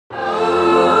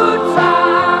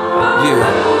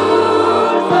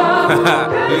If I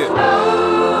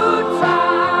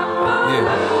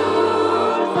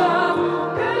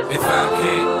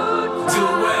can't do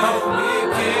it, homie,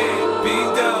 it can't be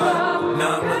done.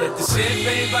 Now I'ma let the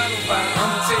champagne bottle pop.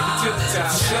 I'ma take it to the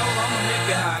top. Show I'ma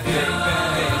make it hot, baby.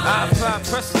 I apply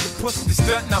pressure to pussy, the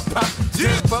stunt and I pop.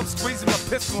 Jig up, squeezing my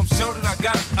pistol, I'm sure that I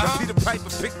got it. I beat the pipe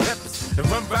and pick peppers and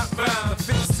run round. The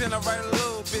 50 cent I write a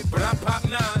little bit, but I pop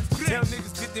nines. Tell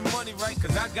niggas get their money right,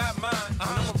 cause I got mine. When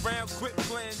I'm around, quit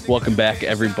playing. Welcome back,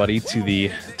 everybody, to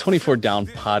the 24 Down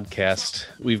podcast.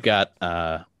 We've got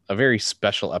a very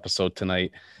special episode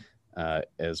tonight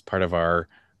as part of our,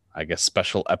 I guess,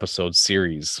 special episode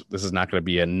series. This is not going to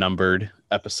be a numbered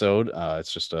episode.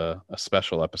 It's just a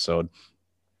special episode.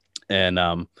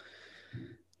 And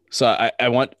so I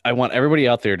want everybody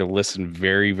out there to listen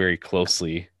very, very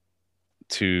closely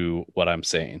to what I'm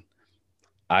saying.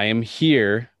 I am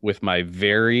here with my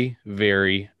very,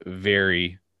 very,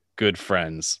 very good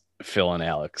friends, Phil and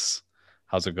Alex.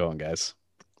 How's it going, guys?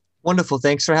 Wonderful.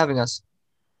 Thanks for having us.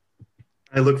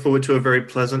 I look forward to a very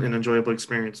pleasant and enjoyable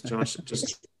experience, Josh.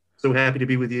 Just so happy to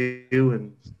be with you.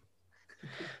 And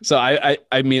so I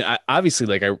mean, obviously,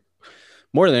 like,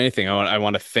 more than anything, I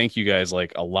want to thank you guys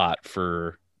like a lot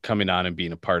for coming on and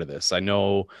being a part of this. I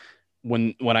know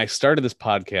when I started this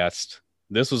podcast,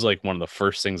 this was like one of the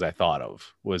first things I thought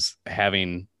of was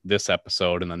having this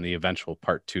episode and then the eventual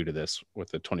part 2 to this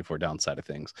with the 24 Down side of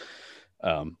things.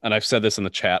 And I've said this in the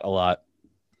chat a lot,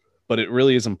 but it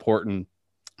really is important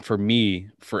for me,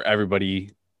 for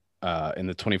everybody in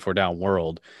the 24 Down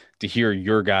world to hear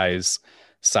your guys'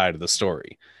 side of the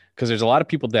story. Because there's a lot of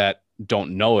people that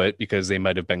don't know it because they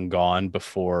might have been gone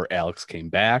before Alex came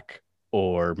back,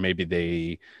 or maybe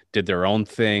they did their own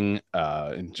thing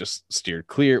and just steered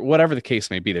clear, whatever the case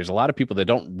may be. There's a lot of people that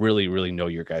don't really know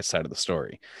your guys' side of the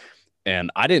story.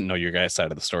 And I didn't know your guys' side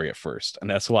of the story at first. And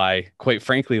that's why, quite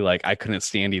frankly, like, I couldn't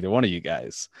stand either one of you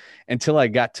guys until I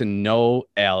got to know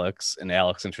Alex, and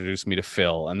Alex introduced me to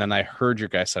Phil. And then I heard your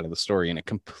guys' side of the story, and it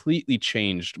completely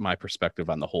changed my perspective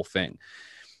on the whole thing.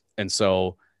 And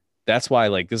so that's why,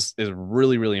 like, this is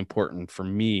really, really important for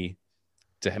me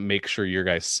to make sure your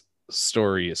guys'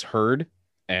 story is heard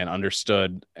and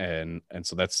understood. And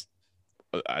so that's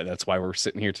why we're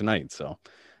sitting here tonight. So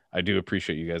I do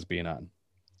appreciate you guys being on.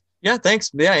 Yeah, thanks.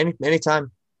 Yeah,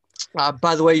 anytime.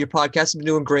 By the way, your podcast has been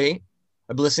doing great.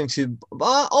 I've been listening to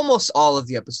almost all of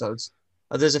the episodes.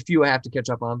 There's a few I have to catch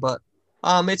up on, but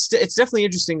it's definitely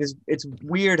interesting. It's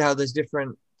weird how there's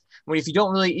different. If you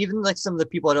don't really, even like some of the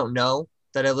people I don't know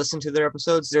that I listen to their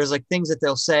episodes, there's like things that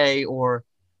they'll say or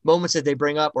moments that they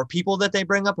bring up or people that they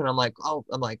bring up, and I'm like,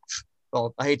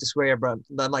 I hate to swear, but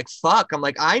I'm like, fuck. I'm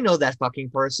like, I know that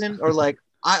fucking person, or like.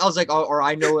 I was like, or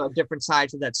I know a different side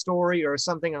to that story or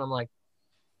something. And I'm like,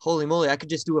 holy moly, I could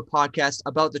just do a podcast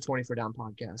about the 24 Down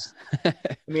podcast. I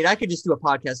mean, I could just do a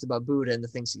podcast about Buddha and the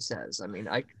things he says. I mean,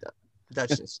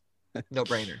 that's just no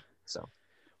brainer. So,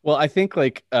 well, I think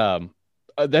like,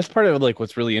 that's part of like,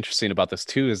 what's really interesting about this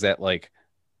too, is that like,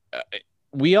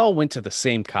 we all went to the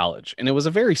same college, and it was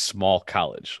a very small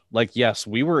college. Like, yes,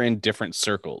 we were in different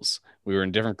circles. We were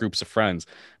in different groups of friends,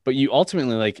 but you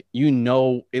ultimately, like,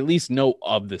 at least know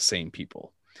of the same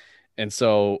people. And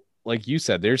so, like you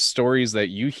said, there's stories that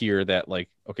you hear that, like,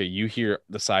 okay, you hear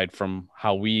the side from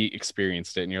how we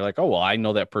experienced it, and you're like, oh, well, I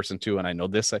know that person too, and I know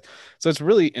this. So it's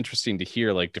really interesting to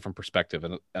hear like different perspective.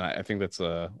 And I think that's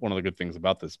one of the good things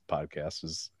about this podcast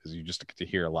is you just get to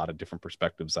hear a lot of different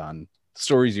perspectives on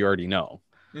stories you already know.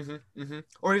 Mm-hmm, mm-hmm.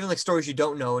 Or even like stories you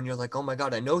don't know, and you're like, oh my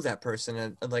god, I know that person,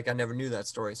 and like I never knew that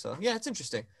story. So yeah, it's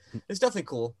interesting. It's definitely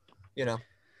cool,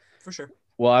 for sure.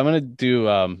 Well, I'm gonna do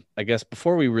I guess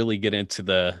before we really get into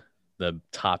the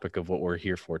topic of what we're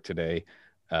here for today,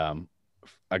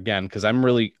 again, because I'm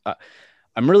really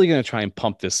gonna try and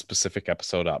pump this specific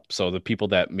episode up. So the people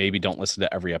that maybe don't listen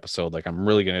to every episode, like, I'm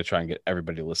really gonna try and get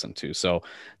everybody to listen to. So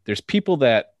there's people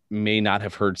that may not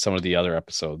have heard some of the other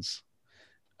episodes.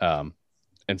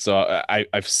 And so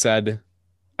I've said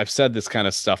this kind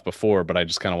of stuff before, but I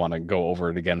just kind of want to go over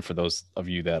it again for those of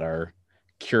you that are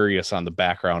curious on the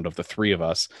background of the three of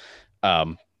us.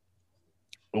 Long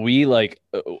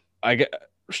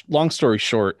story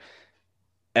short,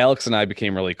 Alex and I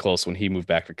became really close when he moved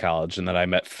back to college, and then I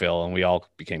met Phil, and we all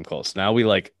became close. Now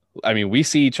we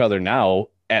see each other now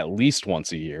at least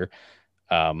once a year.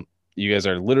 You guys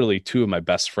are literally two of my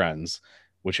best friends,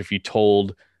 which if you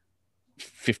told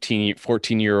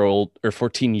 14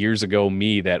 years ago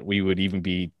me that we would even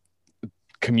be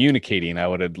communicating, I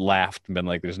would have laughed and been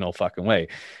like, there's no fucking way.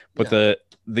 But yeah.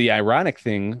 The ironic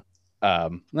thing,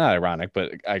 not ironic,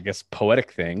 but I guess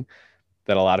poetic thing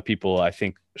that a lot of people I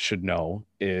think should know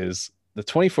is the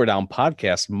 24 Down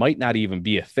podcast might not even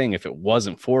be a thing if it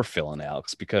wasn't for Phil and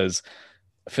Alex, because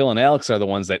Phil and Alex are the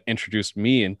ones that introduced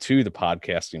me into the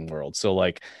podcasting world. So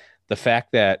like the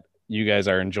fact that you guys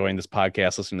are enjoying this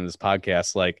podcast, listening to this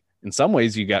podcast, like in some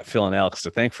ways you got Phil and Alex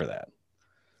to thank for that.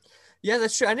 Yeah,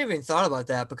 that's true. I never even thought about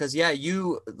that because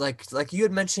you like you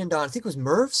had mentioned on, I think it was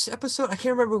Merv's episode. I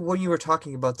can't remember when you were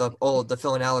talking about the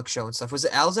Phil and Alex show and stuff. Was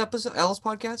it Al's episode, Al's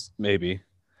podcast? Maybe.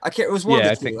 I can't. It was one Yeah, of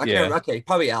the I two. think- I can't yeah. remember. Okay,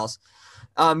 probably Al's.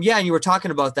 Yeah, and you were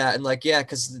talking about that and like, yeah,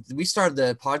 because we started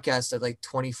the podcast at like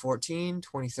 2014,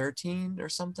 2013 or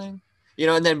something. You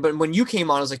know, and then but when you came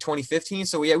on, it was like 2015.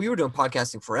 So yeah, we were doing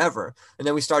podcasting forever, and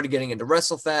then we started getting into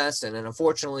WrestleFest, and then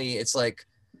unfortunately, it's like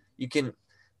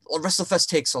WrestleFest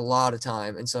takes a lot of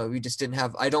time, and so we just didn't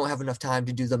have. I don't have enough time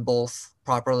to do them both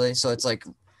properly, so it's like,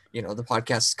 you know, the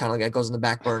podcast kind of like goes in the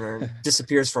back burner and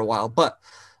disappears for a while. But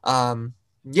So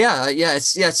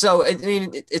I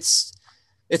mean,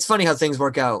 it's funny how things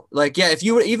work out. Like, yeah, if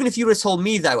you would have told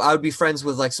me that I would be friends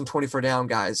with like some 24 Down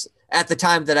guys at the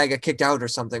time that I got kicked out or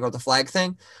something, or the flag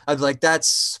thing, I'd be like, that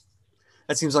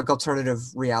seems like alternative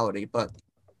reality. But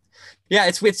yeah,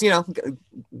 it's you know,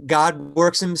 God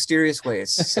works in mysterious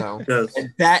ways. So Yes.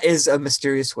 and that is a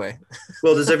mysterious way.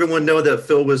 Well, does everyone know that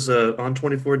Phil was on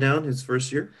 24 Down his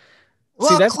first year?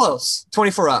 Well, that's- close,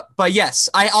 24 up. But yes,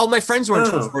 all my friends were in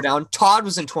Oh. 24 Down. Todd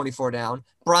was in 24 Down.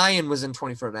 Brian was in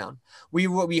 24 Down.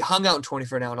 We hung out in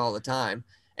 24 Down all the time.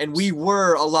 And we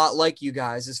were a lot like you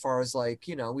guys as far as like,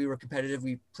 you know, we were competitive.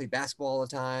 We played basketball all the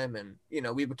time. And, you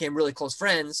know, we became really close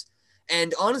friends.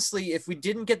 And honestly, if we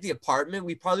didn't get the apartment,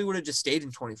 we probably would have just stayed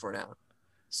in 24 Down.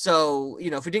 So,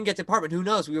 you know, if we didn't get the apartment, who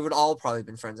knows? We would all probably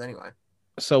been friends anyway.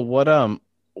 So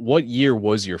what year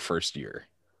was your first year?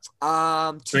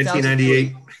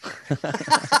 1998.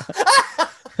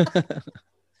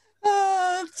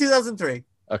 2003.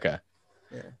 Okay.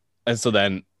 Yeah. And so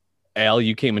then Al,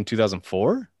 you came in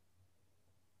 2004?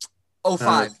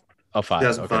 05. Oh, 5.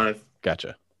 2005. Okay.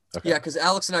 Gotcha. Okay. Yeah, because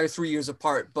Alex and I are 3 years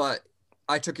apart, but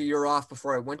I took a year off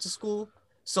before I went to school.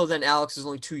 So then Alex is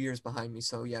only 2 years behind me.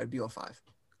 So yeah, it'd be 05.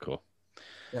 Cool.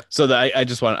 Yeah. So I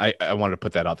just wanted to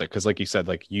put that out there because like you said,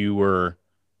 like you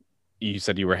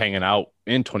said you were hanging out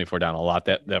in 24 Down a lot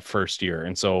that first year.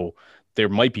 And so there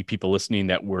might be people listening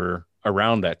that were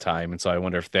around that time. And so I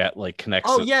wonder if that like connects.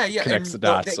 Oh yeah, yeah. Connects And the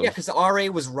dots. yeah, because the RA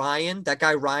was Ryan, that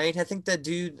guy Ryan. I think that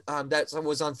dude that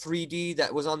was on 3D,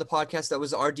 that was on the podcast, that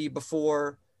was RD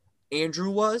before Andrew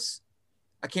was.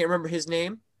 I can't remember his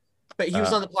name, but he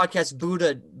was on the podcast.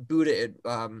 Buddha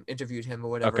interviewed him or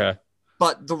whatever. Okay.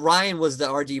 But the Ryan was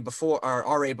the RD before, or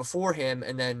RA before him,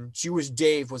 and then Jewish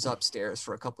Dave was upstairs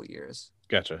for a couple of years.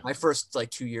 Gotcha. My first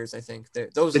like 2 years, I think.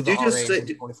 Those Did are the you just RAs say?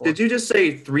 in 24. Did you just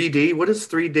say 3D? What is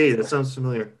 3D? That sounds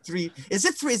familiar. Three? Is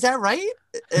it three? Is that right?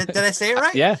 Did I say it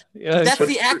right? Yeah. That's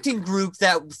What's the acting group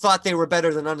that thought they were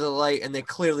better than Under the Light, and they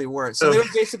clearly weren't. So Oh. they were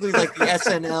basically like the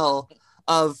SNL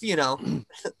of, you know,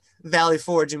 Valley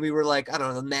Forge, and we were like, I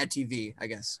don't know, Mad TV, I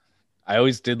guess. I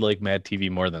always did like Mad TV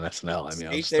more than SNL. I mean,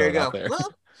 I'll just There you throw it go. out there.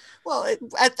 Well,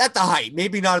 at the height,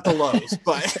 maybe not at the lows,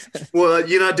 but Well,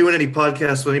 you're not doing any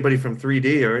podcasts with anybody from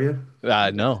 3D, are you?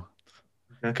 No.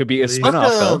 Okay. Could be a Well,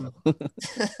 spinoff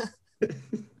though.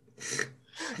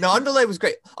 No, Under the Light was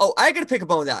great. Oh, I got to pick a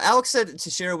bone with that. Alex said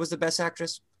Tashira was the best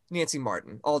actress. Nancy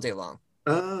Martin, all day long.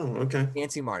 Oh, okay.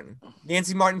 Nancy Martin,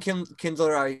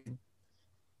 Kindler, I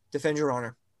defend your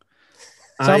honor.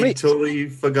 So how I many- totally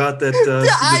forgot that.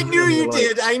 Yeah, I she knew didn't you have a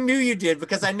did. I knew you did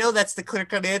because I know that's the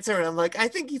clear-cut answer, and I'm like, I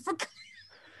think you forgot.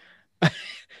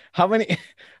 How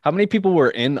many people were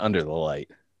in Under the Light?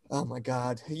 Oh my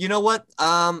God! You know what?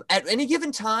 At any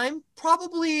given time,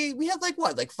 probably we had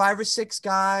like 5 or 6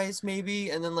 guys, maybe,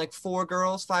 and then like 5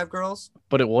 girls.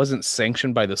 But it wasn't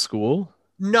sanctioned by the school?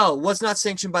 No, was not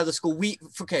sanctioned by the school.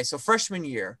 So freshman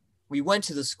year, we went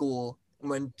to the school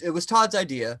when it was Todd's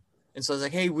idea. And so I was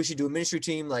like, hey, we should do a ministry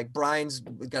team. Like Brian's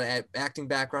got an acting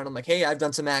background. I'm like, hey, I've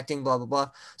done some acting, blah, blah, blah.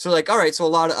 So we're like, all right.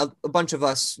 So a bunch of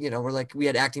us, you know, we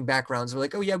had acting backgrounds. We're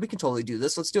like, oh yeah, we can totally do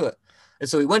this. Let's do it. And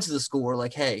so we went to the school. We're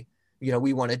like, hey, you know,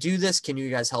 we want to do this. Can you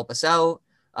guys help us out?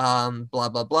 Blah,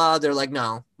 blah, blah. They're like,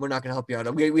 no, we're not going to help you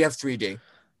out. We have 3D.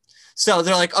 So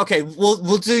they're like, okay, we'll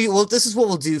do. This is what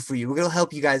we'll do for you. We're going to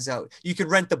help you guys out. You can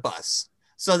rent the bus.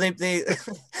 So they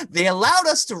they allowed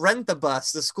us to rent the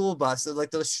bus, the school bus,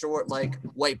 like the short like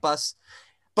white bus,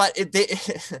 but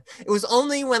it was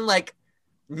only when like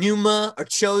Numa or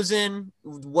Chosen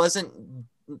wasn't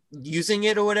using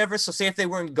it or whatever. So say if they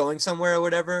weren't going somewhere or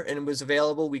whatever and it was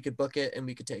available, we could book it and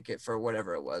we could take it for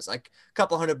whatever it was, like a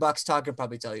couple $100. Todd could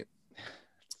probably tell you.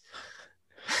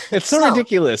 It's so So-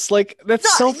 ridiculous. Like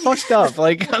that's so fucked up.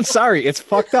 Like I'm sorry, it's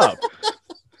fucked up.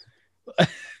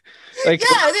 Like,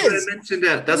 Yeah, it I is. mentioned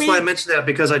that. That's why I mentioned that,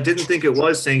 because I didn't think it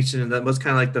was sanctioned, and that was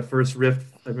kind of like the first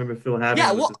riff I remember Phil having.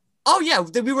 Yeah, with well, the- oh yeah,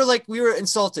 we were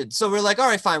insulted. So we're like, all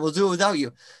right, fine, we'll do it without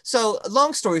you. So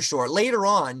long story short, later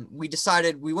on, we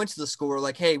decided we went to the school. We're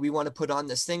like, hey, we want to put on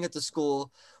this thing at the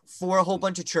school for a whole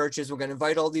bunch of churches. We're gonna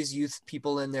invite all these youth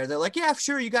people in there. They're like, yeah,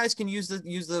 sure, you guys can use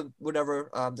the whatever,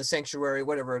 the sanctuary,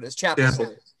 whatever it is, chapel.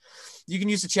 Chapel. You can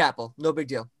use the chapel, no big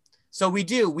deal. So we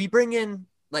do. We bring in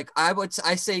like I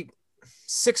say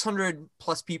 600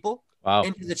 plus people wow.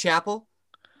 into the chapel.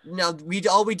 Now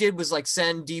all we did was like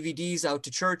send DVDs out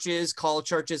to churches, call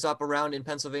churches up around in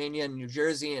Pennsylvania and New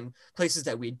Jersey and places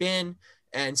that we'd been,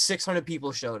 and 600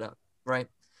 people showed up, right?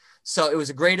 So it was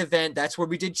a great event. That's where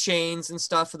we did chains and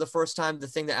stuff for the first time. The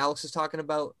thing that Alex was talking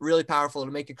about, really powerful.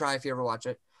 It'll make you cry if you ever watch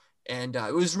it. And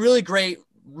it was really great,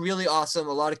 really awesome.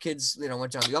 A lot of kids,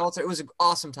 went down the altar. It was an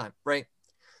awesome time, right?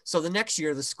 So the next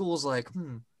year, the school's like,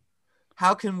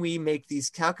 how can we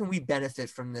benefit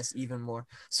from this even more?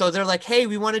 So they're like, hey,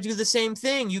 we want to do the same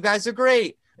thing. You guys are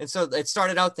great. And so it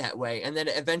started out that way. And then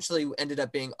it eventually ended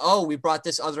up being, oh, we brought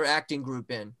this other acting group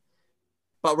in,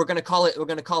 but we're going to call it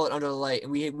Under the Light.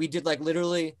 And we did like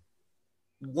literally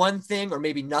one thing or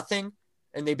maybe nothing.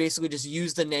 And they basically just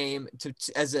used the name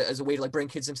as a way to like bring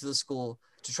kids into the school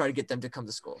to try to get them to come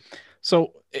to school.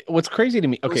 So what's crazy to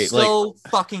me? Okay, it was so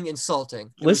fucking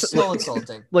insulting. It was so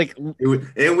insulting. Like, and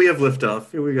we have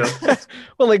liftoff. Here we go.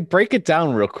 well, like break it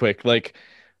down real quick. Like,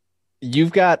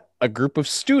 you've got a group of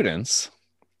students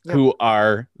who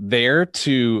are there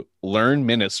to learn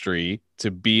ministry,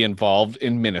 to be involved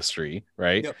in ministry,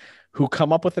 right? Yep. Who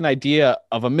come up with an idea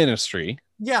of a ministry.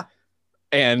 Yeah.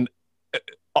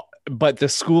 But the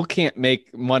school can't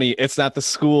make money. It's not the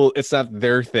school. It's not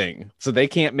their thing. So they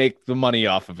can't make the money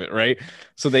off of it. Right.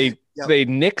 So they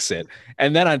nix it.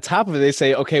 And then on top of it, they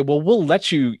say, okay, well, we'll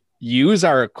let you use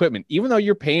our equipment. Even though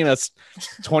you're paying us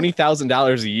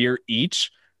 $20,000 a year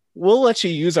each, we'll let you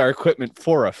use our equipment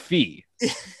for a fee.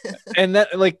 And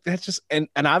that's just, and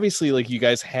obviously like you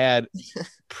guys had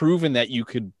proven that you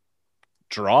could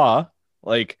draw,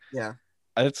 like, yeah.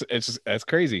 It's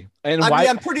crazy. And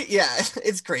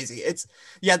it's crazy.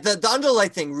 The Under the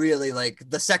Light thing really, like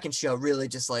the second show really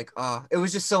just like, it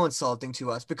was just so insulting to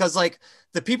us because like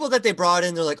the people that they brought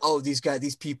in, they're like, oh, these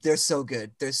people, they're so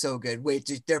good. They're so good.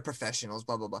 Wait, they're professionals,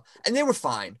 blah, blah, blah. And they were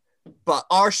fine. But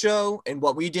our show and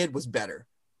what we did was better.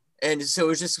 And so it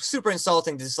was just super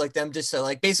insulting to just like them just to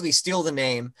like basically steal the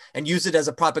name and use it as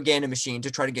a propaganda machine to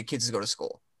try to get kids to go to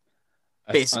school.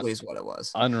 Basically is what it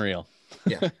was. Unreal.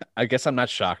 Yeah. I guess I'm not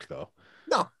shocked though.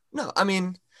 No. I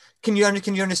mean, can you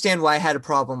understand why I had a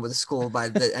problem with the school by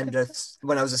the end of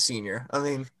when I was a senior? I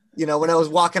mean, when I was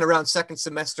walking around second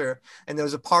semester and there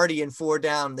was a party in 4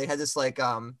 Down, they had this like,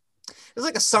 it was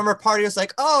like a summer party. It was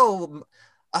like, oh,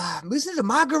 was it the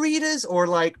margaritas or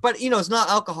like, but it's not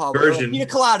alcohol. Virgin. Pina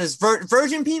coladas,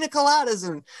 virgin pina coladas.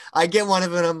 And I get one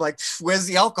of it and I'm like, where's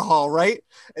the alcohol, right?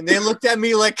 And they looked at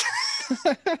me like,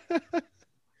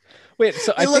 wait,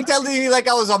 so they looked at me like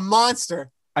I was a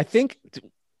monster. I think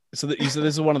so. You said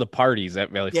this is one of the parties at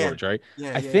Valley Forge, right?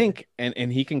 Yeah. I think,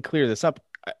 and he can clear this up.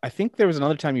 I think there was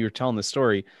another time you were telling this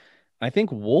story. I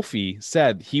think Wolfie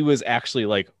said he was actually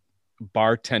like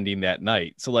bartending that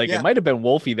night. So like it might have been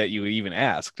Wolfie that you even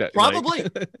asked. Probably.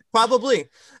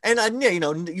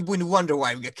 And you wouldn't wonder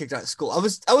why we got kicked out of school.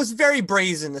 I was very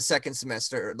brazen the second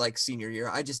semester, like senior year.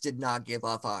 I just did not give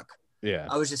a fuck. Yeah.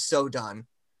 I was just so done.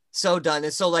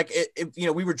 And so like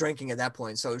we were drinking at that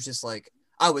point. So it was just like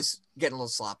I was getting a little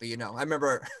sloppy, I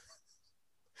remember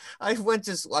I went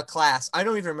to a class. I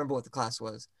don't even remember what the class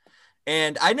was.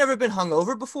 And I'd never been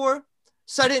hungover before.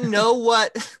 So I didn't know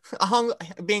what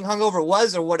being hungover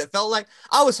was or what it felt like.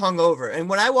 I was hungover. And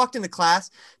when I walked into class,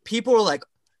 people were like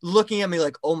looking at me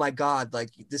like, oh my God,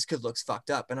 like this kid looks fucked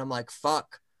up. And I'm like,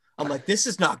 fuck. I'm like, this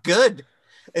is not good.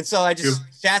 And so I just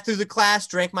sat through the class,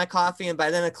 drank my coffee. And by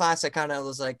then in class, I kind of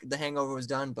was like, the hangover was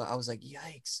done. But I was like,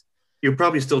 yikes. You're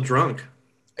probably still drunk.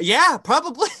 Yeah,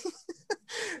 probably.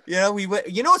 We went,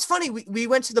 it's funny. We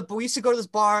went to we used to go to this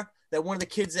bar that one of the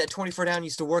kids at 24 Down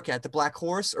used to work at, the Black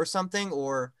Horse or something,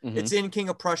 or it's in King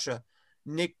of Prussia.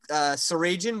 Nick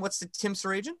Sarajin. Tim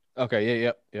Sarajin? Okay.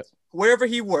 Yep. Wherever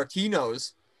he worked, he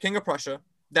knows King of Prussia,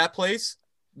 that place.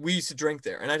 We used to drink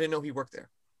there, and I didn't know he worked there.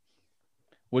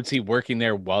 Was he working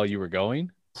there while you were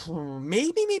going?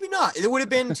 Maybe not. It would have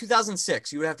been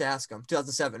 2006. You would have to ask him.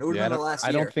 2007. It would have been the last year.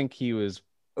 I don't think he was.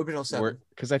 It would have been 07.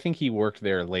 Because I think he worked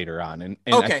there later on. And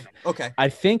okay. I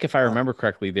think if I remember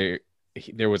correctly,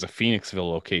 there was a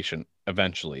Phoenixville location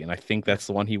eventually, and I think that's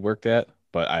the one he worked at.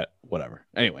 But whatever.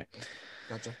 Anyway.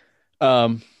 Gotcha.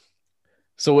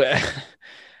 So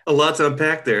A lot to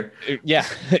unpack there. Yeah.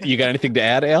 You got anything to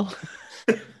add, Al?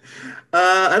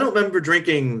 I don't remember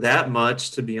drinking that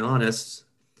much, to be honest.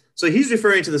 So he's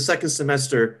referring to the second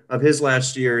semester of his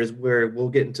last year, is where we'll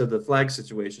get into the flag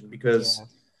situation, because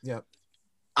Yep.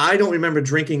 I don't remember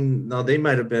drinking. No, they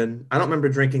might have been. I don't remember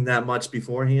drinking that much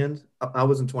beforehand. I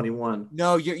wasn't 21.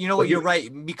 No, you know But what? You're right,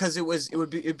 because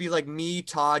it'd be like me,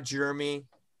 Todd, Jeremy,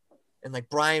 and like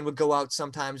Brian would go out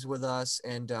sometimes with us,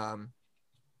 and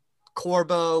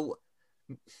Corbo,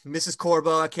 Mrs.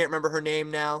 Corbo. I can't remember her name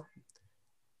now.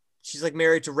 She's like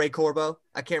married to Ray Corbo.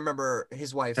 I can't remember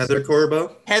his wife. Heather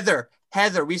Corbo. Heather.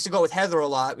 We used to go with Heather a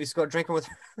lot. We used to go drinking with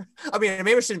her. I mean,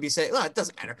 maybe I shouldn't be saying. No, it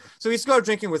doesn't matter. So we used to go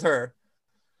drinking with her,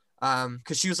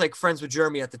 because she was like friends with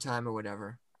Jeremy at the time or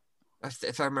whatever,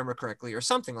 if I remember correctly, or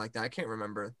something like that. I can't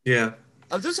remember. Yeah.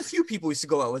 There's a few people we used to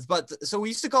go out with, but so we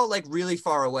used to go like really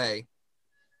far away.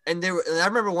 And I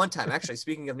remember one time, actually,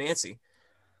 speaking of Nancy,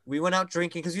 we went out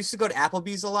drinking because we used to go to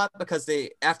Applebee's a lot, because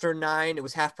after 9 it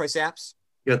was half price apps.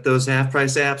 You got those half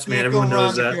price apps, man. Can't Everyone go wrong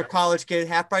knows if that. you're a college kid.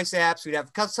 Half price apps. We'd have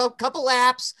a couple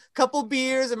apps, couple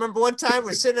beers. I remember one time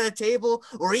we're sitting at a table,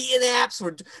 we're eating apps,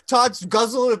 we're Todd's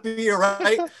guzzling a beer,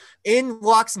 right? In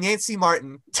walks Nancy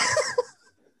Martin.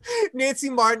 Nancy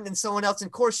Martin and someone else. And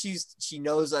of course she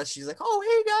knows us. She's like, "Oh,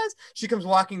 hey guys." She comes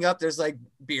walking up. There's like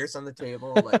beers on the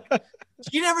table. Like,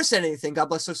 she never said anything. God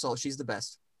bless her soul. She's the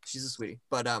best. She's a sweetie.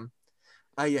 But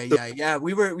yeah.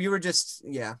 We were just,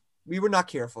 yeah. We were not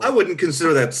careful. I wouldn't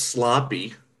consider that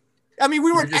sloppy. I mean,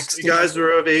 we were You guys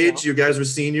were of age. You guys were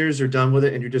seniors. You're done with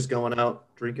it, and you're just going out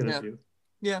drinking a few.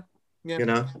 Yeah. You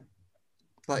know.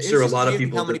 But I'm it's sure a just lot of amazing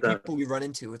people how many did that. people we run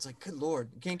into. It's like, good Lord,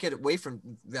 you can't get away from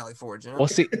Valley Forge. You know? Well,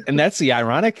 see, and that's the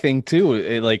ironic thing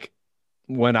too. Like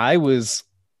when I was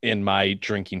in my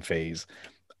drinking phase,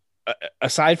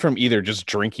 aside from either just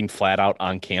drinking flat out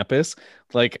on campus,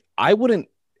 like I wouldn't,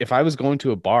 if I was going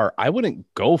to a bar, I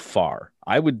wouldn't go far.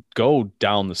 I would go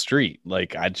down the street.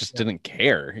 Like I just didn't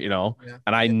care, you know,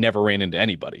 and I never ran into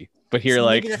anybody. But here, So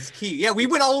like, maybe that's the key. Yeah, we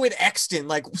went all the way to Exton,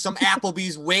 like some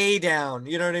Applebee's way down.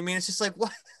 You know what I mean? It's just like,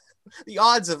 what? The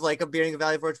odds of like being a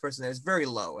Valley Forge person there is very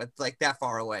low. It's like that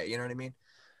far away. You know what I mean?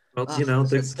 Well, you know,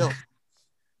 Still,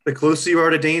 the closer you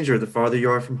are to danger, the farther you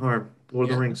are from harm. Lord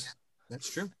of the Rings. that's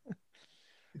true.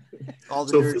 All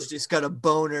the So- nerds just got a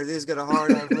boner. This got a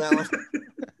hard on for that one.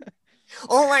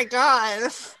 Oh my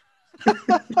god!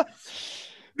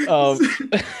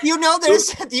 You know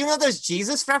there's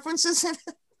Jesus references in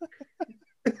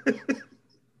it?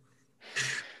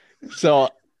 So,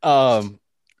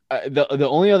 the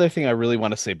only other thing I really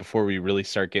want to say before we really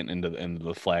start getting into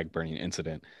the flag burning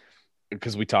incident,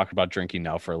 because we talked about drinking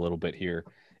now for a little bit here,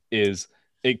 is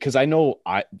because I know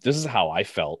this is how I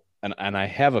felt, and I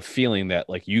have a feeling that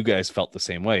like you guys felt the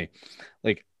same way.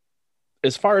 Like,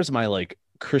 as far as my like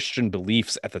Christian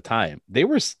beliefs at the time, they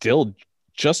were still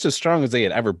just as strong as they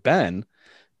had ever been,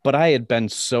 but I had been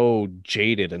so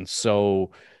jaded and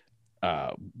so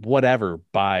whatever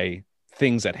by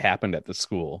things that happened at the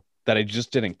school that I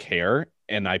just didn't care.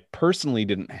 And I personally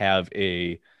didn't have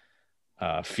a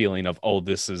feeling of, oh,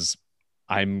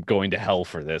 I'm going to hell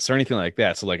for this or anything like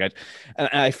that. So like,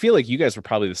 I feel like you guys were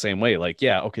probably the same way. Like,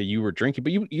 yeah, okay, you were drinking,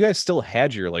 but you guys still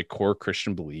had your like core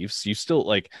Christian beliefs. You still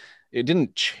like, it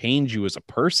didn't change you as a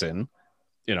person,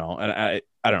 you know? And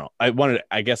I don't know. I wanted to,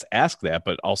 I guess, ask that,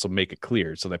 but also make it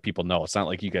clear so that people know it's not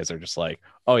like you guys are just like,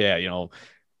 oh yeah, you know,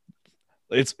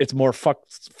 it's more fuck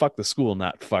the school,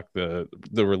 not fuck the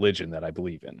religion that I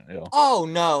believe in. You know? Oh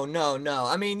no.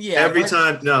 I mean, yeah. Every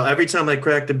time I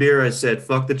cracked a beer, I said,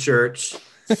 "Fuck the church."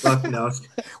 Fuck no.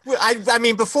 I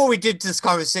mean, before we did this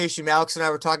conversation, Alex and I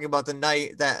were talking about the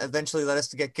night that eventually led us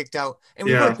to get kicked out, and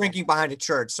we were drinking behind a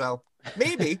church, so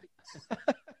maybe.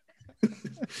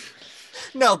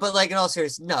 No, but like in all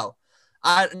seriousness, no,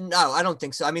 I don't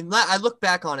think so. I mean, I look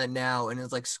back on it now, and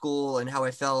it's like school and how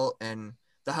I felt, and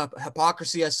the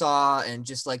hypocrisy I saw, and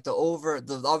just like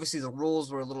obviously the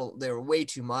rules were they were way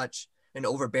too much and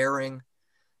overbearing,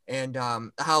 and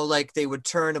how like they would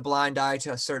turn a blind eye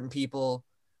to certain people,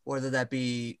 whether that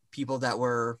be people that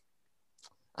were,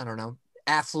 I don't know,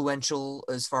 affluential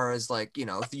as far as like, you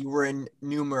know, if you were in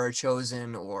Numa or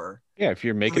Chosen, or if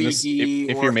you're making this,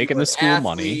 if or you're making the school athlete,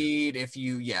 money, if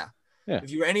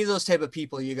you were any of those type of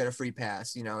people, you got a free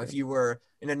pass. You know, if you were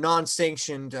in a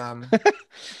non-sanctioned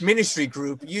ministry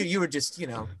group, you were just, you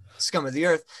know, scum of the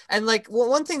earth. And like,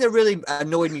 one thing that really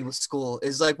annoyed me with school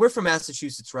is like, we're from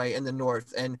Massachusetts, right, in the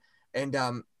north, and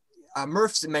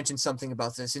Murph mentioned something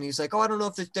about this, and he's like, oh, I don't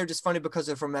know if they're just funny because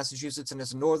they're from Massachusetts and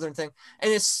it's a northern thing.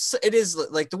 And it is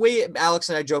like the way Alex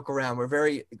and I joke around,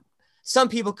 some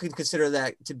people could consider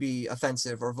that to be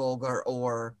offensive or vulgar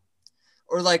or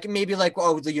or like maybe like,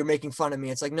 oh, you're making fun of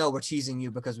me. It's like, no, we're teasing you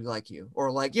because we like you,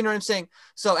 or like, you know what I'm saying?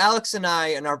 So Alex and I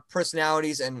and our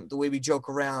personalities and the way we joke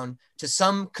around to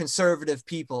some conservative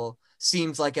people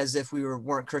seems like as if we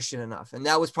weren't Christian enough. And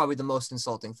that was probably the most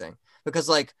insulting thing, because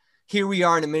like here we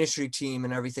are in a ministry team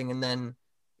and everything. And then,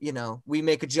 you know, we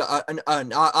make a joke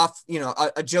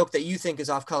that you think is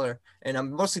off color. And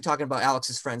I'm mostly talking about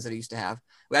Alex's friends that he used to have.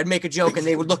 I'd make a joke and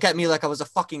they would look at me like I was a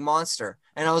fucking monster.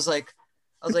 And I was like,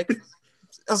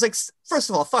 first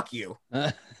of all, fuck you.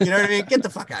 You know what I mean? Get the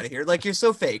fuck out of here. Like, you're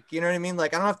so fake. You know what I mean?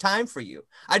 Like, I don't have time for you.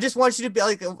 I just want you to be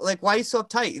like, why are you so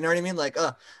uptight? You know what I mean? Like,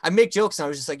 I make jokes and I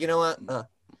was just like, you know what?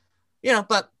 You know,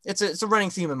 but it's a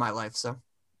running theme in my life. So.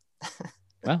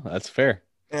 Well, that's fair.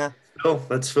 Yeah. Oh,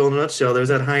 that's Phil in a nutshell. There's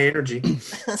that high energy.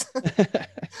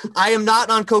 I am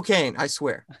not on cocaine. I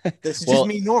swear. This is just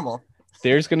me normal.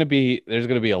 There's gonna be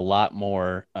a lot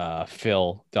more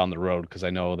Phil down the road, because I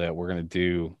know that we're gonna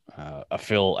do a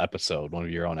Phil episode, one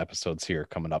of your own episodes here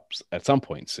coming up at some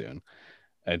point soon,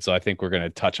 and so I think we're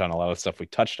gonna touch on a lot of stuff we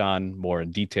touched on more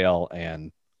in detail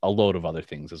and a load of other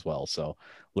things as well. So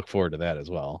look forward to that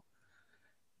as well.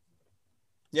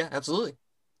 Yeah, absolutely.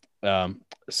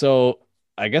 So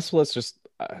I guess let's just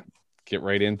get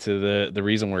right into the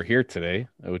reason we're here today,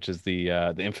 which is the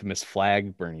infamous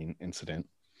flag burning incident.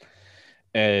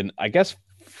 And I guess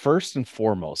first and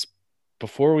foremost,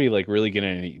 before we like really get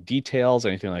into any details,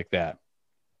 anything like that,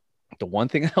 the one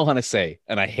thing I want to say,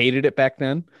 and I hated it back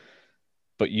then,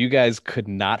 but you guys could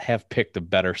not have picked a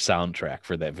better soundtrack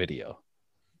for that video.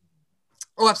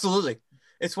 Oh, absolutely.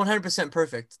 It's 100%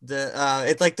 perfect.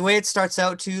 It's like the way it starts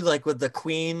out too, like with the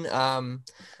Queen,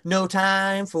 no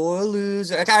time for a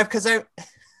loser.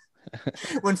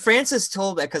 When Francis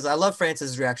told that, because I love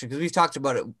Francis' reaction, because we've talked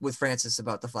about it with Francis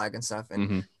about the flag and stuff,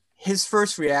 and his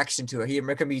first reaction to it,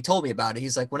 he told me about it.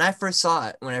 He's like, when I first saw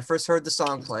it, when I first heard the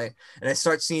song play, and I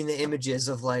start seeing the images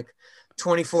of like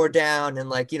 24 down and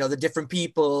like, you know, the different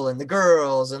people and the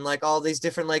girls and like all these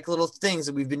different like little things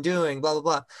that we've been doing, blah blah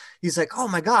blah. He's like, oh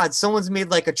my god, someone's made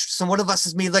like one of us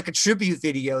has made like a tribute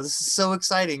video. This is so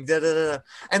exciting. Da, da, da.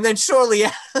 And then shortly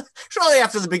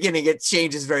after the beginning, it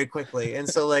changes very quickly. And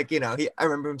so like, you know, I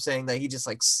remember him saying that he just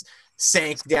like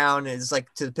sank down is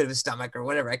like to the pit of his stomach or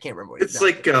whatever. I can't remember what it's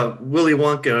like Willy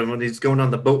Wonka when he's going on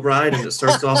the boat ride and it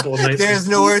starts off all nice. There's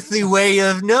no earthly way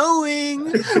of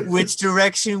knowing which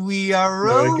direction we are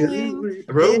rowing.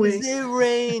 Is it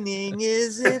raining?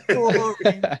 Is it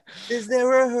pouring? Is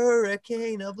there a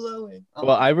hurricane a blowing? Oh.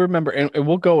 Well, I remember, and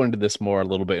we'll go into this more a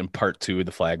little bit in part 2 of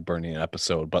the flag burning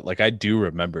episode, but like I do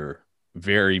remember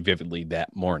very vividly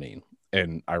that morning,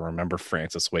 and I remember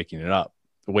Francis waking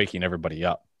everybody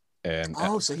up. And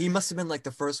so he must have been like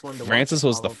the first one to Francis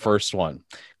was the first one,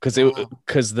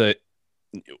 because the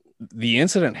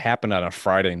incident happened on a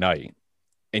Friday night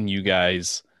and you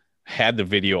guys had the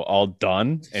video all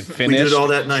done and finished. We did it all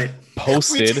that night.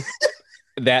 Posted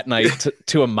that night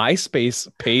to a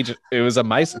MySpace page. It was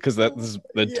because that was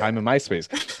the time of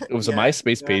MySpace. It was a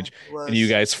MySpace page, and you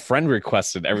guys friend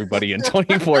requested everybody in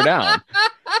 24 down.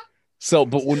 So,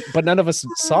 but none of us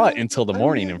saw it until the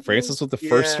morning, and Francis was the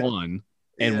first one.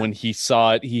 And when he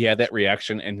saw it, he had that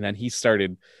reaction, and then he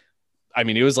started. I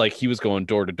mean, it was like he was going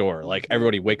door to door, like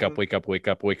everybody, wake up, wake up, wake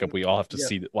up, wake up. We all have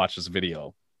to watch this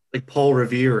video. Like Paul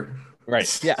Revere,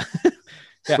 right? Yeah.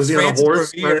 Was he on a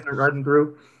horse riding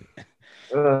through?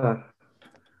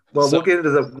 We'll get into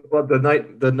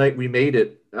the night we made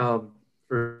it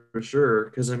for sure,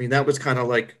 because I mean that was kind of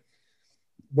like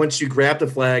once you grab the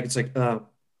flag, it's like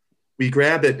we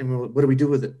grab it and what do we do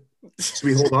with it? Do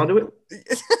we hold on to it?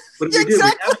 What do we do?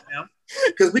 Exactly. We have it now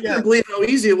because we couldn't believe how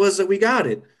easy it was that we got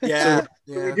it. Yeah. So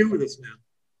what do we do with this now?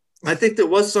 I think there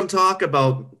was some talk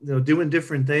about doing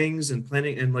different things and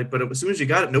planning and like, but as soon as you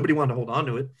got it, nobody wanted to hold on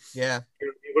to it. Yeah.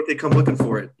 What if they come looking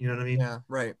for it? You know what I mean? Yeah.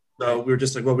 Right. So we were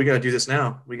just like, well, we got to do this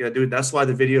now. We got to do it. That's why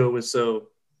the video was so,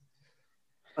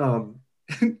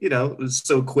 it was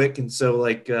so quick and so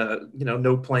like,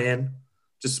 no plan.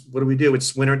 Just what do we do?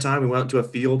 It's wintertime. We went out to a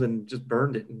field and just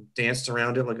burned it and danced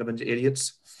around it like a bunch of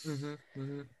idiots.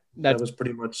 That was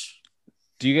pretty much.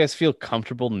 Do you guys feel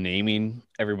comfortable naming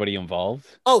everybody involved?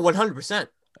 Oh, 100%.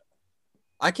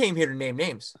 I came here to name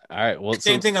names. All right. Well,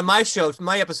 same thing on my show,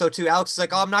 my episode 2. Alex is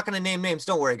like, "Oh, I'm not going to name names.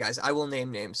 Don't worry, guys. I will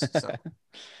name names." So,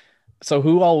 so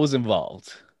who all was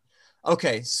involved?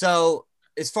 Okay, so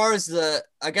as far as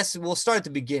I guess we'll start at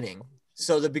the beginning.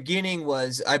 So the beginning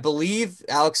was, I believe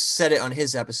Alex said it on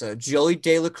his episode. Joey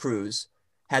De La Cruz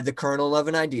had the kernel of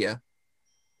an idea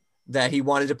that he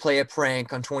wanted to play a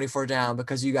prank on 24 Down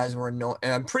because you guys were annoying.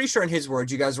 I'm pretty sure in his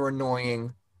words, you guys were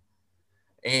annoying.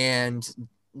 And,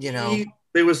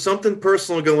 There was something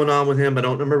personal going on with him. I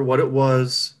don't remember what it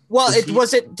was. Well,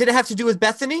 did it have to do with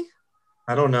Bethany?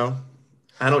 I don't know.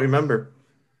 I don't remember.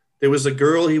 There was a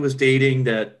girl he was dating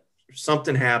that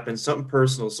something happened, something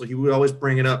personal. So he would always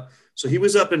bring it up. So he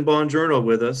was up in Bongiorno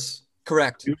with us.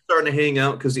 Correct. We were starting to hang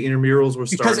out because the intramurals were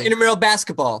starting. Because of intramural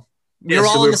basketball. We were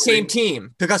all on the same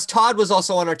team because Todd was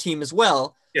also on our team as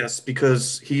well. Yes,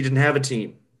 because he didn't have a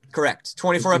team. Correct.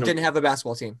 24 Up didn't have a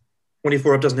basketball team.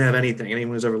 24 Up doesn't have anything.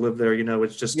 Anyone who's ever lived there,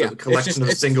 it's just a collection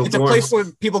of single dorms. It's a place where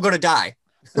people go to die.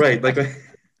 Right.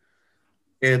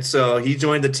 And so he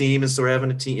joined the team, and so we're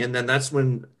having a team. And then that's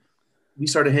when we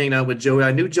started hanging out with Joey.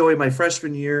 I knew Joey my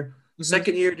freshman year. Mm-hmm.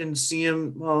 Second year, didn't see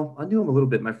him. Well, I knew him a little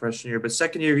bit my freshman year, but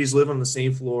second year, he's living on the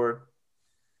same floor.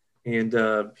 And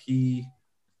he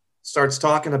starts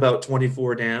talking about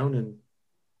 24 Down. And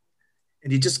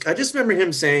I just remember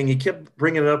him saying, he kept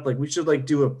bringing it up, like, we should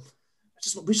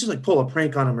pull a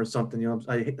prank on him or something.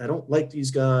 I don't like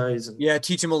these guys. And,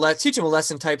 teach him a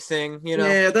lesson type thing.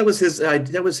 Yeah, that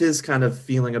was his kind of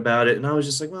feeling about it. And I was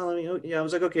just like, well, I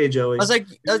was like, okay, Joey. I was like,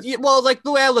 like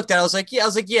the way I looked at it, I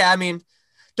was like, yeah. I mean,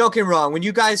 don't get me wrong. When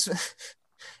you guys,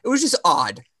 it was just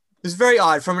odd. It was very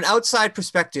odd from an outside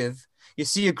perspective. You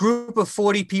see a group of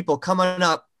 40 people coming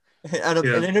up at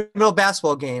an intramural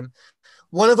basketball game.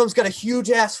 One of them's got a huge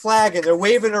ass flag and they're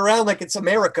waving around like it's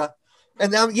America.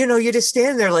 And now, you just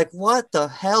stand there like, what the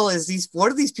hell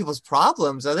what are these people's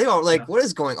problems? Are they all like, what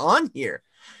is going on here?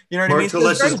 You know what I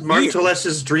mean? Mark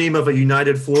Telesh's dream of a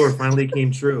united floor finally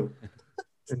came true.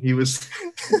 And he was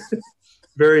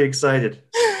very excited.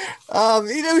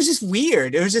 It was just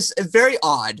weird. It was just very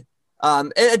odd.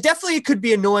 It definitely could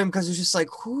be annoying because it's just like,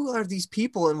 who are these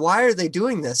people and why are they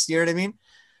doing this? You know what I mean?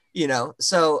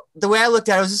 So the way I looked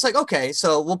at it was just like, okay,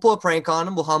 so we'll pull a prank on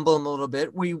him. We'll humble him a little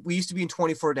bit. We used to be in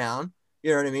 24 Down. You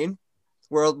know what I mean?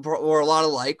 We're a lot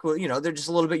alike. They're just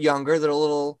a little bit younger. They're a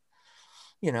little,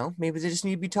 maybe they just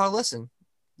need to be taught a lesson,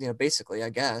 basically, I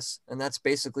guess. And that's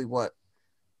basically where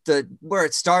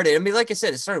it started. I mean, like I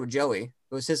said, it started with Joey.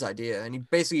 It was his idea. And he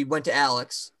basically went to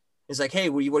Alex. He's like, hey,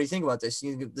 what do you think about this?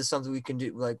 This is something we can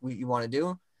do, like you want to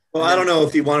do? Well, I don't know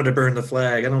if he wanted to burn the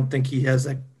flag. I don't think he has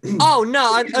that. Oh,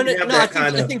 no.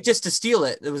 I think just to steal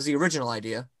it. It was the original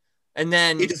idea. And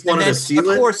then he just wanted to steal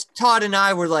it. Of course, Todd and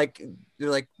I were like,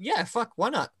 yeah, fuck, why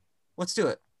not? Let's do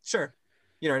it. Sure.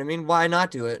 You know what I mean? Why not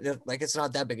do it? Like, it's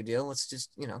not that big a deal. Let's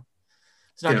just,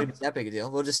 it's not going to be that big a deal.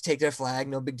 We'll just take their flag.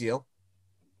 No big deal.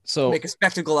 So make a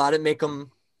spectacle out of it. Make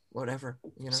them whatever.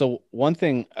 So one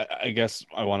thing I guess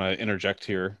I want to interject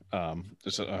here,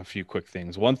 just a few quick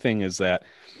things. One thing is that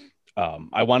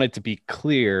I wanted to be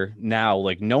clear now,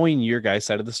 like knowing your guys'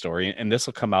 side of the story, and this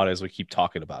will come out as we keep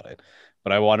talking about it,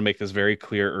 but I want to make this very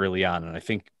clear early on. And I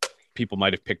think people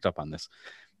might have picked up on this.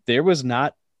 There was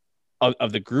not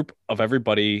of the group of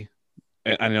everybody.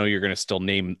 I know you're going to still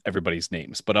name everybody's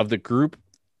names, but of the group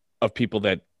of people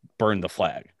that burned the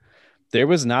flag, there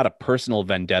was not a personal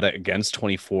vendetta against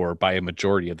 24 by a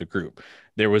majority of the group.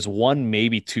 There was one,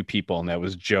 maybe two people, and that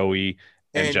was Joey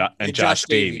and Josh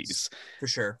Davies. For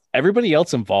sure. Everybody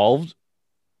else involved,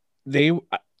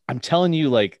 I'm telling you,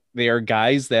 like, they are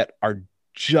guys that are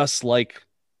just like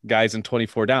guys in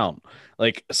 24 Down.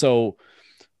 Like, so,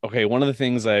 okay, one of the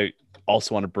things I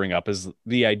also want to bring up is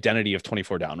the identity of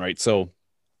 24 Down, right? So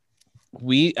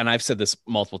and I've said this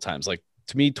multiple times, like,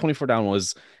 to me, 24 Down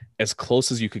was as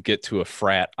close as you could get to a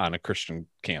frat on a Christian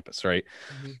campus, right?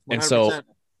 100%. And so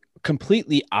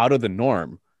completely out of the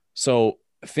norm. So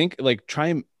think, like,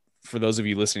 for those of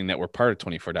you listening that were part of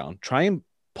 24 Down, try and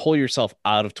pull yourself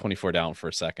out of 24 Down for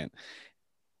a second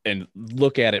and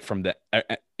look at it from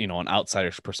an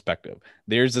outsider's perspective.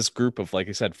 There's this group of, like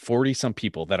I said, 40 some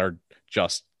people that are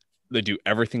they do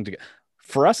everything together.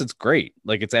 For us, it's great.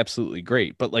 Like, it's absolutely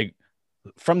great. But like,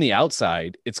 from the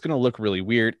outside, it's going to look really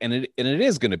weird. And it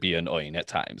is going to be annoying at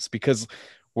times because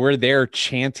we're there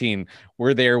chanting,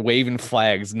 we're there waving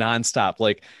flags nonstop.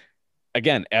 Like,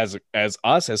 again, as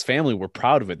us, as family, we're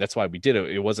proud of it. That's why we did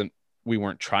it. We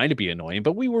weren't trying to be annoying,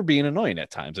 but we were being annoying at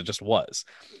times. It just was.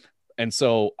 And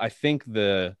so I think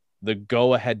the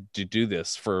go ahead to do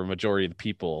this for a majority of the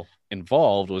people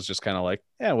involved was just kind of like,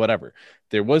 yeah, whatever.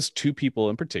 There was two people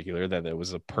in particular that there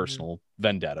was a personal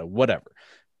vendetta, whatever.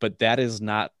 But that is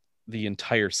not the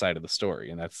entire side of the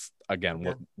story. And that's, again,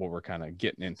 what we're kind of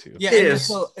getting into. Yeah.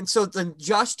 And so then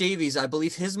Josh Davies, I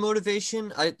believe his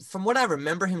motivation, from what I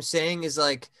remember him saying, is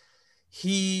like,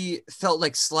 he felt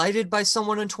like slighted by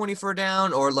someone on 24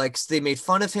 Down, or like they made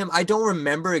fun of him. I don't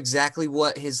remember exactly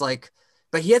what his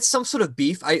but he had some sort of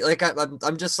beef.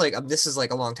 I'm just like, this is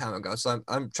like a long time ago. So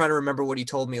I'm trying to remember what he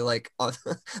told me, like,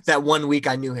 that 1 week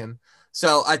I knew him.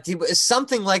 So it was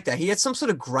something like that. He had some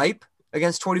sort of gripe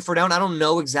against 24 down. I don't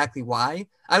know exactly why.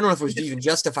 I don't know if it was even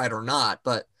justified or not,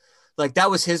 but like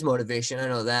that was his motivation. I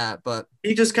know that, but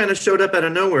he just kind of showed up out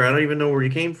of nowhere. I don't even know where he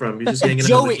came from. He's just hanging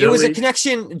out with Joey. It was a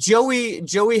connection.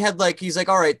 Joey had like, he's like,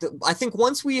 all right. I think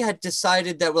once we had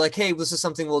decided that we're like, hey, this is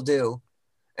something we'll do.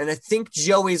 And I think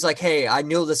Joey's like, hey, I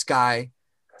know this guy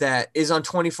that is on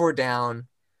 24 down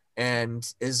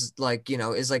and is like, you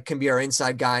know, is like, can be our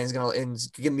inside guy. He's going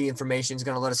to give me information. He's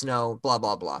going to let us know, blah,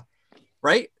 blah, blah.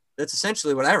 Right. That's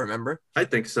essentially what I remember. I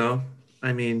think so.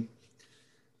 I mean,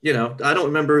 you know, I don't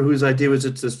remember whose idea was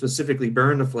it to specifically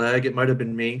burn the flag. It might've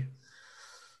been me.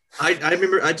 I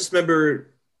just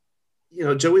remember, you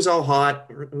know, Joey's all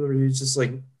hot. He's just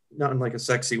like, not in like a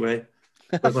sexy way,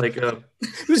 but like,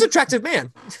 he was an attractive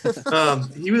man.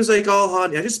 He was like all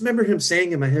hot. I just remember him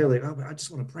saying in my head, like, oh, I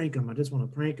just want to prank him. I just want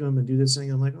to prank him and do this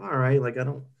thing. I'm like, all right, like, I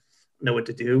don't know what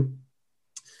to do.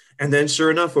 And then sure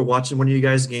enough, we're watching one of you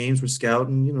guys' games. We're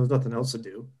scouting, you know, there's nothing else to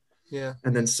do. Yeah.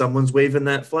 And then someo's waving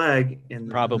that flag. And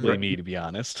probably me, to be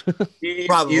honest.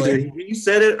 Probably. Either he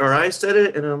said it or I said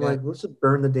it. And I'm like, let's just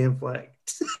burn the damn flag.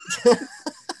 You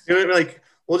know, like,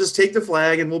 we'll just take the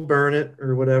flag and we'll burn it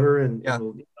or whatever. And,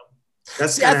 we'll, you know,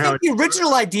 that's kind of how the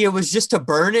original idea was just to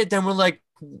burn it. Then we're like,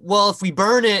 well, if we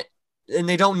burn it and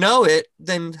they don't know it,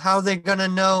 then how are they going to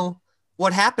know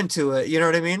what happened to it? You know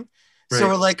what I mean? Right. So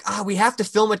we're like, we have to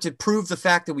film it to prove the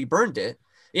fact that we burned it.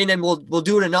 And then we'll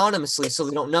do it anonymously so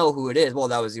they don't know who it is. Well,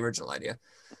 that was the original idea.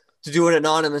 To do it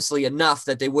anonymously enough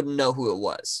that they wouldn't know who it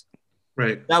was.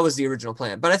 Right. That was the original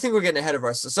plan. But I think we're getting ahead of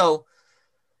ourselves. So,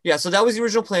 yeah, so that was the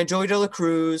original plan. Joey De La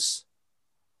Cruz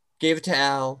gave it to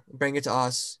Al, bring it to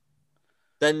us.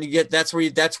 Then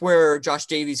that's where Josh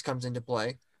Davies comes into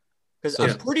play. Because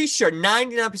I'm pretty sure,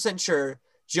 99% sure,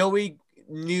 Joey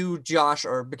knew Josh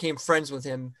or became friends with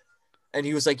him. And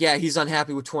he was like, yeah, he's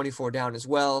unhappy with 24 down as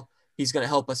well. He's going to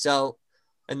help us out.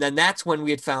 And then that's when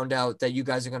we had found out that you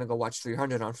guys are going to go watch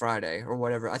 300 on Friday or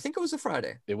whatever. I think it was a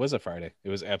Friday. It was a Friday. It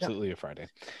was absolutely a Friday.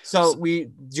 So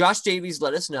Josh Davies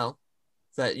let us know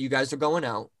that you guys are going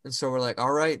out. And so we're like,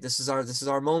 all right, this is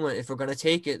our moment. If we're going to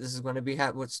take it, this is going to be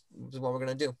what we're going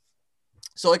to do.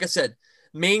 So like I said,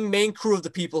 main crew of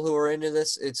the people who are into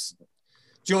this, it's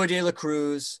Joey De La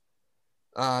Cruz,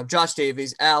 Josh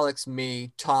Davies, Alex,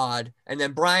 me, Todd, and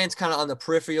then Brian's kind of on the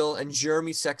peripheral, and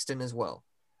Jeremy Sexton as well,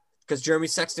 because Jeremy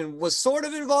Sexton was sort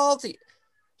of involved.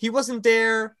 He wasn't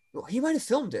there. Well, he might have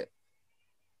filmed it,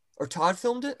 or Todd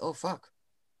filmed it. Oh fuck,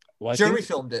 well, Jeremy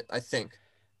filmed it. I think.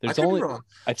 I could be wrong.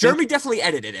 Jeremy definitely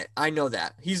edited it. I know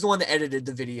that he's the one that edited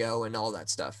the video and all that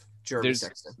stuff. Jeremy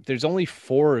Sexton. There's only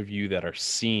 4 of you that are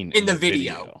seen in the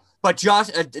video, but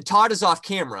Todd is off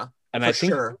camera, and I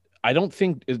think. Sure. I don't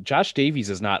think Josh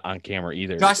Davies is not on camera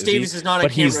either. Josh Davies is not on camera,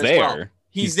 but he's there. Well.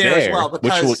 He's there as well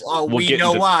because we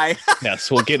know why.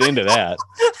 Yes, we'll get into that.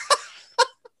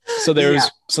 So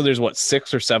there's what,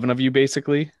 6 or 7 of you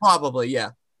basically? Probably,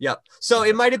 yeah. Yep. So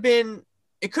it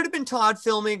could have been Todd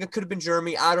filming, it could have been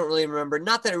Jeremy. I don't really remember.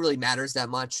 Not that it really matters that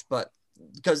much, but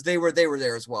because they were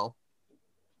there as well.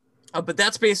 But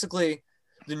that's basically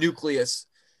the nucleus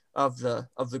of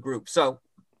the group. So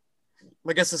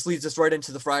I guess this leads us right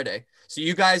into the Friday. So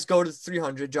you guys go to the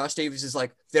 300. Josh Davies is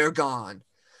like, they're gone.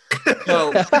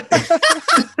 So, I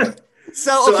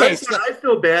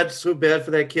feel so bad for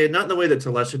that kid. Not in the way that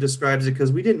Talesha describes it,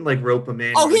 because we didn't like rope him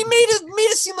in. Oh, he made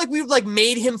it seem like we like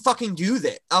made him fucking do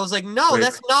that. I was like, no,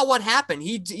 that's not what happened.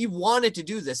 He wanted to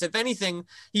do this. If anything,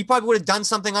 he probably would have done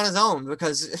something on his own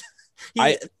because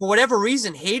he, for whatever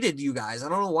reason, hated you guys. I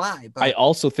don't know why. But I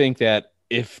also think that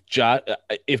if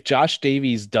Josh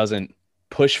Davies doesn't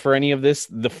push for any of this,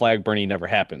 the flag burning never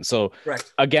happened. So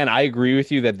again, I agree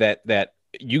with you that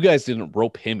you guys didn't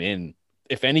rope him in.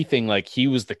 If anything, like he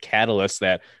was the catalyst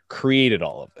that created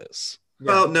all of this.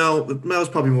 Well, no, that was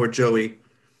probably more Joey.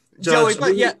 Josh,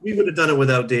 we would have done it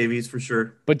without Davies for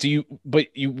sure. But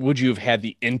would you have had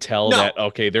the intel that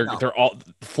okay, they're all,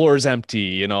 the floor is empty,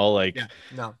 you know, like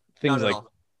things like.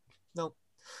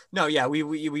 No, yeah, we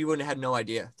wouldn't have had no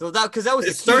idea. So because that was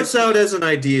it starts out as an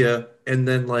idea, and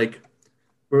then like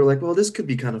we're like, well, this could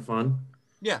be kind of fun.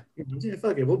 Yeah,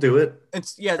 fuck it, we'll do it. And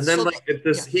then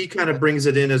he kind of brings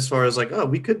it in as far as like, oh,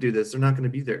 we could do this. They're not going to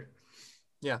be there.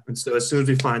 Yeah. And so as soon as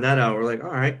we find that out, we're like, all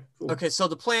right, cool. Okay, so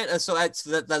the plan. So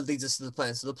that leads us to the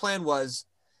plan. So the plan was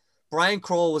Brian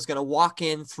Kroll was going to walk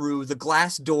in through the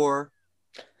glass door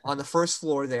on the first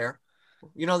floor there.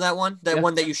 You know that one? That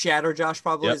one that you shatter, Josh,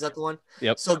 probably? Is that the one?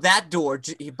 Yep. So that door,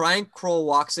 Brian Kroll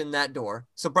walks in that door.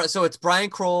 So it's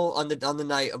Brian Kroll on the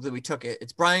night of that we took it.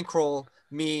 It's Brian Kroll,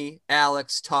 me,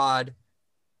 Alex, Todd,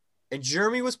 and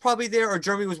Jeremy was probably there, or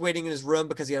Jeremy was waiting in his room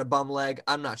because he had a bum leg.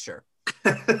 I'm not sure.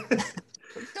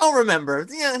 Don't remember.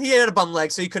 Yeah, he had a bum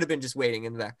leg, so he could have been just waiting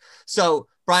in the back. So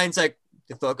Brian's like,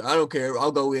 the fuck, I don't care.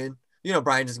 I'll go in. You know,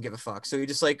 Brian doesn't give a fuck. So he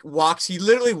just like walks. He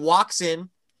literally walks in.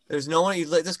 There's no one.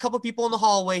 There's a couple people in the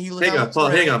hallway.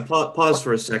 Hang on. Pause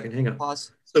for a second. Hang on.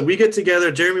 Pause. So we get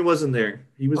together. Jeremy wasn't there.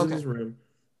 He was in his room.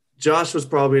 Josh was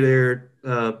probably there.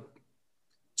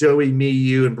 Joey, me,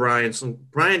 you, and Brian. So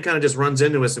Brian kind of just runs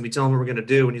into us, and we tell him what we're gonna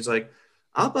do, and he's like,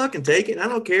 "I'll fucking take it. I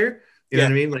don't care." You know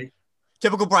what I mean? Like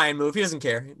typical Brian move. He doesn't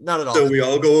care. Not at all. So we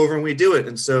all go over and we do it.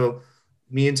 And so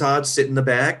me and Todd sit in the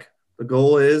back. The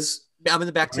goal is I'm in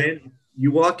the back too.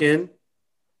 You walk in,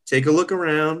 take a look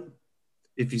around.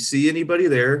 If you see anybody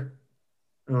there,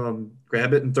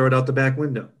 grab it and throw it out the back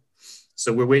window.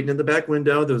 So we're waiting in the back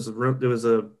window. There was a room. There was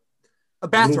a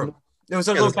bathroom. There was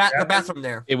a little bathroom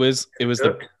there. It was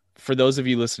for those of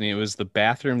you listening, it was the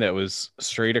bathroom that was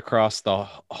straight across the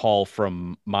hall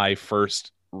from my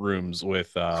first rooms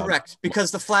with correct,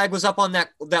 because the flag was up on that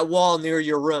wall near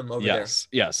your room over there.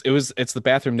 Yes, it's the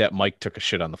bathroom that Mike took a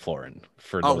shit on the floor in,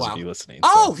 for those of you listening.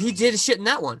 He did a shit in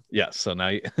that one. Yes, so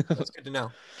now that's good to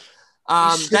know.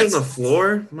 Shit on the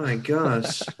floor. My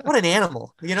gosh, what an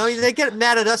animal! You know, they get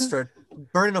mad at us for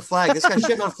burning a flag. This guy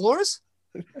shitting on floors.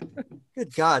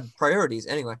 Good God, priorities.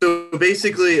 Anyway, so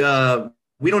basically,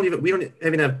 we don't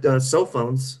even have cell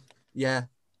phones. Yeah.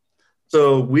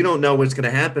 So we don't know what's going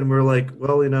to happen. We're like,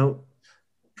 well, you know.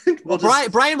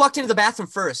 Brian walked into the bathroom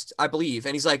first, I believe,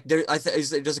 and he's like,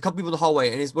 there's a couple people in the hallway,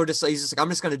 and he's just like, I'm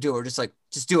just going to do it. We're just like,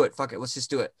 just do it. Fuck it. Let's just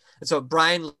do it. And so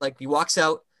Brian, like, he walks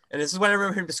out, and this is what I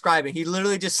remember him describing. He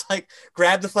literally just like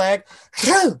grabbed the flag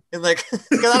and like,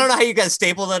 because I don't know how you guys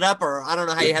stapled it up, or I don't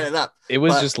know how you had it up. It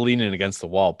was just leaning against the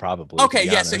wall, probably. Okay,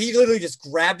 yeah. So he literally just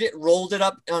grabbed it, rolled it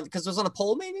up, because it was on a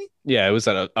pole, maybe. Yeah, it was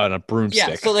on a broomstick.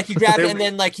 Yeah, so like he grabbed it, and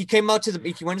then like he came out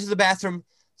he went into the bathroom,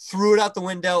 threw it out the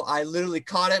window. I literally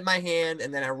caught it in my hand,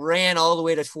 and then I ran all the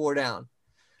way to 4 down,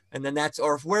 and then I think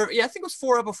it was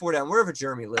 4 up or 4 down, wherever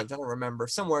Jeremy lived. I don't remember,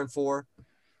 somewhere in 4.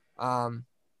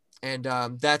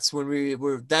 That's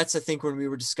when that's I think when we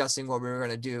were discussing what we were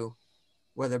gonna do,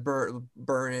 whether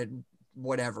burn it,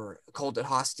 whatever, hold it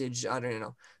hostage. I don't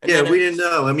know. And we didn't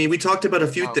know. I mean, we talked about a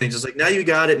few things. It's like, now you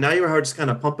got it. Now your heart's kind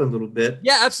of pumping a little bit.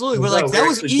 Yeah, absolutely. We're like, that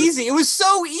was easy. It was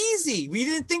so easy. We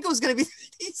didn't think it was gonna be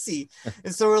easy,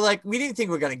 and so we're like, we didn't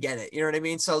think we were gonna get it. You know what I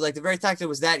mean? So like the very fact that it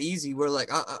was that easy, we're like,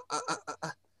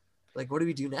 like, what do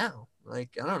we do now?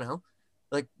 Like, I don't know.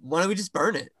 Like, why don't we just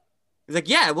burn it? He's like,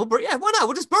 yeah, why not?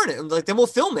 We'll just burn it. And like, then we'll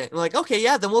film it. I'm like, okay,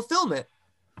 yeah, then we'll film it.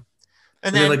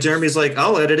 And then like Jeremy's like,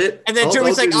 I'll edit it. And then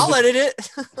Jeremy's like, I'll edit it.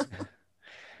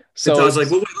 So I was like,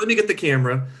 well, wait, let me get the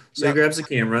camera. So he grabs the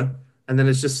camera, and then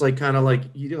it's just like kind of like,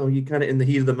 you know, you kind of in the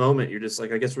heat of the moment, you're just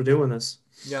like, I guess we're doing this.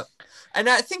 Yep. And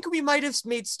I think we might have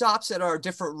made stops at our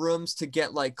different rooms to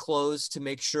get like clothes to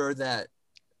make sure that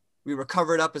we were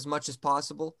covered up as much as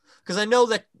possible. Because I know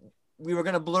that we were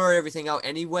going to blur everything out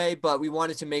anyway, but we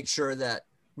wanted to make sure that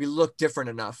we looked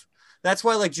different enough. That's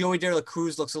why like Joey De La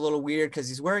Cruz looks a little weird, because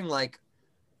he's wearing like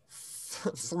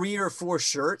 3 or 4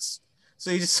 shirts. So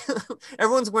he just,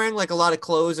 everyone's wearing like a lot of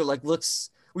clothes, or like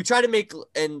looks, we try to make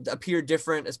and appear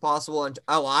different as possible. And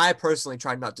I personally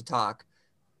tried not to talk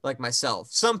like myself.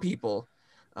 Some people,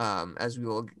 as we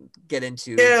will get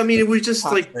into. Yeah, I mean, we just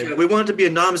like, we wanted to be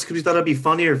anonymous because we thought it'd be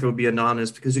funnier if it would be anonymous,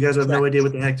 because you guys have no idea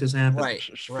what the heck just happened. Right.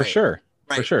 For sure.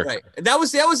 Right. And that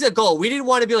was the goal. We didn't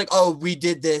want to be like, oh, we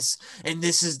did this, and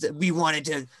this is we wanted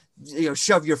to, you know,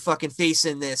 shove your fucking face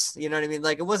in this. You know what I mean?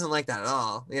 Like, it wasn't like that at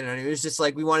all. You know what I mean? It was just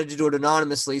like, we wanted to do it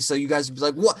anonymously, so you guys would be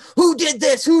like, what? Who did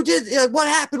this? Who did? What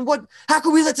happened? What? How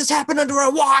can we let this happen under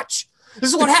our watch?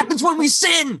 This is what happens when we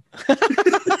sin.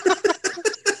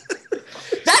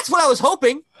 That's what I was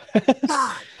hoping.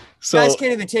 God, so, guys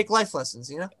can't even take life lessons,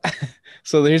 you know?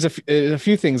 So there's a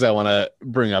few things I want to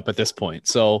bring up at this point.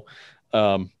 So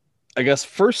I guess,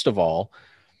 first of all,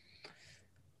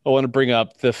 I want to bring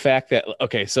up the fact that,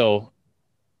 okay, so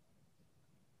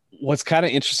what's kind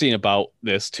of interesting about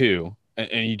this too,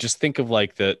 and you just think of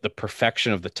like the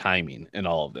perfection of the timing and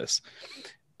all of this,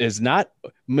 is not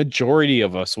majority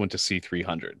of us went to see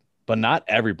 300, but not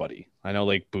everybody. I know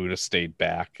like Buddha stayed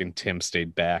back, and Tim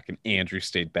stayed back, and Andrew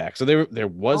stayed back. So there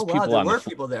was people on the floor.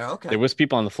 People there. Okay. There was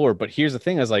people on the floor, but here's the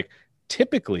thing: is like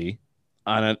typically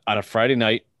on a Friday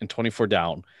night and 24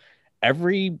 down,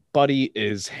 everybody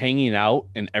is hanging out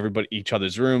in each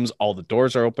other's rooms. All the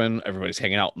doors are open. Everybody's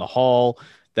hanging out in the hall,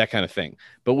 that kind of thing.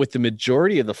 But with the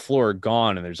majority of the floor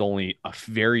gone, and there's only a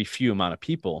very few amount of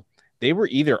people, they were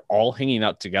either all hanging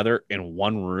out together in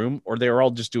one room, or they were all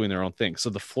just doing their own thing.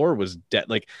 So the floor was dead.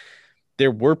 Like, there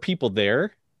were people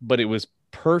there, but it was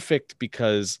perfect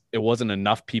because it wasn't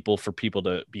enough people for people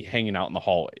to be hanging out in the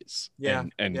hallways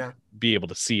and be able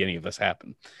to see any of this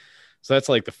happen. So that's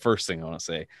like the first thing I want to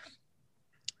say.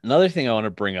 Another thing I want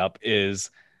to bring up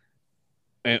is,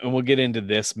 and we'll get into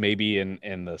this maybe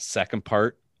in the second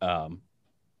part,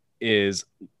 is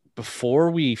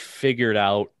before we figured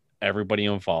out everybody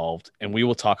involved, and we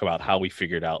will talk about how we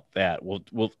figured out that.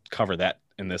 We'll cover that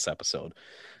in this episode.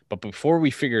 But before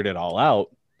we figured it all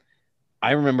out,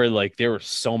 I remember like there were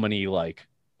so many like,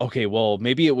 okay, well,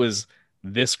 maybe it was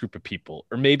this group of people,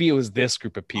 or maybe it was this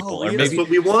group of people, or maybe that's what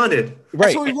we wanted. Right.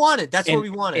 That's what we wanted. That's what we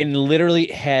wanted. And literally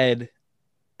had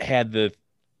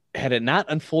it not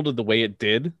unfolded the way it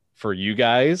did for you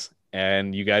guys,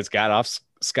 and you guys got off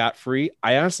scot-free,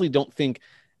 I honestly don't think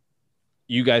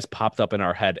you guys popped up in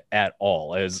our head at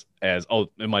all as oh,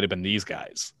 it might have been these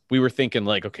guys. We were thinking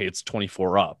like, okay, it's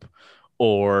 24 up,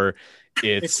 or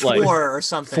it's like 4 or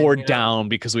something, 4 down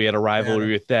because we had a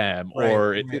rivalry with them, right.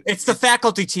 Or it's the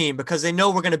faculty team because they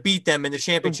know we're going to beat them in the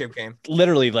championship game.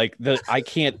 Literally, like I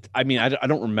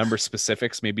don't remember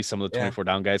specifics. Maybe some of the 24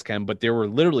 down guys can, but there were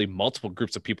literally multiple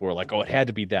groups of people who were like, oh, it had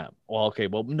to be them. Well, okay,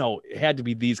 well, no, it had to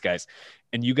be these guys,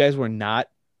 and you guys were not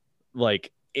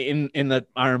like in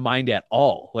our mind at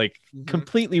all. Like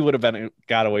completely would have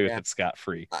got away with it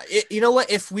scot-free. You know what?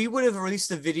 If we would have released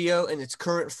the video in its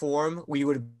current form, we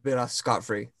would have been off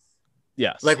scot-free.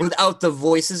 Yes. Like without the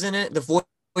voices in it, the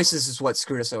voices is what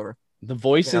screwed us over. The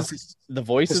voices.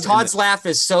 Todd's laugh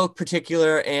is so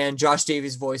particular, and Josh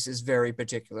Davies' voice is very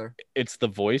particular. It's the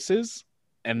voices,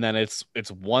 and then it's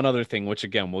one other thing, which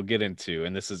again we'll get into.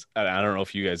 And this is, I don't know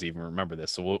if you guys even remember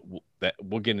this, so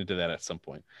we'll get into that at some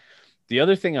point. The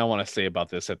other thing I want to say about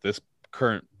this at this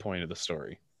current point of the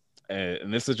story,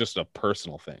 and this is just a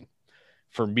personal thing.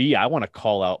 For me, I want to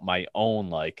call out my own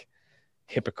like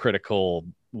hypocritical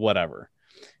whatever,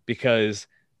 because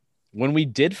when we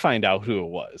did find out who it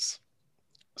was,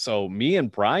 so me and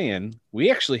Brian,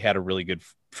 we actually had a really good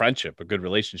friendship, a good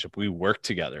relationship. We worked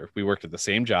together. We worked at the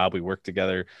same job. We worked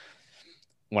together.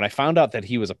 When I found out that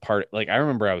he was a part, like I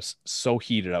remember I was so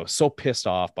heated. I was so pissed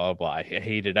off, blah, blah, blah. I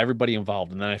hated everybody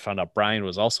involved. And then I found out Brian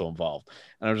was also involved.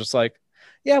 And I was just like,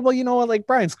 yeah, well, you know what? Like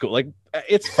Brian's cool. Like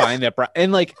it's fine that Brian,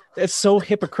 and like, it's so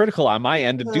hypocritical on my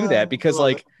end to do that because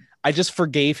like, I just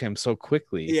forgave him so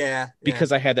quickly. Yeah.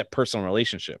 Because I had that personal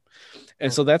relationship.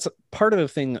 And so that's part of the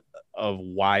thing of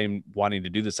why I'm wanting to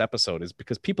do this episode, is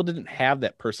because people didn't have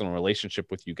that personal relationship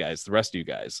with you guys, the rest of you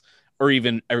guys, or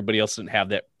even everybody else didn't have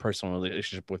that personal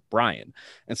relationship with Brian.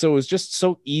 And so it was just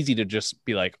so easy to just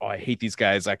be like, oh, I hate these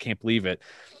guys. I can't believe it.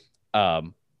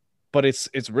 But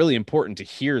it's really important to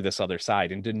hear this other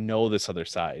side and to know this other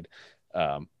side.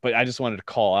 But I just wanted to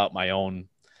call out my own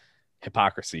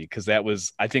hypocrisy, because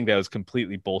I think that was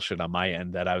completely bullshit on my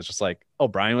end, that I was just like, oh,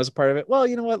 Brian was a part of it. Well,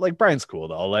 you know what? Like Brian's cool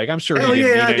though. Like I'm sure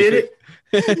I did it.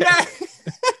 Yeah.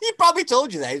 He probably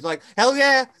told you that. He's like, hell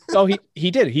yeah. Oh,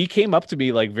 he did. He came up to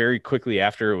me like very quickly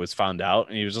after it was found out,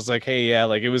 and he was just like, hey, yeah,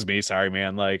 like it was me. Sorry,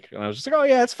 man. Like, and I was just like, oh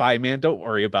yeah, it's fine, man. Don't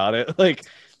worry about it. Like,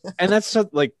 and that's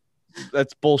just, like,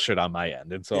 that's bullshit on my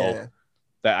end. And so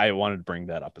that I wanted to bring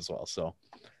that up as well. So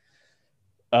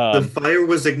the fire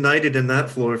was ignited in that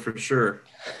floor for sure.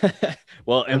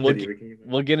 Well, and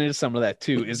we'll get into some of that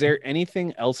too. Is there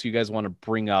anything else you guys want to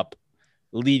bring up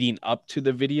leading up to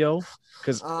the video?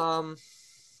 Because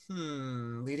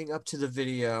leading up to the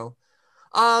video,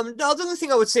 no, the only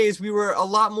thing I would say is we were a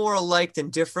lot more alike than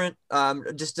different.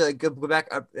 Just to go back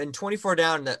in 24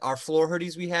 down, that our floor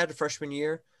hoodies we had freshman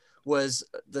year was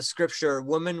the scripture,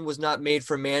 woman was not made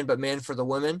for man, but man for the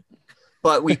woman.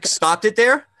 But we stopped it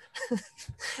there.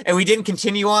 And we didn't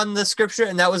continue on the scripture,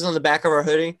 and that was on the back of our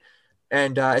hoodie,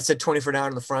 and it said 24 down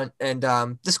in the front, and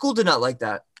the school did not like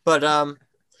that, but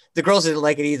the girls didn't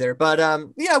like it either. But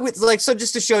so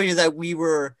just to show you that we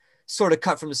were sort of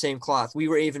cut from the same cloth. We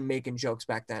were even making jokes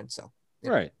back then, so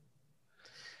right,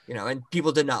 and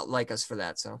people did not like us for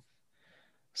that. So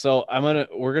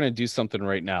we're gonna do something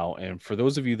right now, and for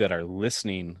those of you that are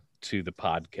listening to the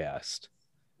podcast,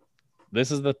 this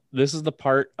is the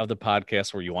part of the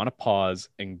podcast where you want to pause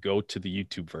and go to the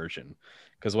YouTube version,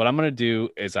 because what I'm going to do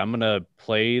is I'm going to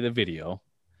play the video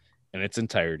in its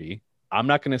entirety. I'm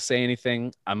not going to say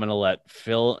anything. I'm going to let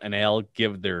Phil and Al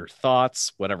give their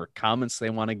thoughts, whatever comments they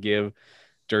want to give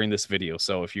during this video.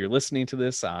 So if you're listening to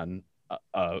this on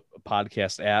a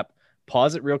podcast app,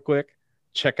 pause it real quick,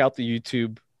 check out the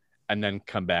YouTube, and then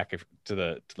come back to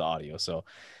the audio. So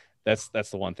that's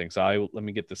the one thing. So let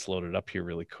me get this loaded up here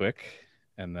really quick,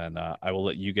 and then I will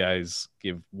let you guys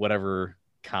give whatever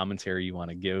commentary you want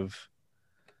to give.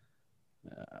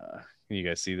 Can you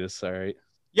guys see this? All right.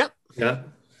 Yep. Yeah.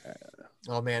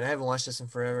 Oh man, I haven't watched this in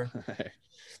forever.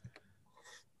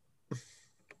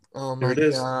 Oh There my it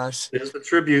is. gosh. There's the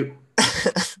tribute.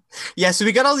 Yeah, so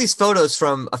we got all these photos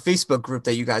from a Facebook group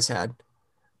that you guys had.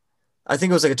 I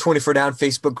think it was like a 24 Down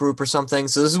Facebook group or something.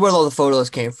 So this is where all the photos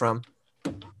came from.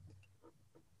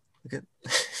 Look at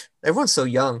everyone's so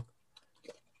young.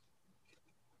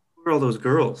 Where are all those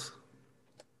girls?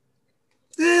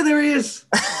 Yeah, there he is.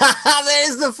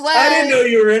 There's the flag. I didn't know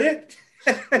you were in it.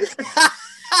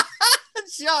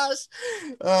 Josh.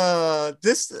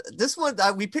 This one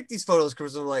we picked these photos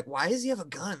because we're like, why does he have a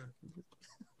gun?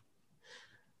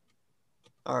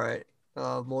 All right.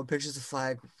 More pictures of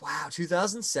flag. Wow,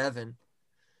 2007.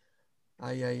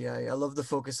 I love the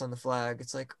focus on the flag.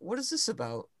 It's like, what is this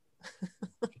about?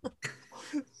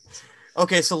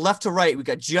 Okay, so left to right, we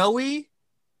got Joey,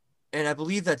 and I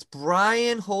believe that's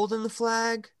Brian holding the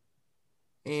flag.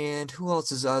 And who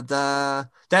else is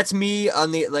that's me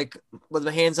on the like with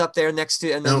my hands up there next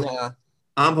to, and then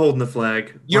I'm holding the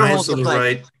flag. You're Brian's holding to the the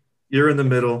flag. right. You're in the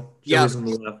middle. Yeah. Joey's on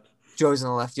the left. Joey's on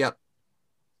the left. Yep.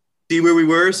 See where we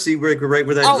were? See where right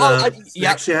where that yep.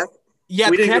 snack shack? Yeah,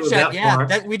 We didn't Snack go Shack, that yeah.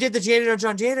 far. We did the Janitor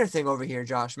John Janitor thing over here,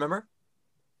 Josh. Remember?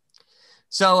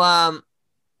 So I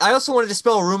also wanted to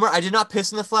spell a rumor. I did not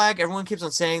piss in the flag. Everyone keeps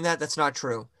on saying that. That's not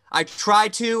true. I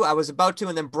tried to. I was about to,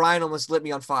 and then Brian almost lit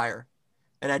me on fire.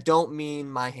 And I don't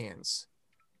mean my hands.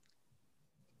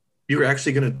 You were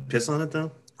actually gonna piss on it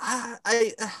though?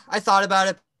 I thought about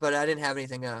it, but I didn't have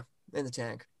anything in the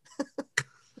tank.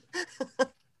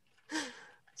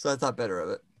 So I thought better of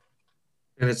it.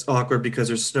 And it's awkward because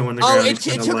there's snow on the Oh, ground. it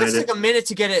took us like a minute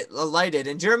to get it lighted,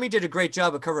 and Jeremy did a great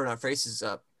job of covering our faces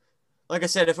up. Like I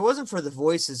said, if it wasn't for the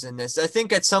voices in this, I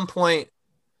think at some point,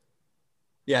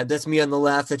 yeah, that's me on the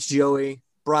left, that's Joey,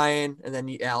 Brian, and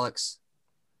then Alex.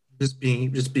 Just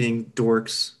being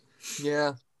dorks.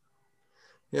 Yeah.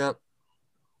 Yeah.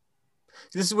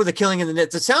 This is where the killing in the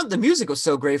net. The music was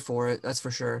so great for it, that's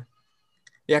for sure.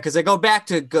 Yeah, because I go back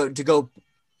to go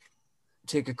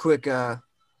take a quick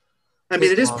I mean,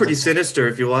 it is pretty sinister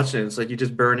if you watch it. It's like you're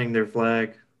just burning their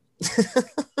flag.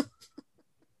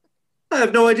 I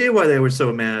have no idea why they were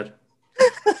so mad.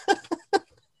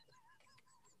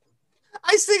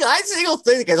 I still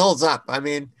think it holds up. I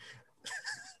mean,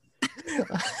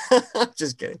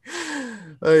 just kidding.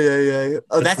 Oh yeah.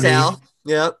 Oh, that's Al.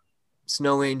 Yep.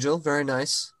 Snow Angel. Very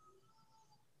nice.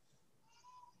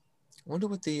 I wonder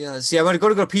what the see. I'm gonna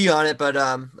go pee on it, but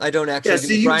I don't actually. Yeah,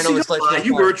 see,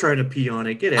 you were trying to pee on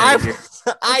it. Get out of here.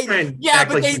 But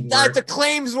the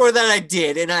claims were that I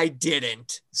did, and I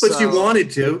didn't. But you wanted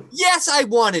to. Yes, I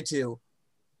wanted to.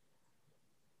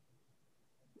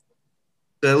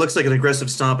 That looks like an aggressive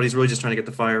stomp, but he's really just trying to get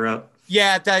the fire out.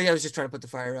 Yeah, I was just trying to put the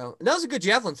fire out. And that was a good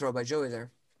javelin throw by Joey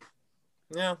there.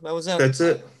 Yeah, that was it. That's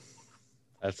it.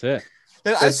 I think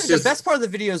the best part of the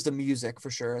video is the music, for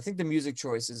sure. I think the music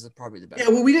choice is probably the best. Yeah,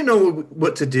 well, we didn't know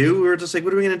what to do. We were just like,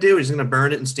 what are we going to do? We're just going to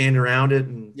burn it and stand around it.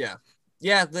 And Yeah,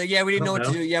 we didn't know what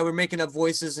to do. Yeah, we're making up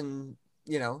voices and,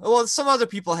 well, some other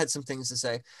people had some things to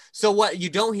say. So what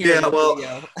you don't hear in the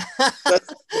video,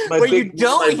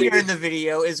 in the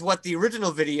video is what the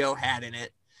original video had in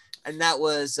it. And that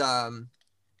was, I'm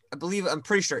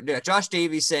pretty sure, yeah, Josh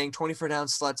Davies saying 24 down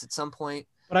sluts at some point.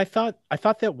 But I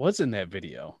thought that was in that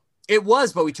video. It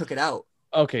was, but we took it out.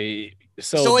 Okay,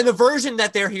 so in the version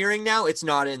that they're hearing now, it's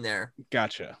not in there.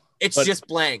 Gotcha. It's just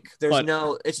blank.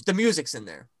 It's the music's in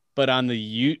there. But on the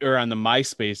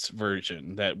MySpace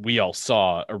version that we all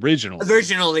saw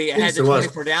originally, it had the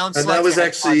 24 down, and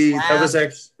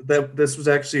this was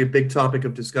actually a big topic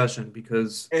of discussion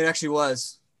because it actually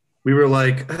was. We were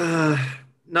like,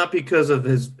 not because of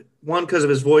his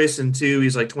voice, and two,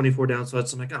 he's like 24 down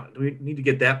sluts. I'm like, oh, do we need to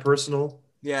get that personal?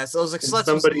 Yeah, so it was like sluts.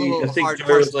 I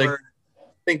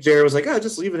think Jared was like, oh,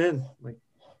 just leave it in, like,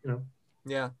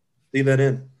 Yeah, leave that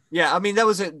in. Yeah, I mean that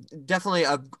was definitely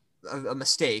a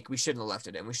mistake. We shouldn't have left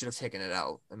it in. We should have taken it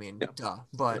out. I mean, duh.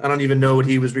 But I don't even know what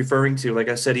he was referring to. Like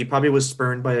I said, he probably was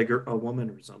spurned by a woman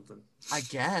or something. I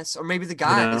guess, or maybe the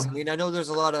guys. I mean, I know there's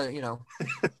a lot of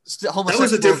homosexual. That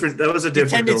was a different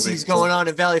tendencies going on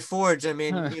in Valley Forge. I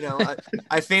mean,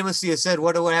 I famously have said,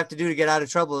 "What do I have to do to get out of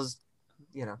trouble?" Is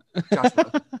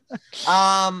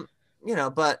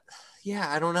but yeah,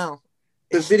 I don't know.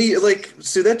 The video,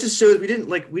 so that just shows we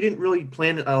didn't really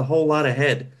plan a whole lot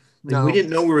ahead. We didn't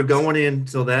know we were going in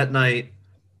until that night.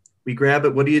 We grab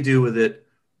it. What do you do with it?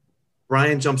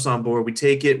 Brian jumps on board. We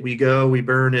take it. We go. We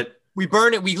burn it. We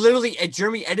literally,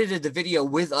 Jeremy edited the video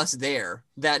with us there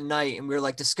that night, and we were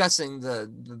like discussing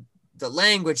the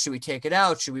language. Should we take it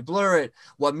out? Should we blur it?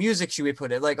 What music should we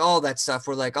put it? Like all that stuff.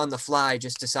 We're like on the fly,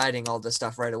 just deciding all this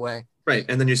stuff right away. Right,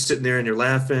 and then you're sitting there and you're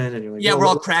laughing, and you're like, yeah, we're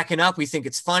all cracking up. We think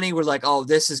it's funny. We're like, oh,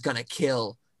 this is gonna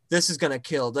kill. this is going to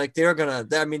kill. Like they're going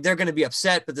to be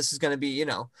upset, but this is going to be,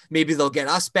 maybe they'll get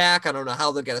us back. I don't know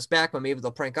how they'll get us back, but maybe they'll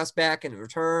prank us back in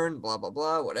return, blah, blah,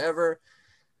 blah, whatever.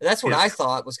 And that's what I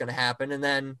thought was going to happen. And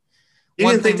then you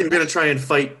didn't think they were going to try and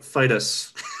fight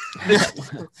us.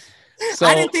 So,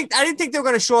 I didn't think they were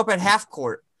going to show up at half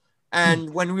court.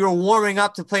 And when we were warming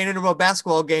up to play an intramural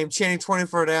basketball game, chanting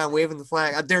 24 down, waving the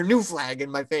flag, their new flag in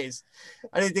my face.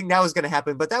 I didn't think that was going to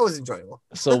happen, but that was enjoyable.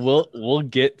 So we'll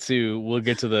get to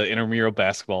the intramural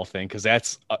basketball thing, because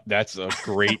that's a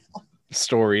great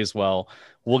story as well.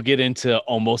 We'll get into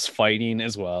almost fighting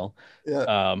as well.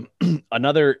 Yeah.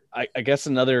 Another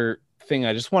thing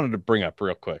I just wanted to bring up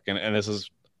real quick, and this is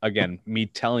again me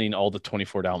telling all the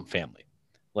 24 down family,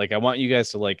 like I want you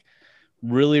guys to like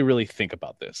really, really think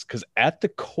about this, because at the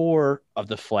core of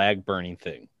the flag burning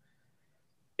thing,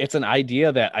 it's an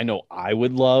idea that I know I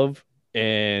would love,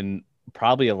 and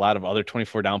probably a lot of other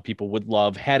 24 down people would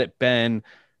love, had it been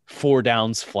 4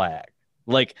 downs flag.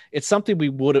 Like it's something we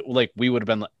would have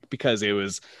been, because it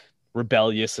was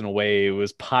rebellious in a way, it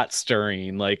was pot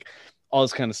stirring, like all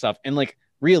this kind of stuff. And like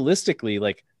realistically,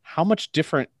 like how much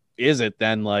different is it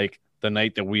than like the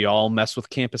night that we all mess with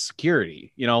campus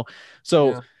security,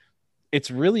 So yeah. It's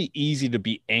really easy to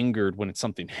be angered when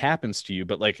something happens to you.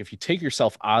 But like, if you take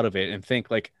yourself out of it and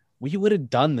think like, we would have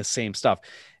done the same stuff.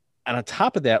 And on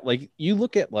top of that, like you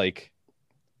look at like,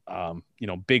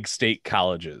 big state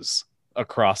colleges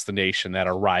across the nation that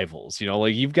are rivals,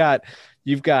 like you've got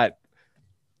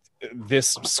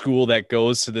this school that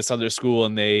goes to this other school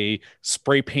and they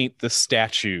spray paint the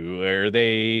statue, or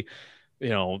they,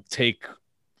 take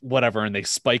whatever and they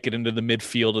spike it into the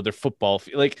midfield of their football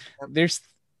field. Like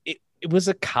it was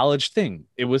a college thing.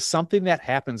 It was something that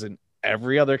happens in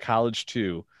every other college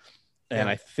too. And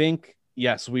I think,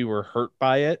 yes, we were hurt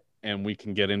by it, and we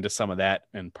can get into some of that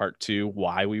in part 2,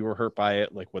 why we were hurt by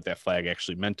it, like what that flag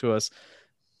actually meant to us.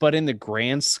 But in the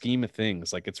grand scheme of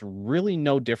things, like it's really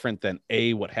no different than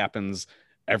what happens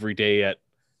every day at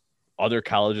other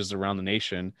colleges around the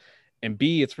nation. And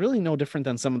B, it's really no different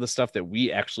than some of the stuff that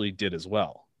we actually did as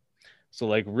well. So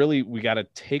like really, we got to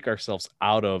take ourselves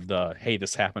out of the, hey,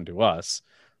 this happened to us.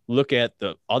 Look at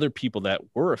the other people that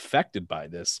were affected by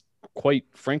this, quite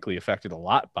frankly, affected a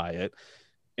lot by it,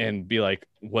 and be like,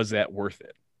 was that worth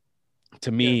it?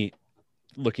 To me,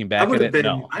 looking back at it,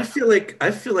 no. I feel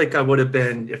like I would have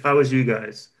been, if I was you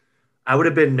guys, I would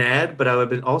have been mad, but I would have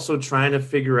been also trying to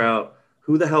figure out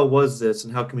who the hell was this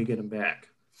and how can we get him back?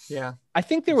 Yeah. I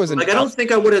think there was I don't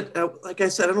think I would have, like I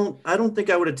said, I don't think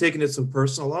I would have taken it so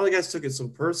personal. A lot of the guys took it so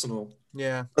personal.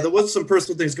 Yeah. There was some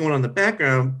personal things going on in the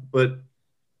background, but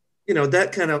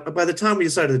that kind of, by the time we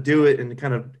decided to do it and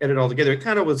kind of edit it all together, it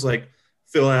kind of was like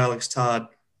Phil, Alex, Todd,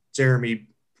 Jeremy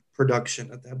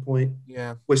production at that point.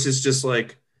 Yeah. Which is just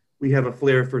like, we have a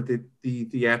flair for the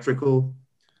theatrical.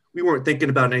 We weren't thinking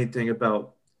about anything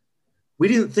about, we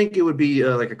didn't think it would be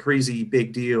like a crazy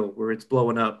big deal where it's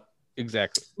blowing up.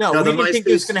 Exactly. No, we didn't think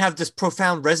it was going to have this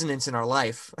profound resonance in our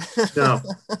life. No.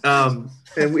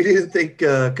 And we didn't think,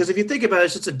 because if you think about it,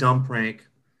 it's just a dumb prank.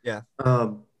 Yeah.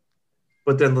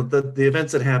 But then the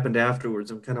events that happened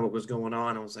afterwards and kind of what was going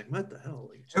on, I was like, what the hell?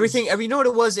 Like, everything, you know what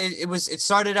it was? It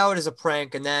started out as a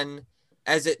prank, and then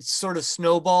as it sort of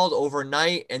snowballed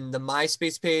overnight and the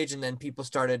MySpace page, and then people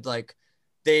started like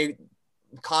they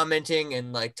commenting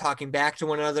and like talking back to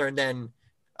one another, and then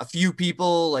a few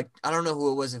people, like, I don't know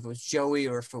who it was, if it was Joey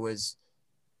or if it was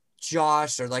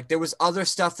Josh, or like there was other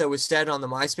stuff that was said on the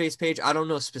MySpace page. I don't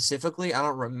know specifically. I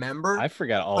don't remember. I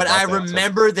forgot all but about I that,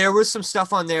 remember there was some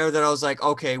stuff on there that I was like,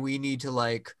 okay, we need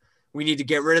to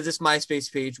get rid of this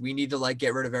MySpace page. We need to like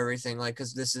get rid of everything, like,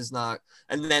 because this is not.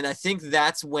 And then I think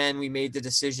that's when we made the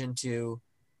decision to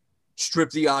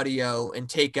strip the audio and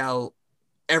take out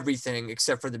everything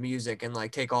except for the music, and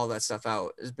like take all that stuff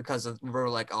out, is because of, we were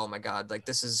like, oh my God, like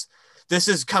this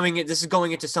is going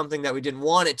into something that we didn't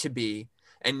want it to be.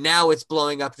 And now it's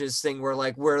blowing up to this thing where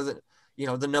like we're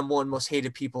the number one most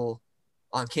hated people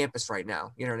on campus right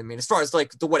now. You know what I mean? As far as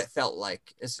like what it felt like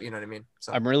is, you know what I mean?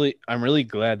 So I'm really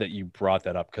glad that you brought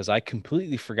that up, because I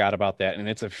completely forgot about that. And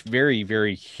it's a very,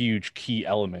 very huge key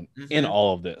element in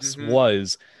all of this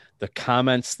was the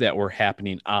comments that were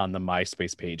happening on the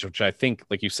MySpace page, which I think,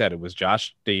 like you said, it was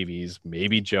Josh Davies,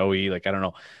 maybe Joey, like, I don't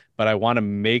know, but I want to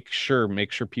make sure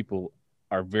people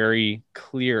are very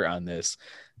clear on this,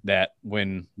 that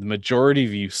when the majority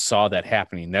of you saw that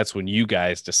happening, that's when you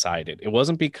guys decided. It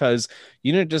wasn't because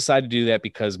you didn't decide to do that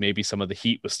because maybe some of the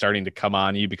heat was starting to come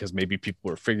on you, because maybe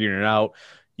people were figuring it out.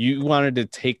 You wanted to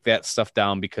take that stuff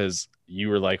down because you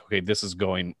were like, okay, this is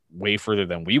going way further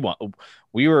than we want.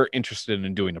 We were interested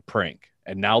in doing a prank,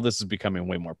 and now this is becoming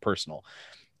way more personal.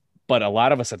 But a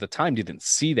lot of us at the time didn't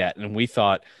see that, and we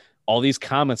thought all these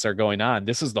comments are going on.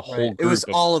 This is the whole Right. group. It was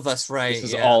all of us, right?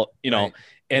 This is all, you know,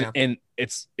 right. and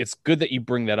it's good that you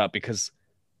bring that up, because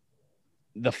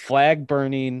the flag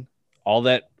burning, all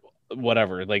that,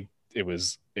 whatever, like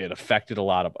it affected a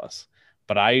lot of us.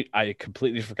 But I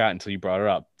completely forgot until you brought it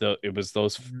up. It was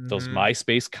those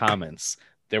MySpace comments.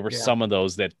 There were some of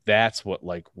those that's what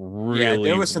like really,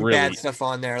 there was some really bad stuff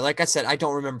on there. Like I said, I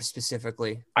don't remember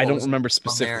specifically. I don't remember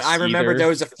specifics. I remember there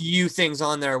was a few things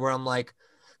on there where I'm like,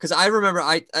 because I remember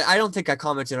I don't think I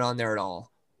commented on there at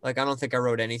all. Like, I don't think I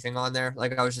wrote anything on there.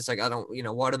 Like, I was just like, I don't,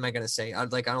 what am I going to say? I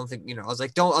don't think, I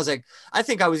was like, I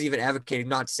think I was even advocating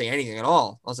not to say anything at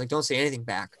all. I was like, don't say anything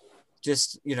back.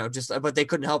 But they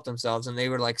couldn't help themselves. And they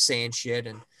were like saying shit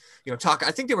and,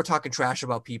 I think they were talking trash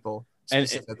about people. And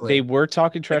they were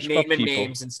talking trash like about people,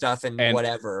 names and stuff and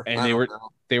whatever. And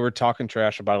they were talking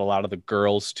trash about a lot of the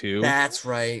girls too. That's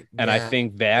right. And I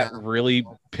think that really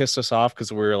pissed us off, because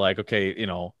we were like, okay, in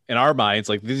our minds,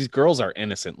 like, these girls are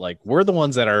innocent. Like, we're the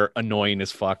ones that are annoying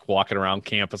as fuck walking around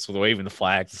campus with waving the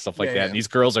flags and stuff like that. Yeah. And these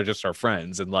girls are just our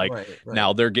friends. And like,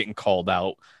 now they're getting called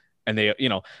out, and they,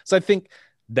 so I think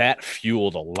that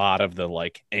fueled a lot of the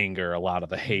like anger, a lot of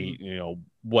the hate,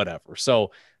 whatever.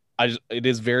 So it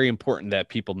is very important that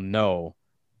people know,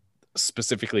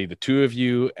 specifically the two of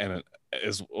you, and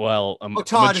as well.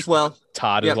 Todd as well.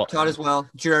 Todd as well.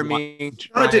 Jeremy.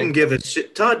 Todd didn't give a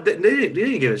shit. Todd, they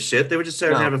didn't give a shit. They were just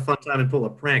trying to have a fun time and pull a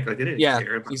prank. Like, they didn't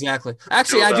care. Exactly.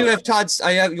 Actually, I do have Todd's.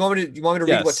 You want me to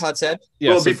read what Todd said?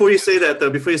 Yeah, well, before you say that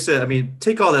though, I mean,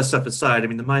 take all that stuff aside. I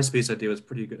mean, the MySpace idea was a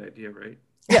pretty good idea, right?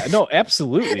 Yeah, no,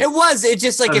 absolutely. It was. It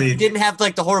just like, it didn't have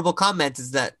like the horrible comments.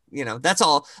 Is that, that's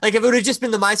all. Like, if it would have just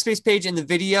been the MySpace page and the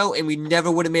video, and we never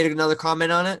would have made another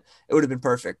comment on it, it would have been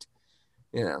perfect.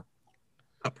 Not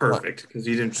perfect, because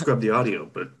you didn't scrub the audio,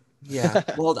 but yeah.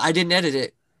 Well, I didn't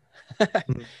edit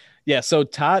it. Yeah. So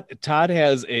Todd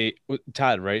has a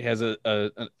correct, has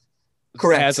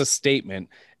a statement,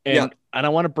 and I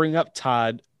want to bring up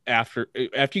Todd. After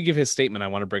you give his statement, I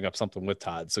want to bring up something with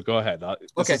Todd. So go ahead.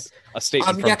 Okay. A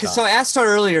statement. Because so I asked Todd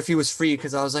earlier if he was free,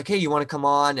 because I was like, hey, you want to come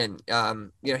on?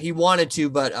 And he wanted to,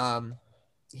 but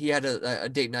he had a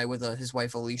date night with his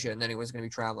wife Alicia, and then he was going to be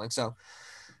traveling. So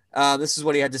this is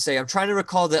what he had to say. I'm trying to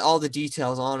recall all the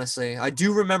details. Honestly, I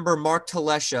do remember Mark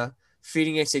Talesha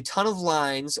feeding us a ton of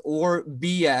lines or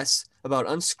BS about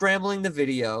unscrambling the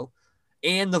video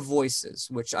and the voices,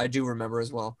 which I do remember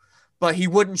as well. But he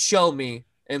wouldn't show me.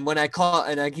 And when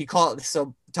he called,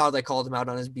 so Todd like called him out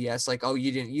on his BS, like, oh,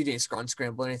 you didn't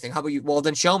unscramble anything. How about you? Well,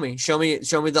 then show me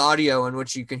the audio in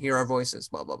which you can hear our voices,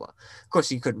 blah, blah, blah. Of course,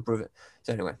 he couldn't prove it.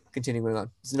 So anyway, continuing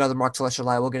on. It's another Mark Talesha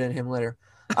lie. We'll get into him later.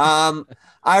 I'm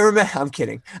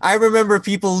kidding. I remember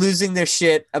people losing their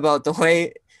shit about the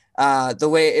way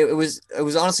it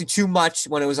was honestly too much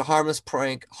when it was a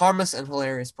harmless and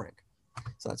hilarious prank.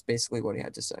 So that's basically what he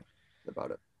had to say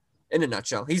about it. In a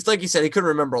nutshell, he's like you said, he couldn't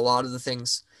remember a lot of the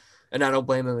things, and I don't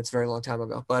blame him. It's a very long time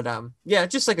ago, but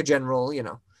just like a general,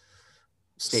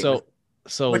 statement.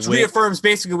 So which reaffirms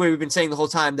basically what we've been saying the whole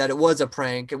time, that it was a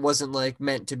prank. It wasn't like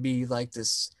meant to be like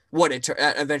this. What it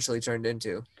eventually turned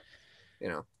into,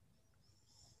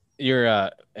 You're go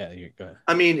ahead.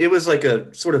 I mean, it was like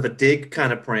a sort of a dig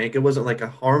kind of prank. It wasn't like a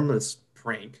harmless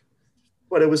prank,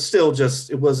 but it was still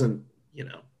just. It wasn't,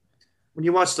 When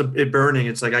you watch it burning,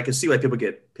 it's like I can see why people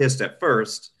get pissed at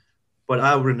first, but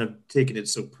I wouldn't have taken it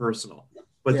so personal.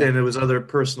 But then there was other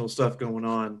personal stuff going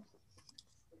on.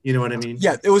 You know what I mean?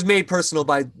 Yeah, it was made personal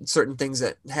by certain things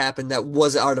that happened that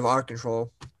was out of our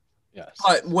control. Yes.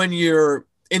 But when you're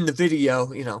in the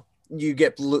video, you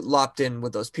get lopped in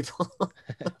with those people.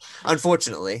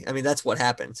 Unfortunately, I mean, that's what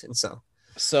happened. And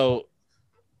so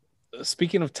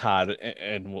speaking of Todd,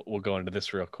 and we'll go into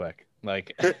this real quick.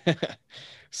 Like,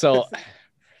 so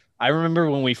I remember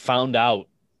when we found out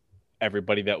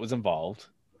everybody that was involved.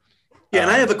 Yeah, and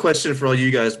I have a question for all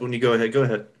you guys when you go ahead. Go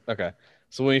ahead. Okay.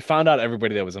 So when we found out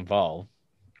everybody that was involved,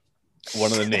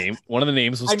 one of the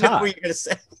names was Todd. I know what you're gonna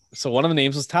say. So one of the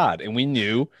names was Todd, and we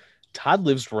knew Todd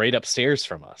lives right upstairs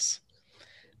from us.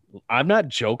 I'm not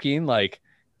joking. Like,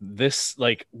 this,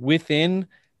 like, within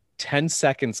 10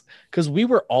 seconds, because we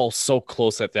were all so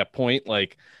close at that point,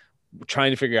 like,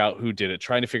 trying to figure out who did it,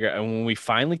 and when we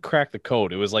finally cracked the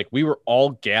code, it was like we were all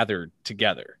gathered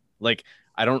together. Like,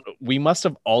 we must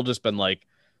have all just been like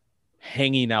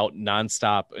hanging out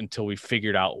nonstop until we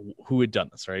figured out who had done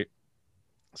this, right?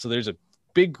 So there's a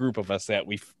big group of us that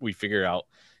we figure out,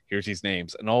 here's these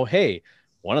names, and oh, hey,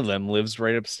 one of them lives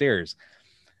right upstairs.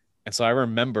 And so I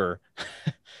remember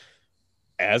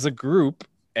as a group,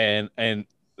 and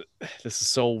this is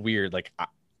so weird, like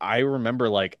I remember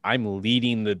like I'm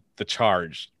leading the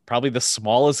charge, probably the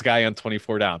smallest guy on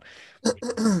 24 down.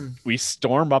 We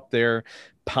storm up there,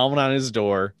 pound on his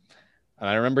door. And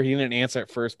I remember he didn't answer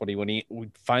at first, but we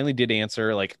finally did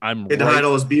answer. Like I'm Had to hide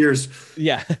all his beers.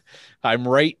 Yeah, I'm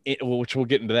right, which we'll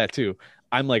get into that too.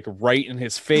 I'm like right in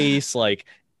his face, like,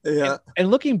 Yeah. And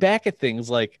looking back at things,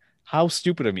 like how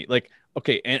stupid of me. Like,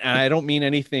 okay, and I don't mean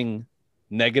anything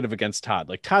negative against Todd.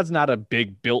 Like Todd's not a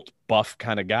big built buff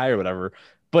kind of guy or whatever,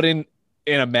 but in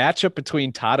a matchup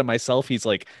between Todd and myself, he's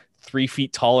like 3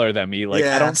 feet taller than me. Like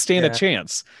I don't stand a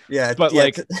chance. Yeah. But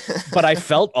like, but I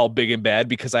felt all big and bad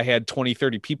because I had 20,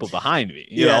 30 people behind me,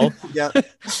 you know? Yeah.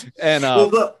 And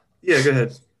go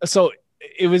ahead. So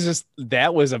it was just,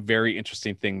 that was a very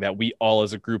interesting thing that we all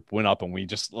as a group went up and we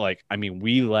just like, I mean,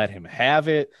 we let him have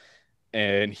it.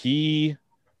 And he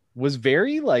was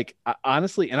very like,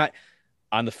 honestly, and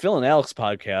on the Phil and Alex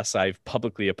podcast, I've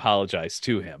publicly apologized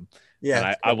to him. Yeah.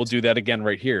 And I will do that again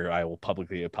right here. I will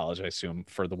publicly apologize to him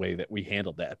for the way that we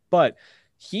handled that. But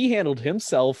he handled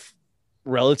himself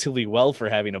relatively well for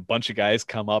having a bunch of guys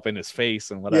come up in his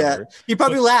face and whatever. Yeah. He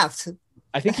probably laughed.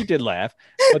 I think he did laugh.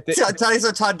 But That's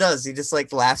what Todd does. He just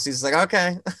like laughs. He's like,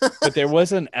 okay. But there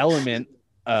was an element,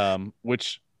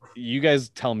 which you guys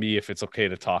tell me if it's okay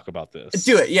to talk about this.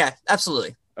 Do it. Yeah,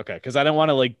 absolutely. Okay, because I don't want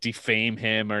to like defame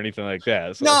him or anything like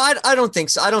that. So. No, I don't think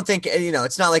so. I don't think,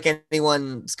 it's not like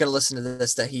anyone's going to listen to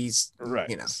this that he's, right.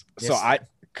 So yes.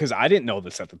 Because I didn't know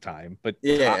this at the time, but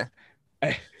yeah.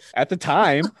 At the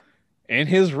time, in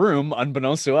his room,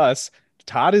 unbeknownst to us,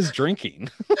 Todd is drinking.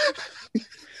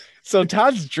 So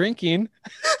Todd's drinking.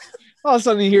 All of a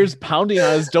sudden he hears pounding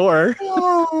on his door,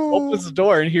 opens the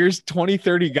door and hears 20,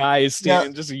 30 guys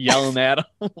standing just yelling at him.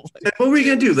 Like, what were you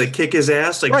going to do? Like kick his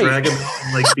ass, like drag him out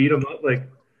and like beat him up? Like,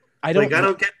 I don't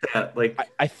get that. Like,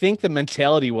 I think the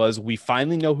mentality was we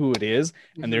finally know who it is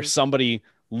and there's somebody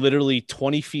literally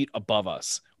 20 feet above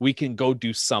us. We can go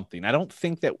do something. I don't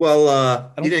think that.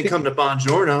 Well, he didn't come to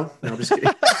Bongiorno. No, I'm just kidding.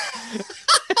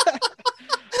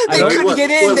 They couldn't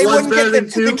get in. They wouldn't get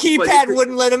the keypad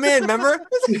wouldn't let them in. Remember?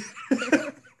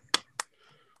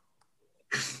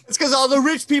 It's because all the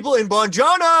rich people in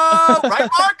Bongiorno, right,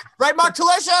 Mark? Right, Mark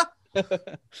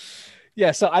Talesha?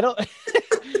 Yeah. So I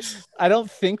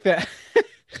don't think that.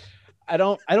 I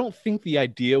don't think the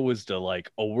idea was to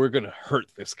like, oh, we're gonna hurt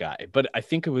this guy, but I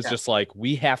think it was just like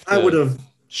we have to. I would have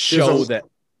show that.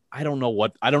 I don't know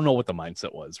what the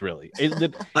mindset was really. It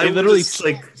literally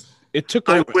like it took.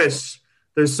 I wish.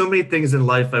 There's so many things in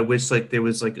life. I wish like there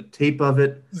was like a tape of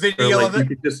it, video like, of it. You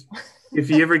could just, if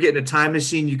you ever get in a time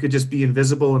machine, you could just be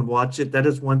invisible and watch it. That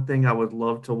is one thing I would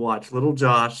love to watch. Little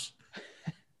Josh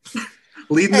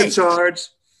leading the charge,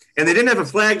 and they didn't have a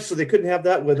flag, so they couldn't have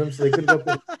that with them. So they couldn't go with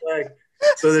the flag.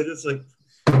 So they're just like.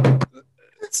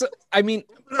 So I mean,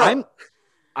 I'm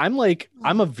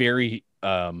a very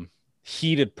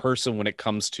heated person when it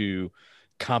comes to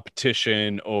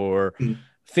competition or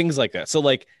things like that. So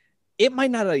like. It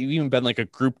might not have even been like a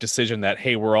group decision that,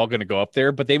 hey, we're all going to go up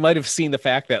there, but they might have seen the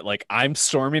fact that like I'm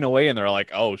storming away and they're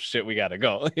like, oh shit, we got to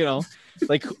go.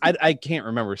 Like I can't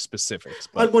remember specifics.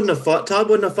 But Todd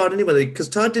wouldn't have fought anybody because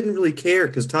Todd didn't really care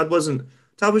because Todd was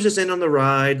just in on the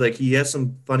ride. Like he has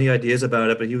some funny ideas about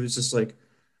it, but he was just like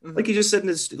he just said in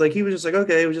this, like he was just like,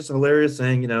 okay, it was just a hilarious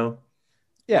thing,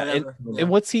 Yeah. And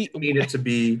what's he needed to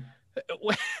be.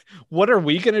 What are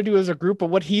we gonna do as a group? But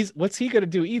what's he gonna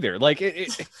do either? Like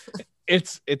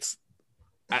it's.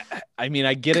 I mean,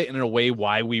 I get it in a way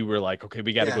why we were like, okay,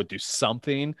 we got to go do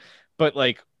something, but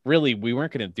like really, we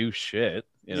weren't gonna do shit.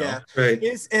 Yeah, right.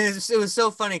 It was so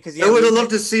funny because I would have loved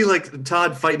to see like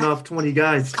Todd fighting off 20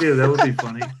 guys too. That would be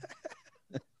funny.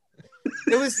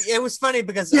 It was funny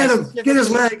because get his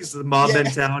legs. The mob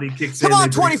mentality kicks in. Come on,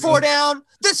 24 down.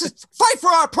 This is fight for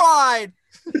our pride.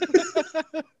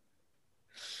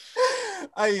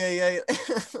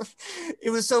 It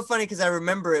was so funny because I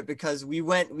remember it because we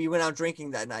went out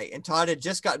drinking that night and Todd had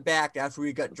just got back after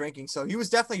we got drinking, so he was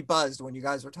definitely buzzed when you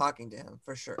guys were talking to him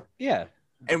for sure. Yeah.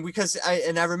 And because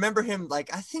I remember him,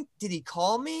 like, I think, did he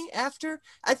call me after?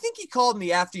 I think he called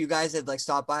me after you guys had like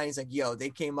stopped by and he's like, yo, they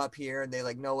came up here and they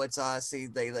like know it's us.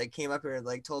 They like came up here and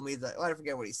like told me that, I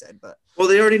forget what he said, but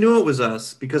they already knew it was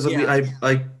us because of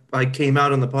I came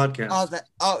out on the podcast.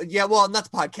 Well, not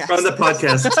the podcast. On the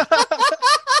podcast.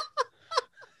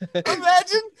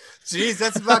 Imagine. Jeez,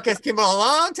 that's a podcast came out a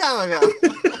long time ago.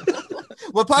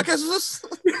 What podcast was this?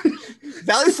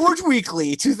 Valley Forge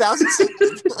Weekly,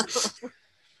 2006.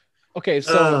 Okay,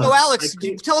 so Alex,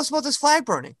 tell us about this flag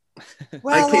burning.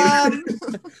 Well,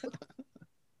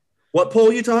 what poll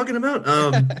are you talking about?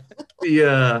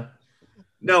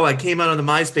 No, I came out on the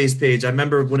MySpace page. I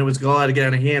remember when it was all out to get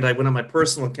out of hand. I went on my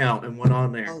personal account and went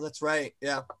on there. Oh, that's right.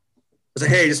 Yeah. I was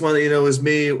like, hey, just want to let you know it was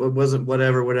me. It wasn't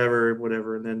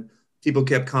whatever. And then people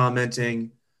kept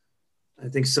commenting. I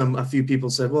think a few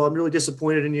people said, well, I'm really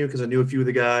disappointed in you because I knew a few of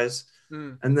the guys.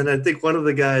 And then I think one of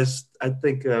the guys,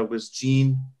 was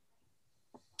Gene.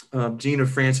 Gene or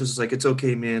Francis was like, it's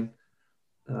okay, man.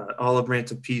 Olive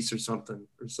Rant of Peace or something,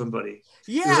 or somebody.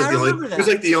 Yeah, I remember that. He was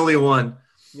like the only one.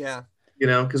 Yeah.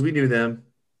 Because we knew them.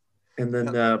 And then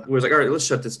we was like, all right, let's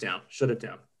shut this down. Shut it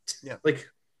down. Yeah.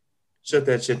 Shut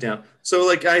that shit down. So,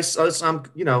 I'm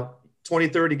 20,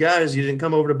 30 guys, you didn't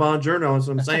come over to Bonjourno, that's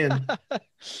what I'm saying.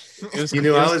 You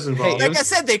knew I was involved. Hey, I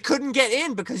said, they couldn't get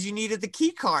in because you needed the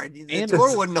key card. The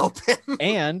door wouldn't open.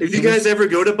 And did you guys ever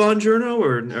go to Bonjourno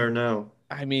or no?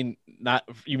 I mean,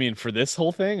 you mean for this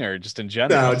whole thing or just in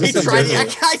general? No, just in general.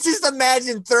 I just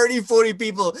imagine 30, 40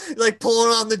 people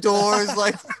pulling on the doors,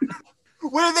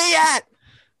 where are they at?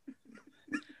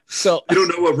 So you don't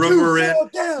know what room we're in.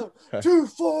 2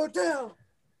 4 down.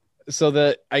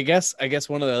 So I guess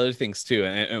one of the other things too,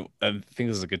 and I think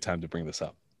this is a good time to bring this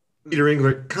up. Peter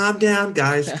Engler, calm down,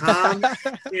 guys. Calm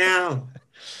down.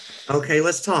 Okay,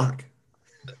 let's talk.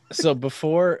 So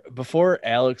before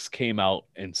Alex came out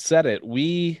and said it,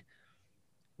 we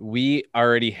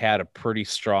already had a pretty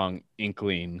strong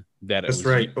inkling that it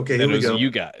was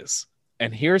you guys.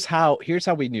 And here's how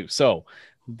we knew. So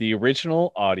the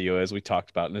original audio, as we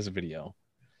talked about in this video,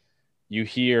 you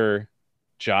hear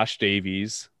Josh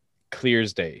Davies clear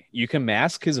as day. You can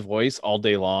mask his voice all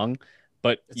day long,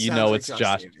 but it's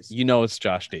Josh. It's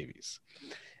Josh Davies.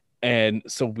 And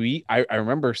so I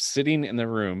remember sitting in the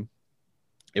room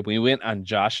and we went on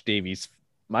Josh Davies'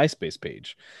 MySpace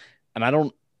page. And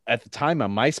at the time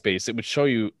on MySpace, it would show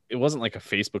you, it wasn't like a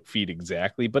Facebook feed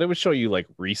exactly, but it would show you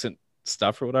recent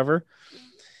stuff or whatever.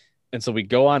 And so we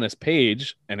go on his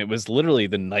page and it was literally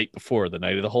the night before, the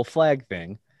night of the whole flag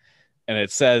thing. And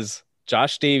it says,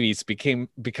 Josh Davies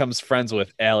becomes friends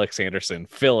with Alex Anderson,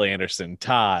 Phil Anderson,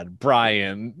 Todd,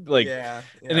 Brian, and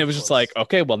it was just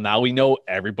okay, well, now we know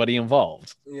everybody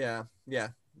involved. Yeah.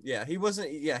 He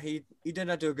wasn't. Yeah, he did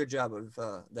not do a good job of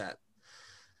that.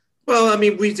 Well, I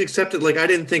mean, we accepted. I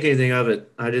didn't think anything of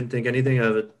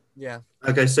it. Yeah.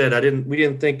 Like I said, we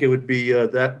didn't think it would be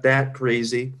that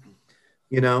crazy.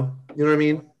 You know what I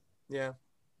mean? Yeah.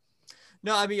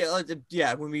 No, I mean,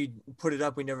 when we put it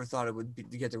up, we never thought it would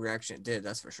get the reaction it did.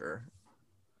 That's for sure.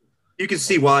 You can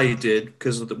see why it did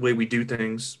because of the way we do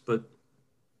things, but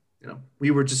we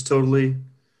were just totally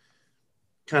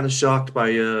kind of shocked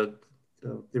by the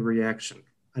reaction.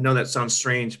 I know that sounds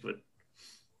strange, but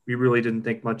we really didn't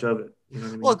think much of it. You know what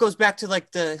I mean? Well, it goes back to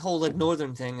the whole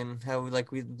Northern thing and how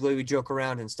we joke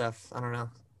around and stuff. I don't know.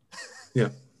 Yeah.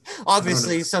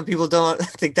 Obviously, some people don't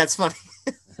think that's funny.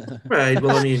 Right.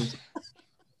 Well, I mean,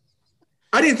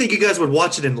 I didn't think you guys would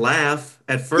watch it and laugh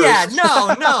at first. Yeah,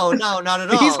 no, not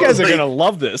at all. These guys are going to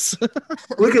love this.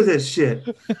 Look at this shit.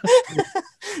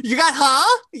 You got,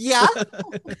 huh? Yeah.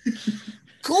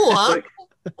 Cool, huh?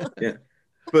 Yeah.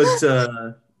 But,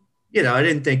 I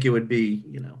didn't think it would be,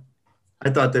 I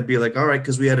thought they'd be all right,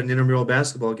 because we had an intramural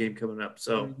basketball game coming up.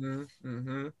 So,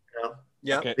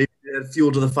 Yeah. Okay. Maybe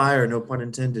fuel to the fire, no pun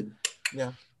intended.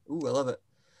 Yeah. Ooh, I love it.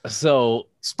 So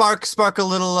spark a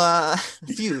little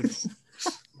feud.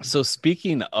 So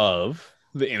speaking of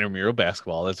the intramural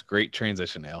basketball, that's a great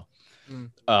transition now.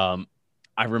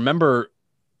 I remember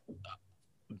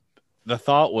the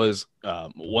thought was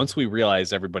once we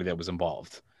realized everybody that was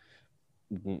involved,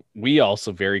 we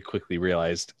also very quickly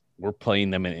realized we're playing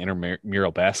them in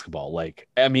intramural basketball.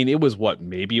 It was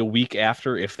maybe a week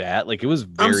after, if that. It was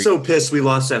very... I'm so pissed we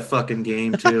lost that fucking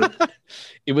game too.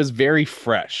 It was very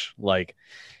fresh.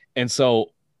 And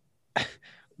so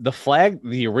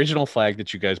the original flag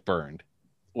that you guys burned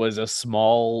was a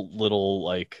small little,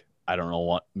 I don't know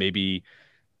what, maybe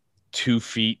 2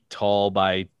 feet tall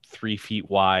by 3 feet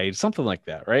wide, something like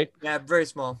that, right? Yeah, very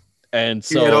small. And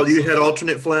so you had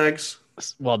alternate flags.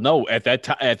 Well, no, at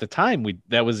the time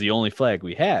that was the only flag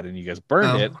we had, and you guys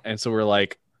burned it, and so we're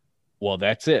like, well,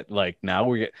 that's it.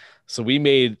 Now so we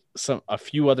made a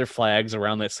few other flags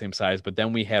around that same size, but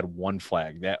then we had one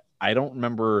flag that I don't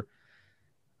remember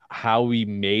how we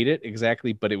made it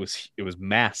exactly, but it was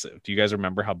massive. Do you guys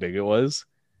remember how big it was?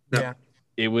 No. Yeah.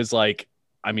 It was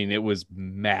it was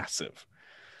massive.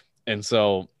 And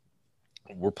so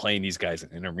we're playing these guys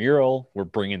in intramural. We're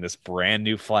bringing this brand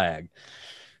new flag.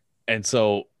 And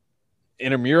so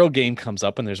intramural game comes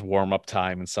up and there's warm up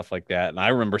time and stuff like that. And I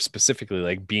remember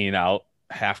specifically being out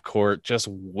half court, just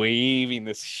waving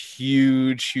this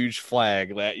huge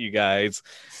flag at you guys.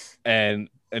 and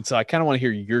so I kind of want to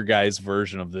hear your guys'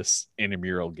 version of this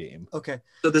intramural game. Okay.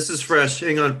 So this is fresh.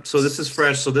 Hang on. So this is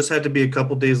fresh. So this had to be a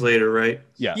couple days later, right?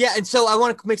 Yeah. Yeah, and so I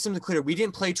want to make something clear. We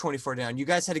didn't play 24 down. You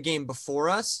guys had a game before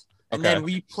us, and then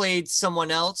we played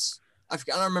someone else. I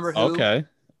don't remember who.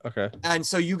 Okay. And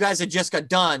so you guys had just got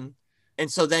done,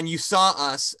 and so then you saw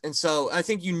us, and so I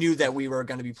think you knew that we were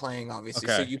going to be playing, obviously.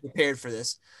 So you prepared for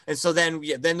this, and so then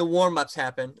then the warm ups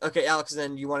happened. Okay, Alex,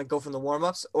 then you want to go from the warm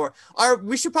ups, or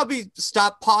we should probably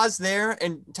pause there,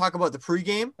 and talk about the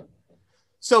pregame.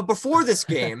 So before this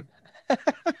game,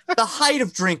 the height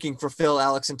of drinking for Phil,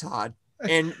 Alex, and Todd,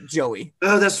 and Joey.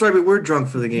 Oh, that's right. We were drunk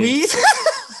for the game.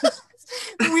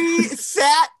 We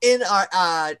sat in our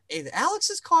either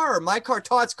Alex's car or my car,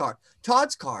 Todd's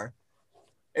car,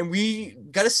 and we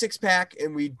got a 6-pack,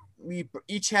 and we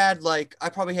each had I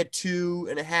probably had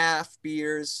 2.5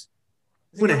 beers.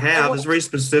 2.5 is very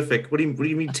specific. What do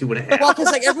you mean 2.5? Well,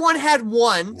 because everyone had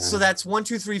one, so that's 1,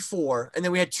 2, 3, 4, and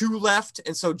then we had 2 left,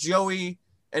 and so Joey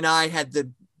and I had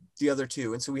the other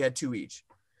 2, and so we had 2 each.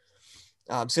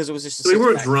 Because it was just we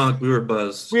weren't drunk, we were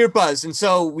buzzed. We were buzzed, and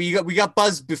so we got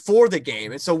buzzed before the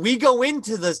game, and so we go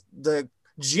into the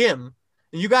gym,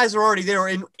 and you guys are already there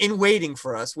in waiting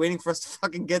for us to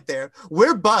fucking get there.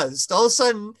 We're buzzed. All of a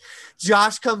sudden,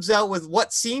 Josh comes out with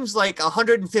what seems like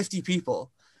 150 people,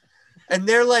 and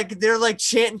they're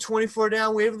chanting 24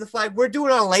 down, waving the flag. We're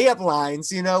doing our layup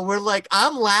lines, We're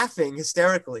I'm laughing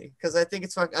hysterically because I think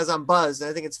it's fun, as I'm buzzed,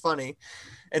 and I think it's funny.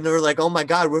 And they're like, oh my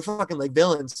God, we're fucking like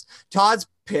villains. Todd's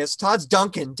pissed. Todd's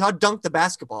dunking. Todd dunked the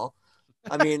basketball.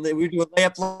 I mean, we were doing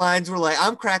layup lines. We're like,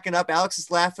 I'm cracking up. Alex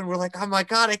is laughing. We're like, oh my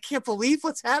God, I can't believe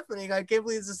what's happening. I can't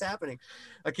believe this is happening.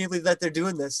 I can't believe that they're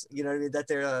doing this. You know what I mean? That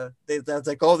that's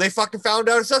like, oh, they fucking found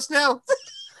out it's us now.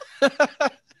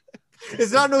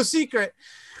 It's not no secret.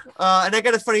 And I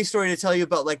got a funny story to tell you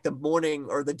about the morning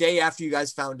or the day after you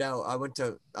guys found out.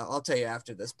 I'll tell you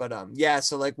after this, but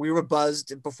so we were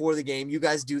buzzed before the game. You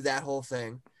guys do that whole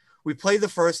thing. We play the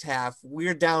first half.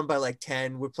 We're down by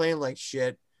 10. We're playing like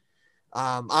shit.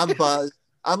 I'm buzzed.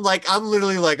 I'm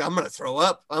literally I'm going to throw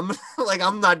up. I'm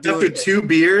not doing it. After 2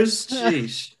 beers?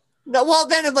 Sheesh. No, well,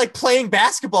 then playing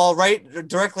basketball right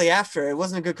directly after, it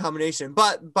wasn't a good combination.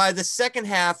 But by the second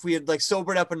half, we had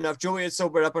sobered up enough. Joey had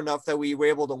sobered up enough that we were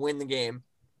able to win the game.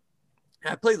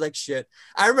 And I played like shit.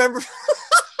 I remember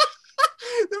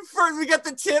the first we got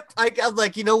the tip. I'm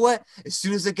like, you know what? As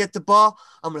soon as I get the ball,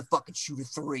 I'm gonna fucking shoot a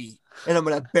 3 and I'm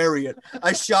gonna bury it.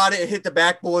 I shot it, hit the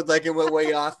backboard it went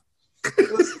way off.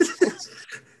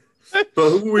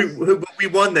 But we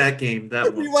won that game.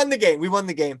 We won the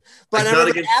game. But I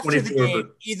remember after the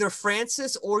game, either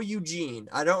Francis or Eugene,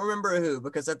 I don't remember who,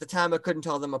 because at the time I couldn't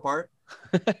tell them apart.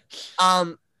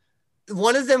 One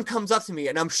of them comes up to me,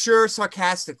 and I'm sure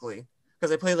sarcastically, because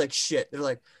I played like shit. They're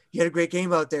like, "You had a great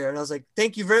game out there," and I was like,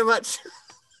 "Thank you very much."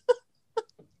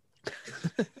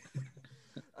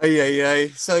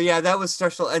 So yeah, that was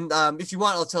stressful. And if you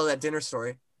want, I'll tell that dinner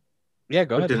story. Yeah,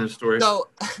 go ahead. Dinner story. So.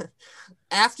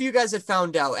 After you guys had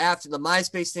found out, after the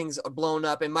MySpace things are blown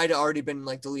up, it might have already been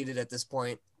deleted at this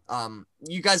point.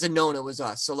 You guys had known it was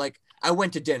us. So I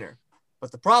went to dinner,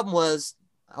 but the problem was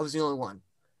I was the only one.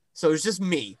 So it was just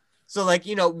me. So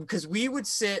because we would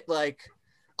sit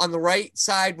on the right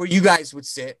side where you guys would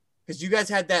sit, because you guys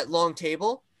had that long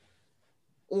table,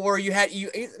 or it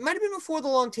might have been before the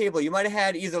long table. You might have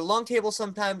had either a long table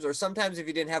sometimes, or sometimes if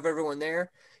you didn't have everyone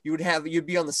there, you'd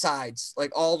be on the sides,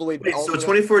 all the way. Wait, so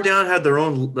 24 down had their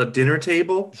own dinner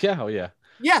table? Yeah, oh yeah.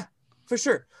 Yeah, for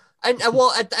sure. And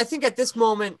I think at this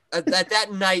moment, that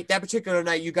night, that particular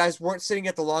night, you guys weren't sitting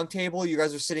at the long table. You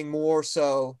guys were sitting more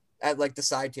so at the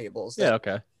side tables. Yeah,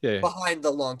 okay. Yeah. Behind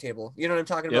the long table. You know what I'm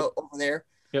talking about over there?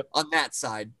 Yep. On that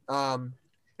side.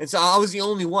 And so I was the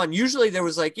only one. Usually there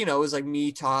was it was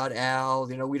me, Todd, Al,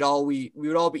 we would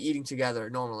all be eating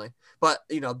together normally. But,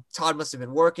 Todd must have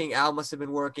been working. Al must have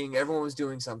been working. Everyone was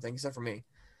doing something except for me.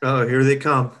 Oh, here they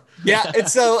come. Yeah. And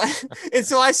so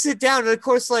I sit down, and of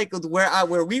course,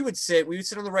 where we would sit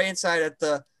on the right hand side at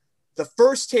the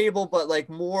first table, but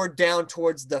more down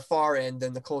towards the far end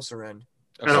than the closer end.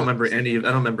 I don't remember any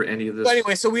of this. But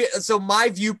anyway, so my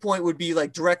viewpoint would be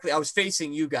directly, I was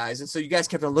facing you guys. And so you guys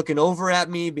kept on looking over at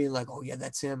me, being like, oh yeah,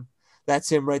 that's him.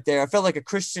 That's him right there. I felt like a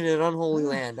Christian in an unholy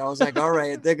land. I was like, all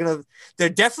right, they're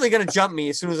definitely going to jump me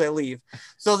as soon as I leave.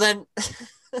 So then,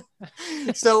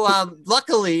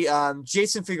 luckily,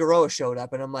 Jason Figueroa showed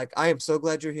up, and I'm like, I am so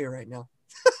glad you're here right now.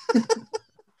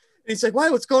 He's like, why?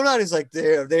 What's going on? He's like,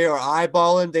 they are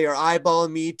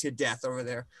eyeballing me to death over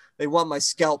there. They want my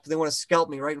scalp. They want to scalp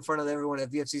me right in front of everyone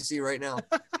at VFCC right now.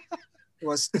 They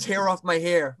want to tear off my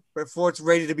hair before it's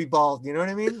ready to be bald. You know what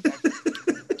I mean?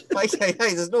 Like, hey,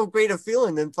 there's no greater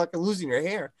feeling than fucking losing your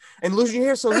hair and losing your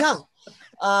hair so young.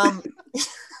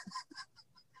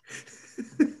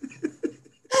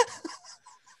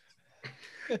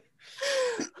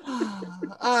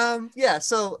 Yeah,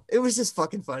 so it was just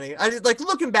fucking funny. I just, like,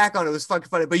 looking back on it, was fucking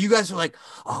funny. But you guys were like,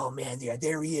 "Oh man, yeah,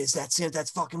 there he is. That's him.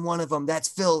 That's fucking one of them. That's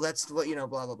Phil. That's what, you know,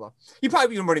 blah blah blah." You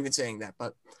probably weren't even saying that,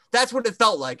 but that's what it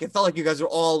felt like. It felt like you guys were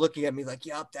all looking at me like,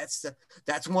 "Yup, that's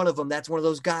one of them. That's one of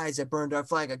those guys that burned our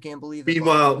flag. I can't believe it."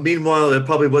 Meanwhile, it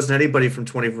probably wasn't anybody from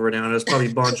 24 Down. It was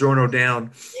probably Bongiorno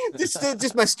Down. just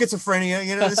my schizophrenia,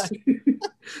 you know.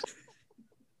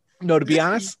 No, to be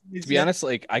honest,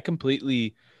 like I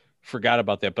completely forgot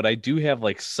about that, but I do have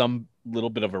like some little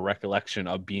bit of a recollection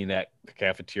of being at the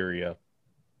cafeteria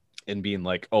and being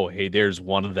like, "Oh, hey, there's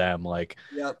one of them." Like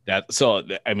that. So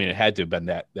I mean, it had to have been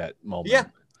that moment.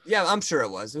 Yeah, I'm sure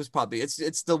it was. It was probably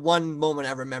it's the one moment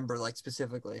I remember, like,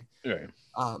 specifically. Right.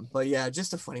 But yeah,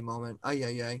 just a funny moment.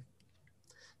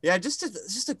 Yeah,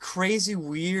 just a crazy,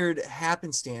 weird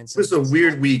happenstance. It was a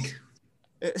weird week.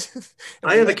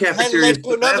 I have a cafeteria.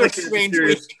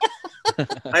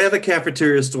 I have a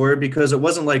cafeteria story because it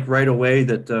wasn't like right away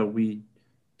that we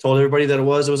told everybody that it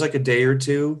was. It was like a day or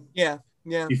two. Yeah.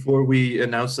 Before we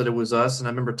announced that it was us, and I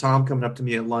remember Tom coming up to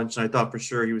me at lunch, and I thought for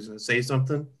sure he was going to say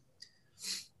something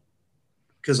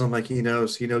because I'm like, he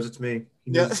knows it's me.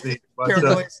 He knows it's me. But,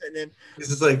 he's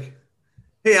just like,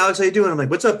 "Hey, Alex, how you doing?" I'm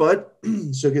like, "What's up, bud?"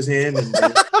 Shook his hand. And,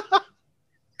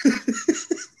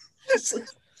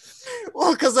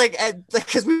 well,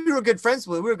 because we were good friends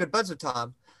with, we were good buds with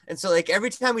Tom, and so like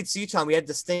every time we'd see Tom, we had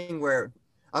this thing where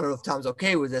I don't know if Tom's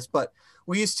okay with this, but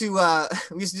we used to No.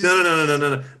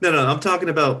 I'm talking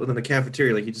about in the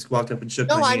cafeteria. Like he just walked up and shook.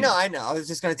 No, my hand. I know. I was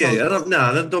just gonna tell you.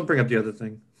 Don't bring up the other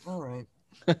thing. All right.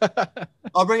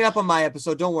 I'll bring it up on my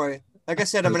episode. Don't worry. Like I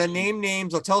said, I'm gonna name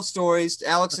names. I'll tell stories.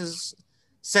 Alex is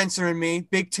censoring me.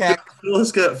 Big tech.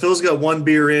 Phil's got one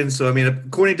beer in, so I mean,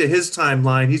 according to his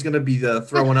timeline, he's gonna be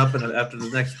throwing up after the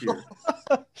next beer.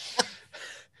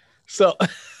 So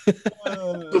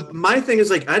my thing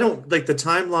is like I don't like the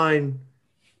timeline.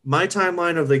 My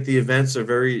timeline of like the events are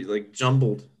very like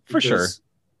jumbled. For sure.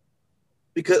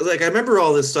 Because like I remember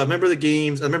all this stuff. I remember the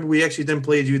games. I remember we actually then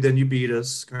played you. Then you beat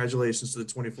us. Congratulations to the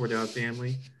 24 Down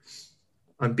family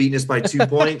on beating us by 2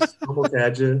 points. Almost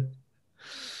had you.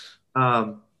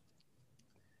 And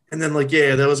then like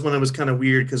that was when it was kind of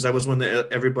weird because that was when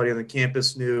everybody on the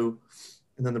campus knew,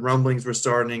 and then the rumblings were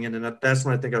starting, and then that's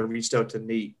when I think I reached out to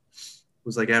Nate. It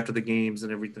was like after the games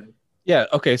and everything. Yeah.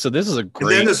 Okay. So this is a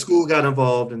great. And then the school got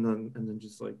involved, and then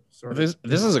just like started.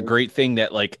 This is a great thing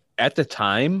that like at the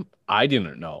time I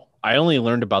didn't know. I only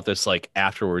learned about this like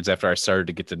afterwards after I started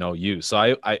to get to know you. So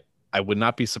I would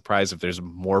not be surprised if there's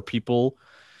more people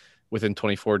within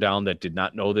 24 Down that did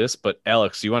not know this. But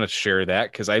Alex, you want to share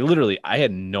that? Because I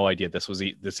had no idea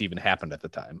this even happened at the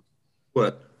time.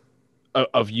 What?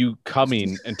 Of you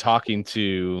coming and talking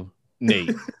to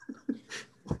Nate.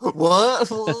 What?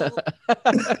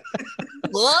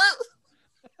 What?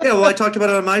 Yeah, well, I talked about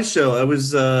it on my show. I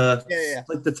was like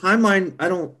the timeline. I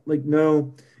don't like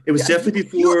know. It was definitely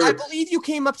before. I believe you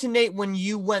came up to Nate when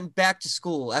you went back to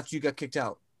school after you got kicked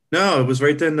out. No, it was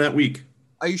right then that week.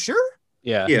 Are you sure?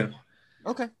 Yeah. Yeah.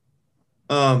 Okay.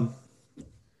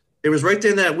 It was right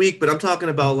then that week, but I'm talking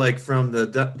about like from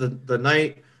the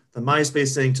night, the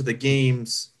MySpace thing to the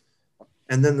games.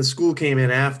 And then the school came in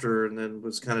after and then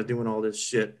was kind of doing all this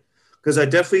shit. Because I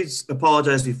definitely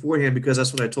apologized beforehand because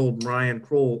that's what I told Ryan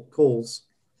Coles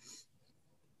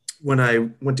when I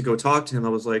went to go talk to him. I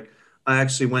was like, I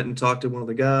actually went and talked to one of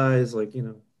the guys, like,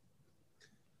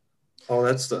 all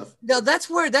that stuff. No, that's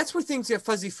where things get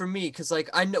fuzzy for me because, like,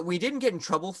 I know we didn't get in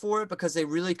trouble for it because they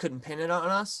really couldn't pin it on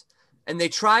us. And they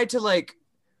tried to, like,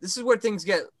 this is where things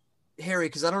get hairy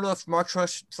because I don't know if Mark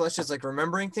Tlesh is, like,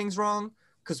 remembering things wrong.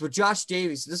 Because with Josh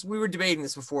Davies, we were debating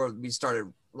this before we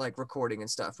started like recording and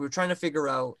stuff. We were trying to figure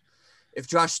out if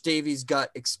Josh Davies got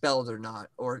expelled or not,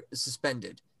 or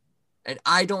suspended. And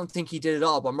I don't think he did at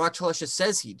all, but Mark Tlesh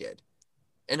says he did.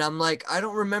 And I'm like, I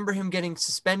don't remember him getting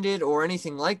suspended or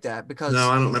anything like that because no,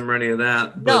 I don't remember any of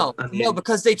that. No,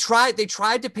 because they tried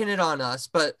to pin it on us,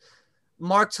 but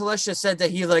Mark Tlesh said that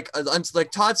he like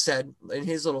Todd said in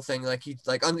his little thing, like he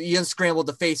unscrambled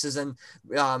the faces, and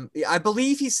I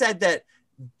believe he said that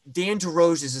Dan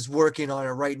DeRozes is working on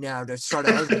it right now to try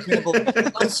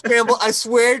to unscramble. I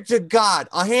swear to God,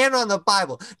 a hand on the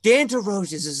Bible. Dan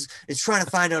DeRozes is trying to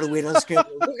find out a way to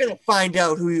unscramble. We're gonna find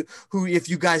out who if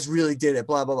you guys really did it.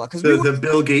 Blah blah blah. Because the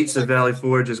Bill Gates of Valley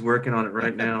Forge is working on it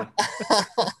right now.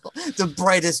 The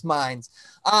brightest minds.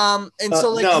 And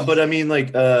so like no, but I mean like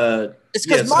it's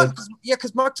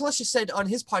because Mark Tlesh said on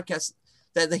his podcast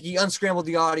that he unscrambled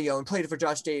the audio and played it for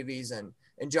Josh Davies, and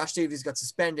Josh Davies got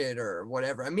suspended or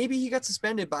whatever. And maybe he got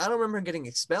suspended, but I don't remember him getting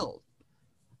expelled.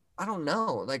 I don't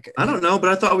know. I don't know,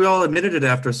 but I thought we all admitted it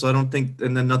after, so I don't think,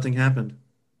 and then nothing happened.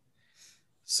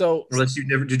 So unless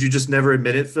did you just never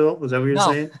admit it, Phil? Was that what you're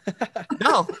saying?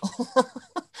 No.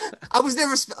 I was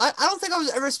never, I don't think I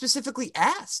was ever specifically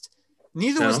asked.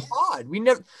 Neither was Todd.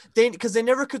 Because they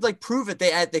never could prove it.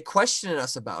 They questioned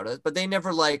us about it, but they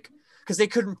never because they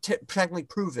couldn't technically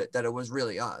prove it that it was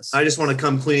really us. I just want to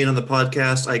come clean on the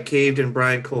podcast. I caved in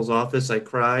Brian Cole's office. I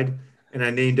cried, and I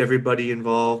named everybody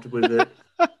involved with it.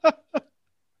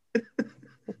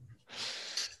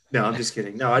 No, I'm just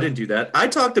kidding. No, I didn't do that. I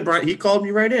talked to Brian. He called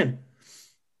me right in.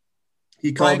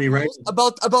 About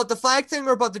the flag thing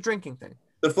or about the drinking thing?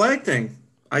 The flag thing.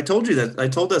 I told you that. I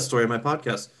told that story on my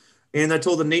podcast, and I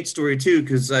told the Nate story too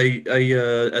because I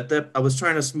was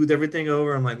trying to smooth everything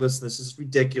over. I'm like, listen, this is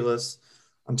ridiculous.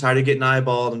 I'm tired of getting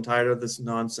eyeballed. I'm tired of this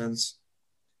nonsense.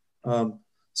 So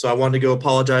I wanted to go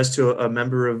apologize to a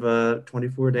member of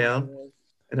 24 Down,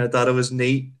 and I thought it was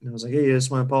Nate, and I was like, hey, I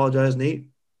just want to apologize, Nate.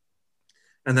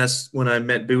 And that's when I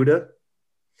met Buddha,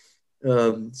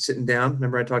 sitting down.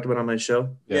 Remember I talked about it on my show?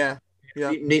 Yeah.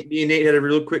 Me and Nate had a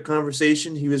real quick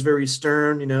conversation. He was very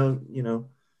stern,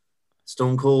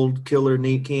 stone cold killer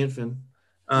Nate Canfin.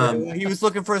 He was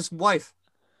looking for his wife.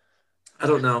 I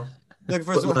don't know. Looking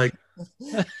for his wife.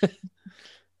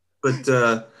 But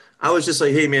I was just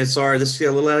like, hey man, sorry, this is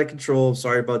a little out of control.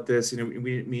 Sorry about this. We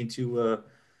didn't mean to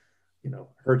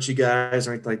hurt you guys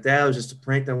or anything like that. It was just a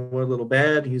prank that went a little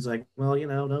bad. He's like, well,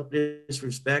 don't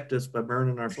disrespect us by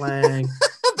burning our flag.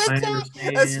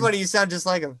 That's funny. You sound just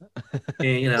like him.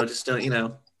 And, just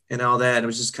don't, and all that. It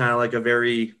was just kind of like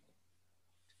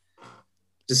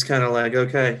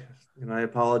okay. I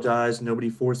apologize.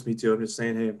 Nobody forced me to. I'm just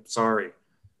saying, hey, I'm sorry.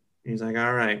 And he's like,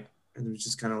 all right. And it was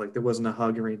just kind of like, there wasn't a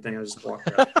hug or anything. I just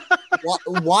walked out.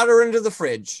 Water into the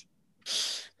fridge.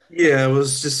 Yeah, it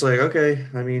was just like, okay.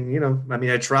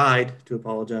 I tried to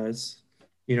apologize.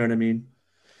 You know what I mean?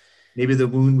 Maybe the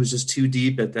wound was just too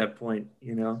deep at that point,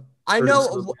 I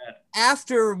know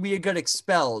after we got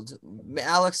expelled,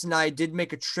 Alex and I did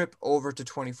make a trip over to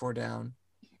 24 Down,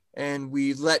 and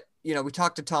we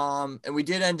talked to Tom, and we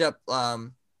did end up,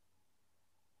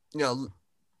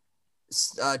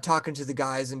 talking to the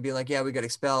guys and being like, yeah, we got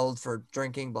expelled for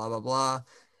drinking, blah, blah, blah.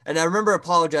 And I remember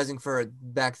apologizing for it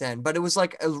back then, but it was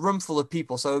like a room full of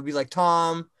people. So it would be like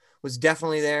Tom was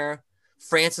definitely there.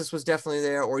 Francis was definitely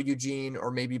there, or Eugene,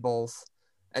 or maybe both.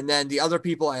 And then the other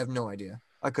people, I have no idea.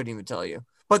 I couldn't even tell you.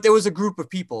 But there was a group of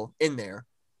people in there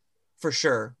for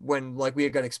sure when we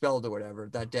had got expelled or whatever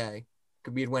that day.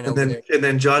 We had went over there. And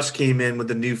then Josh came in with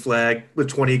the new flag with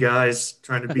 20 guys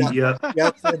trying to beat you up.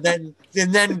 Yep. And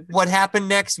then what happened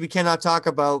next, we cannot talk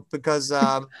about because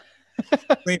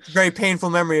very painful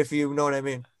memory, if you know what I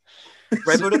mean.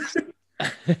 Right, Buddha?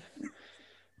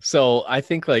 So I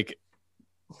think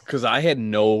because I had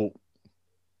no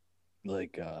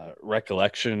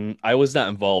recollection. I was not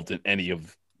involved in any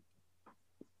of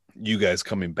you guys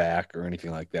coming back or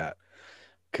anything like that.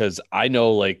 Because I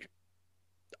know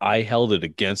I held it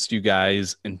against you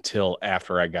guys until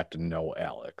after I got to know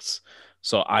Alex.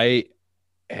 So I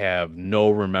have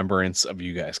no remembrance of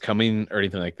you guys coming or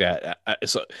anything like that.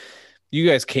 So you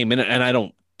guys came in, and I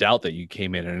don't doubt that you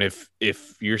came in. And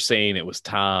if you're saying it was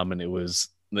Tom and it was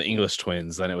the English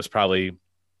twins, then it was probably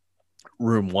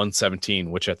room 117,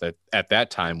 which at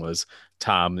that time was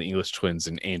Tom, the English twins,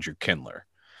 and Andrew Kindler.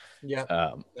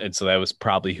 Yeah. And so that was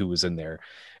probably who was in there.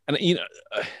 And,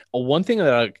 one thing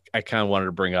that I kind of wanted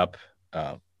to bring up,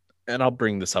 and I'll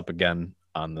bring this up again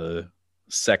on the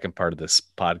second part of this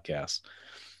podcast,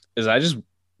 is I just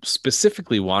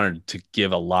specifically wanted to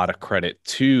give a lot of credit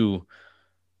to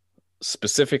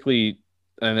specifically,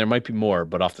 and there might be more,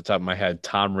 but off the top of my head,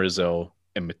 Tom Rizzo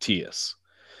and Matthias.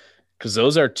 Because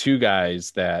those are two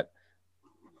guys that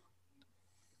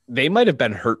they might have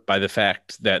been hurt by the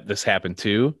fact that this happened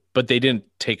too, but they didn't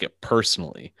take it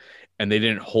personally. And they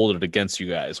didn't hold it against you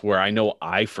guys, where I know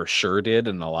I for sure did,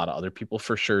 and a lot of other people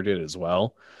for sure did as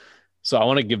well. So I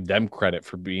want to give them credit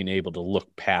for being able to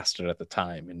look past it at the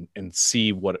time and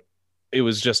see what it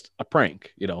was, just a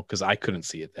prank, because I couldn't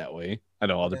see it that way. I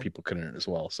know other people couldn't as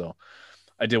well. So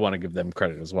I did want to give them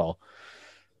credit as well.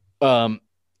 So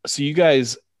you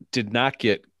guys did not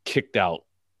get kicked out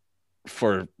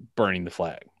for burning the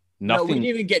flag. Nothing. No, we didn't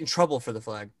even get in trouble for the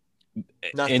flag.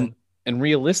 Nothing. And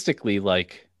realistically,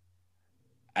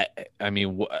 I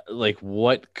mean,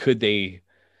 what could they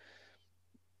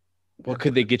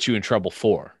get you in trouble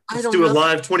for? I Let's don't do a know.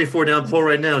 live 24 down poll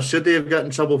right now. Should they have gotten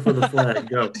in trouble for the flag?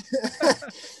 Go.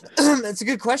 That's a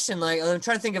good question. Like, I'm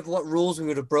trying to think of what rules we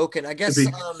would have broken. I guess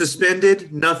It'd be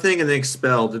suspended, nothing, and then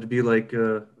expelled. It'd be like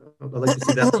I'd like to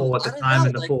see that poll at the I don't time know,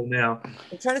 and the like- poll now.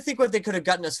 I'm trying to think what they could have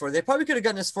gotten us for. They probably could have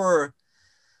gotten us for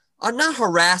not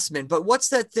harassment, but what's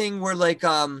that thing where like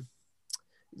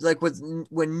with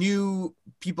when new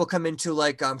people come into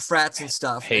like frats and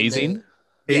stuff. and Hazing?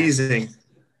 Yeah. Hazing.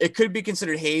 it could be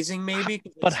considered hazing, maybe.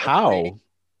 'cause But it's how?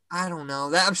 I don't know.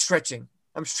 That I'm stretching.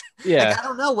 Yeah. Like, I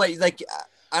don't know what like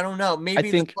I don't know.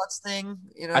 Maybe think- the plus thing.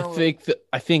 You know.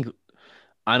 I think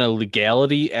on a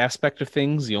legality aspect of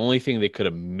things, the only thing they could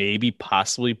have maybe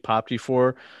possibly popped you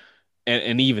for,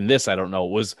 and even this, I don't know,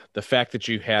 was the fact that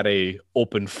you had a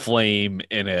open flame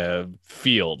in a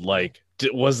field. Like,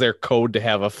 was there code to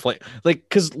have a flame? Like,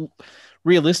 because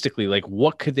realistically, like,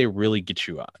 what could they really get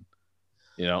you on?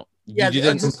 You know? Yeah, You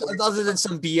didn't- just, other than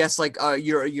some BS like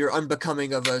you're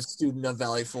unbecoming of a student of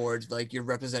Valley Forge, like you're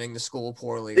representing the school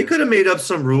poorly. They could have made up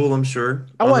some rule, I'm sure.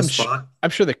 Oh, on the spot.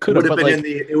 I'm sure they It could would have, have but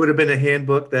been like, it would have been a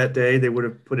handbook that day. They would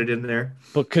have put it in there.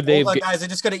 but could they? Hold on, guys. I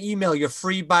just got an email. Your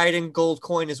free Biden gold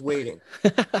coin is waiting.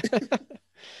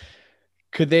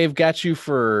 Could they have got you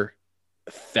for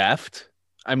theft?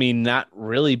 I mean, not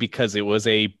really, because it was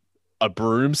a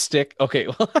broomstick. Okay,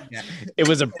 well, Yeah. it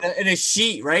was In a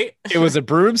sheet, right? it was a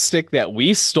broomstick that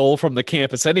we stole from the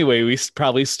campus anyway. We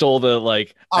probably stole the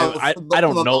like. I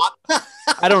don't know.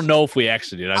 I don't know if we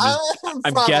actually did. I'm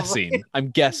Probably. guessing. I'm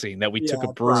guessing that we took Yeah,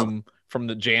 a broom from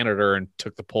the janitor and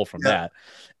took the pull from that,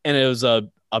 and it was a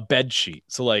bed sheet.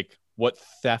 So like, what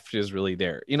theft is really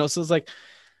there? You know, so it's like.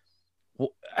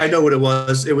 I know what it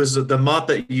was. It was the mop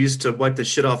that you used to wipe the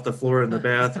shit off the floor in the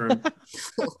bathroom.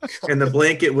 And the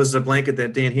blanket was the blanket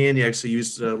that Dan Handy actually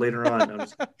used later on.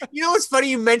 You know what's funny?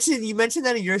 You mentioned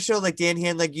that in your show, like Dan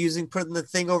Hand, like putting the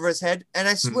thing over his head. And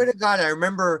I swear to God, I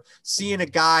remember seeing a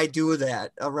guy do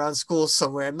that around school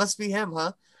somewhere. It must be him,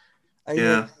 huh?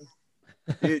 Yeah.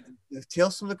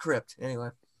 Tales from the Crypt. Anyway.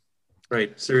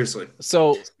 Right. Seriously.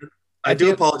 So I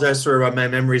do apologize for my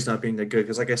memories not being that good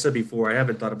because, like I said before, I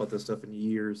haven't thought about this stuff in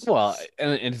years. well,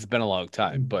 and it's been a long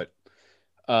time, but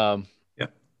Yeah.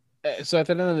 So at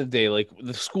the end of the day, like,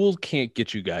 the school can't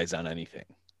get you guys on anything,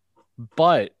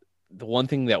 but the one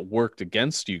thing that worked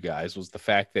against you guys was the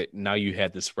fact that now you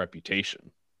had this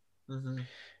reputation. Mm-hmm.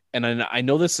 And I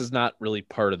know this is not really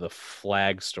part of the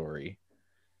flag story,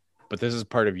 but this is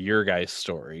part of your guys'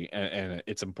 story, and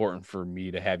it's important for me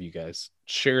to have you guys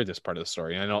share this part of the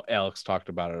story. And I know Alex talked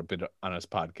about it a bit on his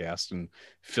podcast, and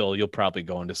Phil, you'll probably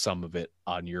go into some of it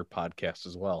on your podcast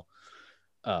as well.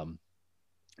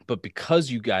 But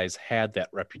because you guys had that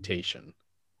reputation,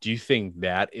 do you think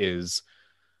that is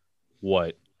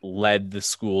what led the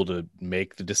school to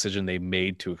make the decision they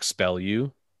made to expel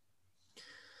you?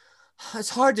 It's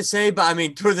hard to say, but I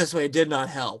mean, put it this way, it did not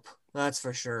help. That's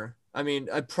for sure. I mean,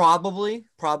 probably,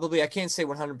 I can't say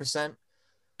 100%.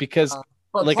 Because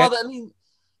But like, probably, I mean,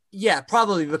 yeah,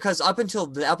 probably because up until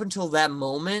that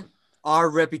moment, our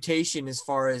reputation as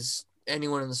far as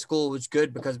anyone in the school was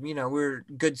good because, you know, we were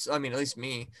good. I mean, at least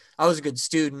me, I was a good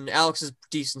student. Alex is a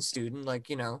decent student. Like,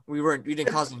 you know, we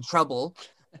didn't cause any trouble.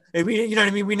 And you know what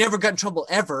I mean? We never got in trouble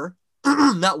ever.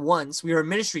 Not once. We were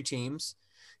ministry teams.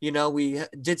 You know, we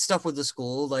did stuff with the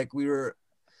school. Like, we were,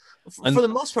 for the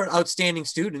most part, outstanding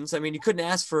students. I mean, you couldn't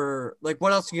ask for, like,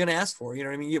 what else are you going to ask for? You know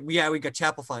what I mean? We got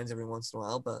chapel fines every once in a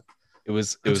while, but it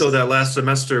was until that last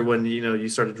semester when, you know, you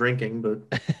started drinking,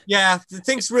 but yeah,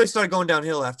 things really started going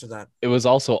downhill after that. It was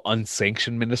also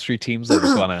unsanctioned ministry teams. I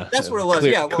just want to That's what it was.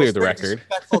 clear the record.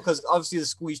 Because obviously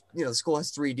the school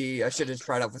has 3D. I should have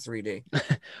tried out for 3D.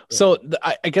 So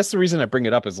I guess the reason I bring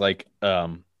it up is like,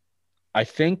 I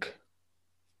think,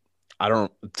 I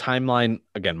don't timeline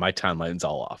again. My timeline's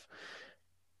all off,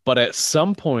 but at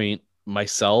some point,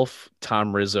 myself,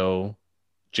 Tom Rizzo,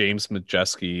 James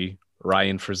Majeski,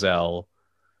 Ryan Frizzell,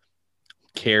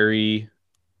 Carrie,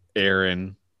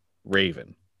 Aaron,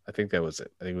 Raven. I think that was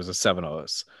it. I think it was 7 of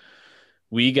us.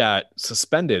 We got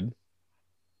suspended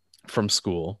from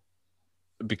school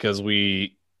because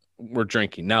we were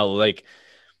drinking. Now, like,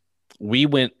 we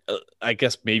went, I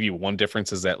guess maybe one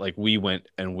difference is that, like, we went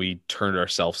and we turned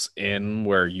ourselves in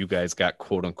where you guys got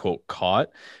quote unquote caught,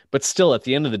 but still at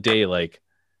the end of the day, like,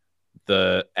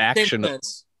 the action,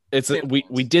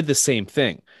 we did the same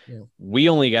thing. Yeah. We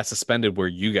only got suspended where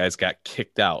you guys got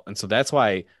kicked out. And so that's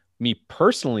why, me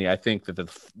personally, I think that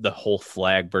the whole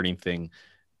flag burning thing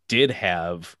did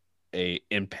have a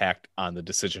impact on the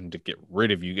decision to get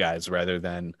rid of you guys rather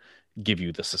than give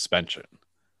you the suspension.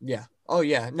 Yeah. Oh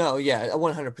yeah. No. Yeah.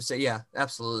 100%. Yeah.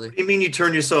 Absolutely. What do you mean you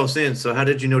turned yourselves in? So how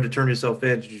did you know to turn yourself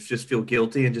in? Did you just feel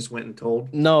guilty and just went and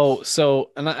told? No,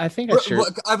 so and I think I shared.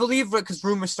 I believe because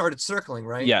rumors started circling,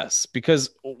 right? Yes,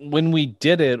 because when we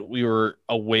did it, we were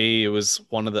away. It was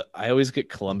one of the. I always get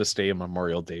Columbus Day and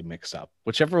Memorial Day mixed up.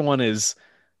 Whichever one is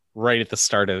right at the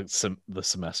start of the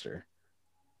semester.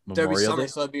 That'd be Memorial summer, Day.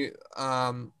 so that'd be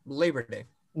Labor Day.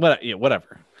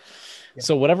 Whatever. Yeah.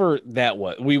 So whatever that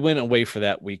was, we went away for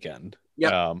that weekend.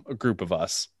 Yep. A group of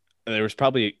us. And there was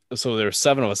probably there were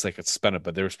 7 of us that could spend it,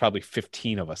 but there was probably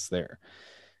 15 of us there.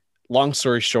 Long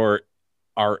story short,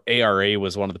 our ARA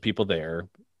was one of the people there.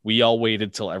 We all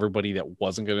waited till everybody that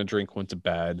wasn't going to drink went to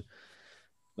bed.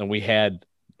 Then we had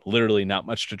literally not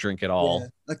much to drink at all.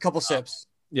 Yeah, a couple sips.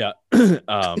 Yeah.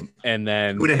 And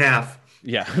then 2.5.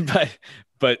 Yeah,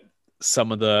 but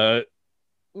some of the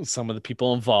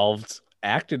people involved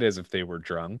acted as if they were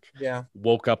drunk. Yeah.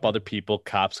 Woke up other people,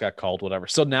 cops got called, whatever.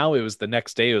 So now it was the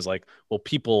next day, it was like, well,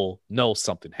 people know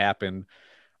something happened.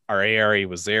 Our ARA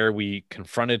was there. We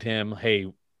confronted him. Hey,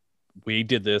 we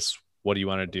did this. What do you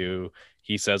want to do?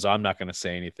 He says, I'm not going to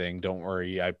say anything. Don't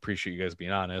worry. I appreciate you guys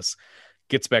being honest.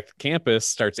 Gets back to campus,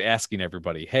 starts asking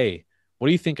everybody, hey, what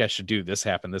do you think I should do? This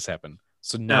happened.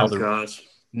 So now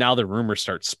now the rumors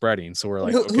start spreading. So we're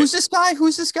like, okay. Who's this guy?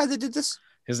 Who's this guy that did this?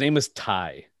 His name is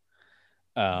Ty.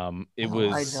 I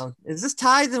know. Is this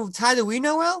Ty that we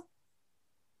know well?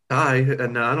 Ty,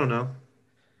 and I don't know.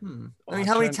 I mean,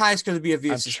 how many ties could there be of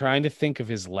you? I'm trying to think of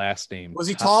his last name. Was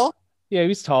he tall? Yeah, he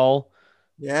was tall.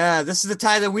 Yeah, this is the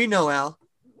Ty that we know, Al.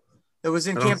 That was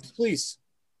in Campus Police.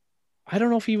 I don't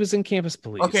know if he was in Campus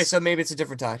Police. Okay, so maybe it's a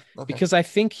different Ty. Okay. Because I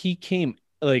think he came,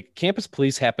 like, Campus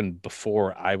Police happened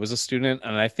before I was a student,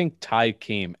 and I think Ty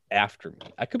came after me.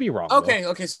 I could be wrong. Okay,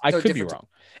 though. okay. So I could be wrong.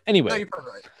 Anyway. No, you're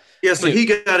probably right. Yeah, so he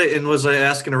got it and was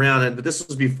asking around, but this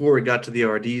was before it got to the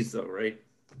RDs, though, right?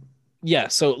 Yeah,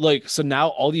 so now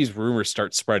all these rumors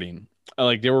start spreading.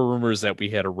 Like, there were rumors that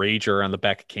we had a rager on the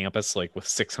back of campus, like with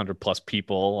 600 plus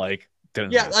people. Like,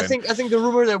 didn't happen. I think the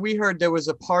rumor that we heard, there was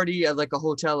a party at like a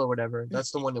hotel or whatever.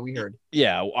 That's the one that we heard.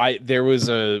 Yeah, there was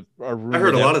a rumor. I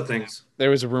heard a lot of things. There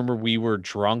was a rumor we were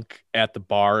drunk at the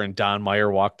bar and Don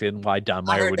Meyer walked in. Why Don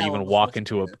Meyer would even walk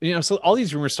into so all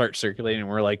these rumors start circulating. And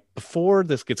we're like, before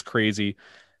this gets crazy,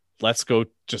 let's go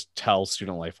just tell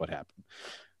Student Life what happened.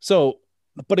 So,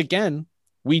 but again,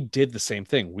 we did the same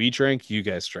thing. We drank, you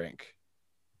guys drank.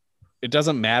 It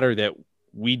doesn't matter that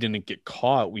we didn't get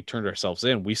caught. We turned ourselves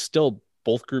in.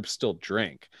 Both groups still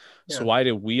drank. Yeah. So why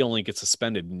did we only get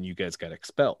suspended and you guys got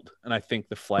expelled? And I think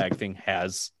the flag thing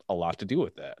has a lot to do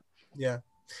with that. Yeah.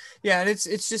 Yeah. And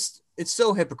it's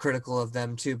so hypocritical of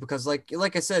them too, because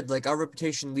like I said, like our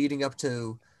reputation leading up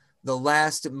to the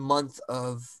last month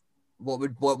of what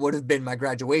would have been my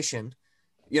graduation,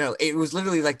 it was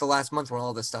literally like the last month when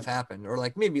all this stuff happened, or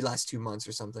like maybe last 2 months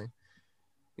or something.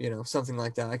 Something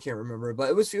like that. I can't remember, but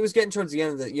it was getting towards the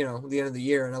end of the end of the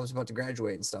year, and I was about to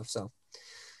graduate and stuff. So,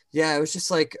 yeah, it was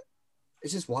just like,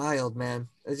 it's just wild, man.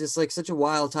 It's just like such a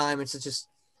wild time. It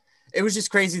was just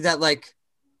crazy that like,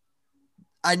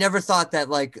 I never thought that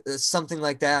like something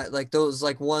like that, like those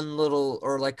like one little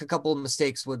or like a couple of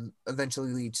mistakes would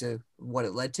eventually lead to what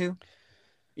it led to,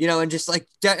 and just like,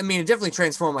 I mean, it definitely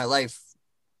transformed my life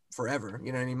forever.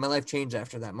 You know what I mean? My life changed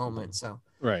after that moment. So,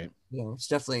 right. It's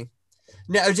definitely.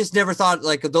 No, I just never thought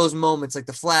like those moments, like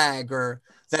the flag or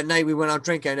that night we went out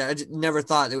drinking. I just never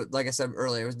thought it would, like I said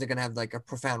earlier, it was going to have like a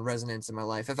profound resonance in my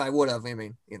life. If I would have, I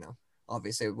mean,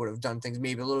 obviously I would have done things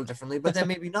maybe a little differently, but then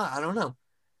maybe not. I don't know,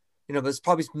 but it's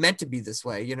probably meant to be this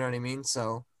way. You know what I mean?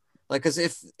 So like, cause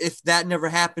if that never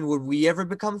happened, would we ever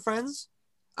become friends?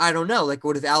 I don't know. Like,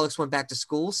 what if Alex went back to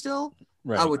school still?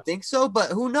 Right. I would think so,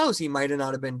 but who knows? He might have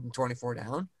not have been 24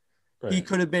 down. Right. He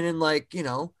could have been in like,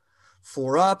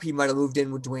 4 up. He might have moved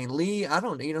in with Dwayne Lee. I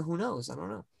don't know. Who knows? I don't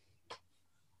know.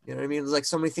 You know what I mean? It's like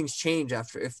so many things change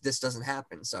after if this doesn't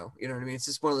happen. So, you know what I mean? It's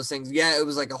just one of those things. Yeah, it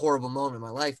was like a horrible moment in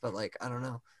my life, but like, I don't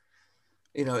know.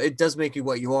 It does make you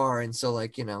what you are. And so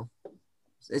like,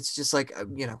 it's just like, I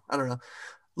don't know.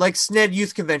 Like SNED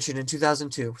Youth Convention in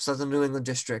 2002, Southern New England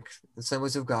District, the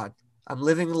Assemblies of God. I'm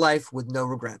living life with no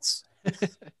regrets.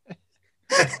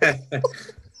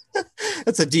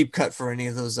 That's a deep cut for any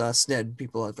of those SNED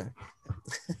people out there.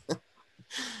 It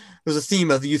was a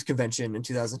theme of the youth convention in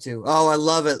 2002. Oh, I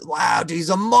love it. Wow, dude, he's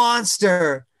a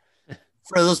monster.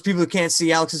 For those people who can't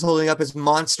see, Alex is holding up his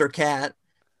monster cat.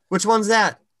 Which one's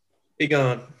that?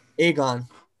 Aegon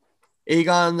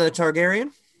the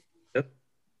Targaryen? Yep.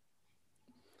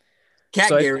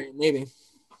 Catgaryen, maybe.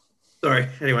 Sorry.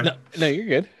 Anyway. No,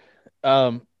 you're good.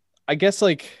 I guess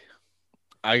like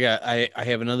I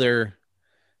have another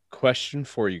question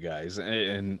for you guys,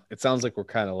 and it sounds like we're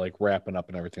kind of like wrapping up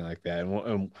and everything like that,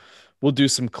 and we'll do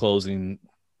some closing,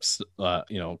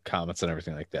 comments and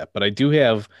everything like that. But I do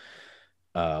have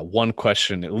one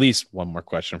question, at least one more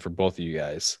question for both of you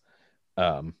guys,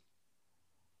 and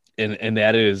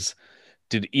that is,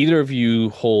 did either of you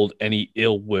hold any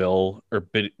ill will or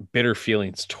bitter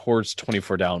feelings towards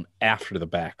 24 Down after the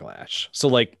backlash? So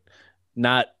like,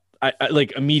 not I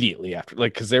like immediately after,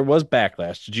 like, because there was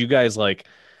backlash. Did you guys like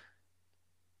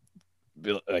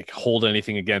hold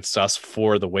anything against us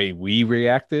for the way we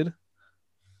reacted?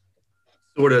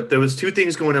 Sort of. There was two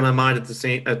things going in my mind at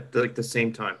the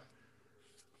same time.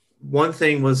 One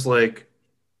thing was like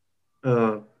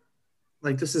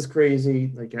this is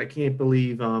crazy. Like, I can't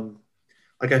believe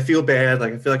like, I feel bad.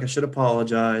 Like, I feel like I should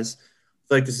apologize. I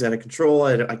feel like this is out of control.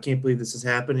 I can't believe this is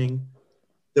happening.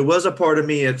 There was a part of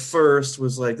me at first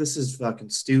was like, this is fucking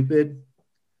stupid.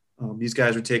 These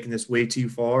guys are taking this way too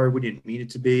far. We didn't mean it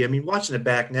to be. I mean, watching it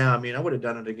back now, I mean, I would have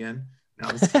done it again. No,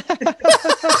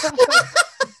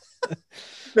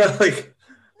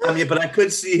 but I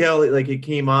could see how it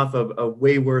came off a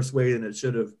way worse way than it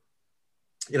should have.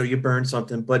 You burned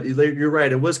something, but you're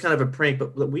right. It was kind of a prank,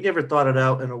 but we never thought it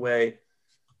out in a way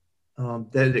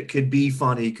that it could be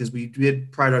funny, because we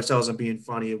did pride ourselves on being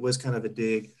funny. It was kind of a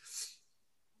dig,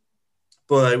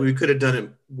 but we could have done it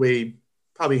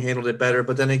probably handled it better.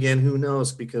 But then again, who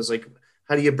knows? Because like,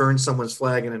 how do you burn someone's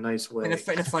flag in a nice way? In a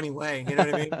funny way, you know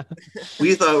what I mean?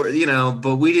 We thought,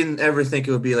 but we didn't ever think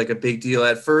it would be like a big deal.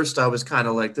 At first, I was kind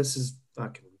of like, this is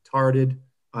fucking retarded.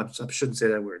 I shouldn't say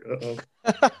that word.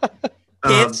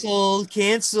 Canceled.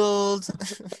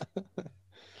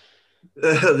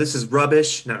 This is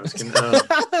rubbish. No, I was kidding.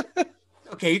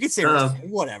 Okay, you can say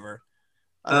whatever.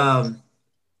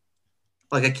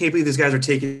 Like, I can't believe these guys are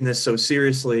taking this so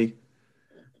seriously.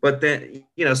 But then,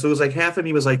 so it was like half of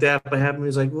me was like that, but half of me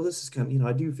was like, well, this is kind of,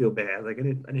 I do feel bad. Like, I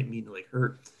didn't mean to like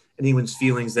hurt anyone's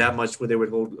feelings that much where they would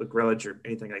hold a grudge or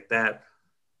anything like that.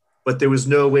 But there was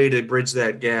no way to bridge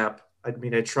that gap. I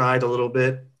mean, I tried a little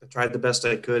bit. I tried the best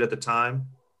I could at the time.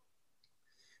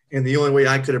 And the only way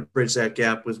I could have bridged that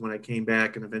gap was when I came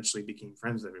back and eventually became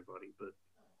friends with everybody. But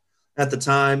at the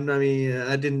time, I mean,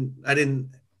 I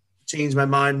didn't change my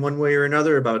mind one way or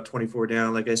another about 24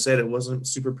 Down. Like I said, it wasn't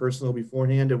super personal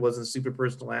beforehand. It wasn't super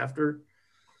personal after.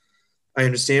 I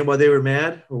understand why they were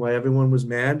mad, or why everyone was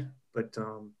mad, but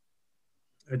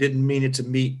I didn't mean it to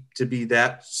be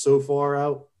that so far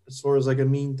out as far as like a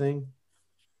mean thing.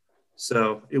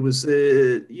 So it was,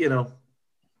 kind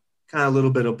of a little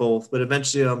bit of both. But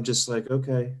eventually I'm just like,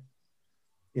 okay,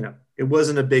 it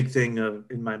wasn't a big thing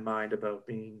in my mind about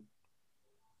being.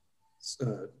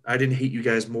 I didn't hate you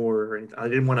guys more or anything. I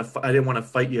didn't want to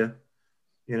fight you,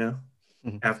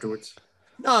 afterwards.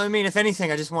 No, I mean, if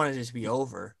anything, I just wanted it to be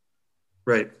over.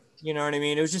 Right. You know what I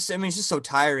mean? It was just, it's just so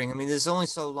tiring. I mean, there's only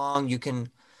so long you can.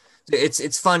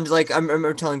 It's fun. Like, I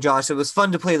remember telling Josh, it was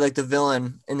fun to play like the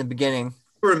villain in the beginning.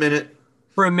 For a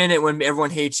minute when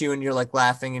everyone hates you and you're like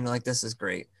laughing and you're like, this is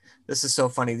great. This is so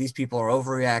funny. These people are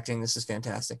overreacting. This is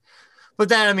fantastic. But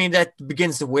then, I mean, that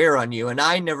begins to wear on you. And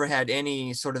I never had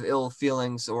any sort of ill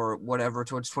feelings or whatever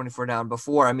towards 24 Down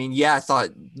before. I mean, yeah, I thought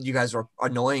you guys were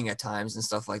annoying at times and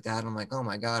stuff like that. I'm like, oh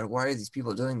my God, why are these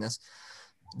people doing this?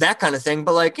 That kind of thing.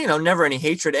 But like, never any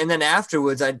hatred. And then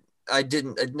afterwards, I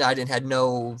had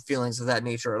no feelings of that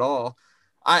nature at all.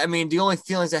 I mean, the only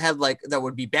feelings I had like that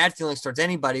would be bad feelings towards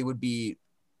anybody would be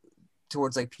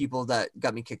towards like people that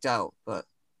got me kicked out. But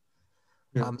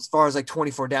yeah. As far as like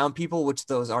 24 Down people, which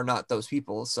those are not those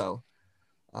people. So,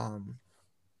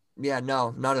 yeah,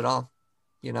 no, not at all.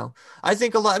 I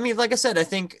think a lot. I mean, like I said, I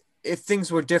think if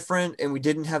things were different and we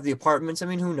didn't have the apartments, I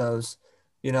mean, who knows?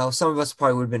 Some of us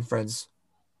probably would have been friends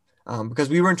because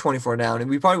we were in 24 Down and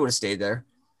we probably would have stayed there.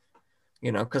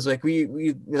 Because like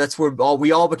we that's where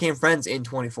we all became friends in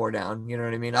 24 Down. You know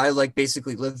what I mean? I like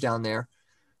basically lived down there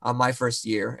my first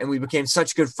year, and we became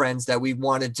such good friends that we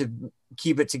wanted to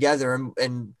keep it together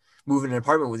and move in an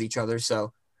apartment with each other.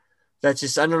 So that's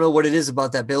just, I don't know what it is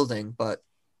about that building, but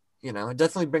it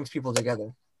definitely brings people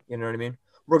together. You know what I mean?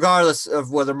 Regardless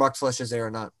of whether Mark Flesh is there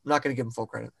or not. I'm not going to give him full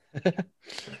credit.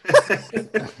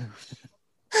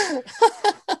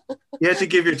 You had to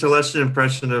give your Telestian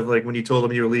impression of like when you told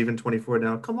him you were leaving 24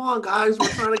 Down. Come on, guys, we're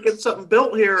trying to get something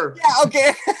built here. Yeah,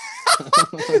 okay.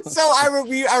 So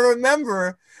I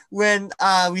remember when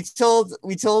we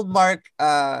told Mark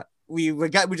we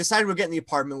decided we're getting the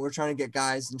apartment. We're trying to get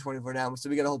guys in 24 Down, so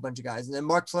we got a whole bunch of guys, and then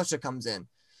Mark Fletcher comes in,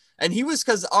 and he was,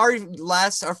 because our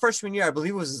freshman year, I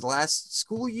believe it was his last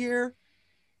school year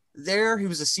there. He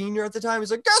was a senior at the time. He's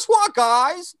like, guess what,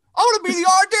 guys? I want to be the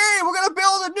RD. We're gonna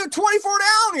build a new 24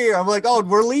 down here. I'm like, oh,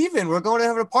 we're leaving. We're going to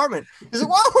have an apartment. He's like,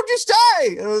 why would you stay?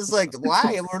 And it was like,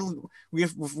 why?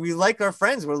 We like our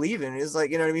friends. We're leaving. It's like,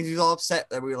 you know what I mean? He's all upset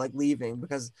that we were like leaving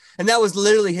because, and that was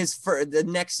literally the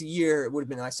next year. It would have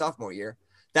been my sophomore year.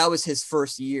 That was his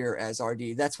first year as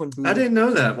RD. That's when Buddha, I didn't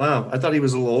know that. Wow, I thought he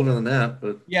was a little older than that.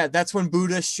 But yeah, that's when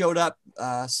Buddha showed up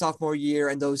sophomore year,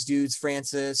 and those dudes,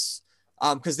 Francis,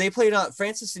 because they played on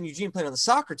Francis and Eugene played on the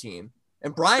soccer team.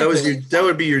 And Brian, that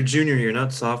would be your junior year,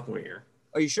 not sophomore year.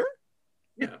 Are you sure?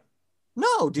 Yeah.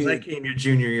 No, dude. That came your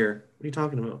junior year. What are you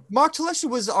talking about? Mark Telesha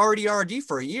was already RD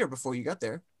for a year before you got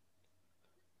there.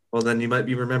 Well, then you might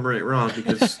be remembering it wrong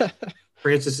because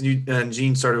Francis and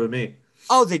Gene started with me.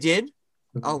 Oh, they did?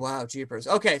 Oh, wow. Jeepers.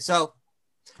 Okay, so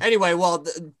anyway, well.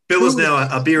 Bill is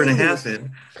now a beer and a half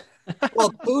in.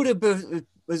 Well, Buddha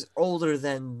was older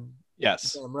than...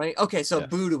 Yes. Right. Okay. So yeah.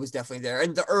 Buddha was definitely there,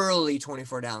 and the early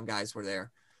 24 down guys were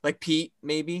there, like Pete,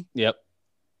 maybe. Yep.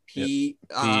 Pete,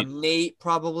 Nate,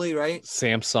 probably, right?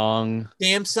 Samsung,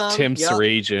 Tim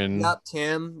Sarajan. Yep.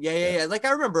 Tim. Yeah. Like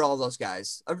I remember all those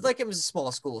guys. Like it was a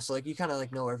small school, so like you kind of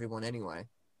like know everyone anyway.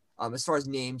 As far as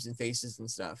names and faces and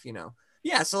stuff, you know.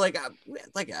 Yeah. So like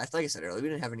I said earlier, we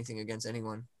didn't have anything against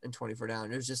anyone in 24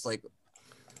 down. It was just like,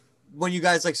 when you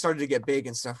guys like started to get big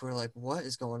and stuff, we were like, what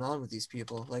is going on with these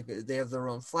people? Like they have their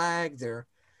own flag. They're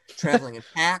traveling in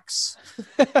packs.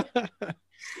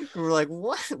 We're like,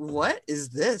 what is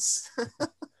this?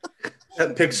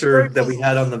 That picture that we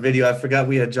had on the video, I forgot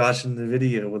we had Josh in the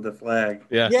video with the flag.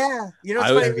 Yeah. You know,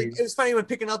 it was funny when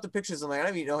picking out the pictures. I'm like, I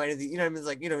don't even know anything. You know what I mean? It's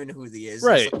like, you don't even know who he is.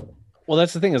 Right. Like, well,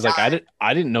 that's the thing is like,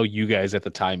 I didn't know you guys at the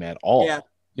time at all. Yeah.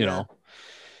 You know,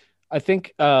 I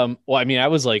think, well, I mean, I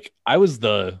was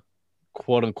the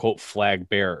quote unquote flag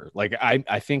bearer. Like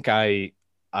I think I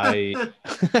think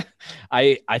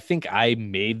I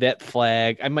made that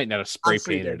flag. I might not have spray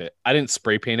painted it. I didn't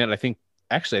spray paint it. I think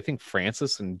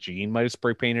Francis and Gene might have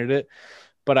spray painted it,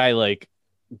 but I like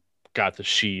got the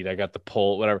sheet. I got the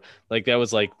pole, whatever. Like that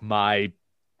was like my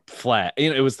flag. You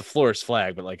know, it was the florist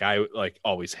flag, but like I like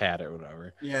always had it or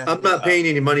whatever. Yeah. I'm not paying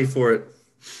any money for it.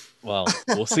 Well,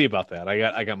 we'll see about that.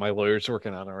 I got my lawyers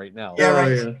working on it right now. Yeah,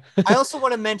 right. Yeah. I also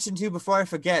want to mention too, before I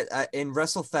forget, in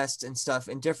WrestleFest and stuff,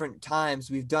 in different times,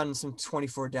 we've done some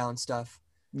 24 down stuff.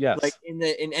 Yes. Like in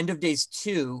End of Days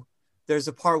 2, there's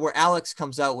a part where Alex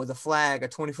comes out with a flag, a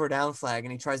 24 down flag,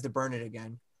 and he tries to burn it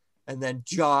again. And then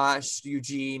Josh,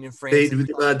 Eugene, and Francis.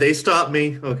 They stopped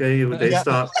me. Okay, they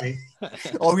stopped me.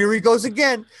 Oh, here he goes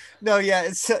again. No, yeah,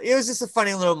 it was just a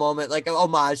funny little moment, like an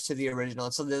homage to the original.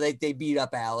 So they beat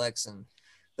up Alex and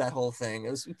that whole thing.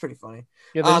 It was pretty funny.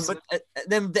 Yeah, but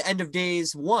then the End of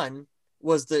Days 1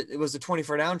 was the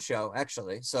 24 down show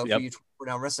actually. So for you 24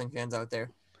 down wrestling fans out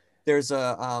there, there's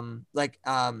a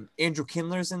Andrew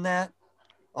Kindler's in that.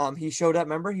 He showed up.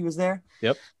 Remember, he was there.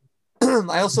 Yep.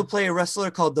 I also play a wrestler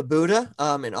called the Buddha,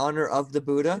 in honor of the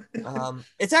Buddha.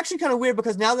 It's actually kind of weird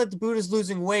because now that the Buddha's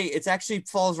losing weight, it actually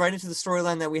falls right into the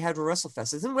storyline that we had for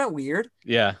WrestleFest. Isn't that weird?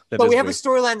 Yeah. But we have a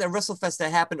storyline at WrestleFest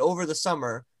that happened over the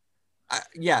summer.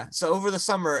 So over the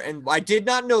summer, and I did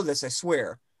not know this, I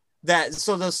swear.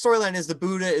 So the storyline is the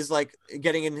Buddha is like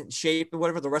getting in shape and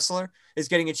whatever, the wrestler is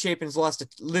getting in shape and has lost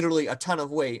literally a ton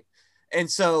of weight. And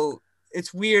so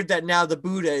it's weird that now the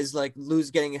Buddha is like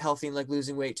getting healthy and like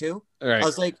losing weight too. Right. I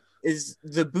was like, is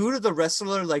the Buddha the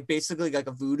wrestler like basically like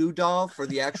a voodoo doll for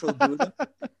the actual Buddha?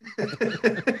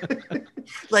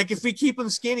 Like if we keep him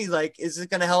skinny, like is it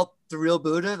gonna help the real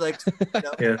Buddha? Like, you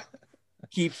know, yeah.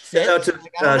 Keep fit. Shout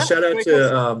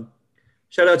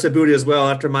out to Buddha as well.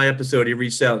 After my episode, he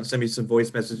reached out and sent me some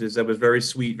voice messages. That was very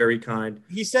sweet, very kind.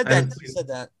 He said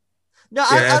that. No,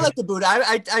 I like the Buddha.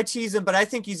 I tease him, but I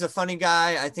think he's a funny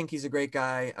guy. I think he's a great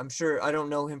guy. I'm sure I don't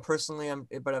know him personally,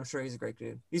 but I'm sure he's a great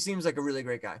dude. He seems like a really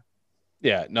great guy.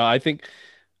 Yeah, no, I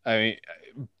mean,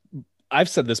 I've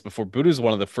said this before. Buddha's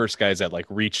one of the first guys that like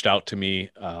reached out to me,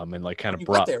 and like kind of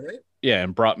brought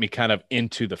me kind of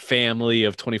into the family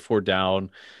of 24 Down.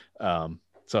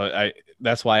 So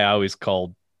that's why I always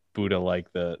called Buddha like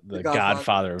the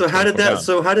godfather. So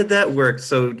how did that work?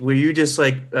 So were you just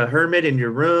like a hermit in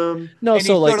your room? No, and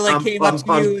so like sort of like came up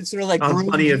to you and sort of like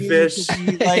Funny a Fish.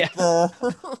 Like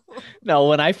No,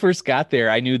 when I first got there,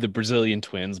 I knew the Brazilian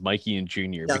twins, Mikey and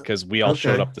Junior, because we all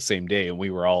showed up the same day and we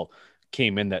were all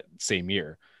came in that same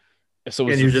year. So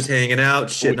and you're just hanging out,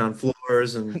 shitting on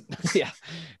floors and yeah.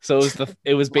 So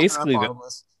it was basically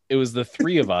the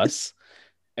three of us,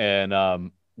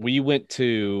 and we went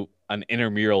to an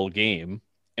intramural game,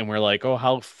 and we're like, oh,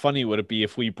 how funny would it be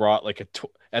if we brought like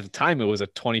at the time it was a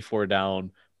 24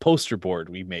 down poster board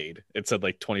we made. It said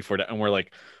like 24 down, and we're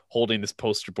like holding this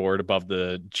poster board above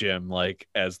the gym, like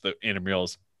as the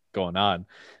intramurals going on.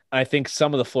 And I think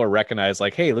some of the floor recognized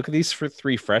like, hey, look at these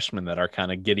three freshmen that are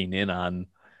kind of getting in on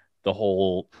the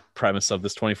whole premise of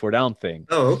this 24 down thing.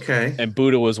 Oh, okay. And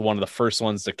Buddha was one of the first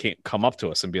ones to come up to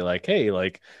us and be like, hey,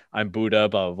 like, I'm Buddha,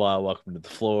 blah, blah, blah. Welcome to the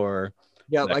floor.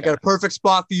 Yeah, I got a perfect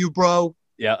spot for you, bro.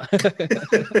 Yeah.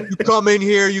 You come in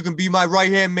here, you can be my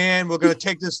right-hand man. We're going to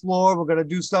take this floor. We're going to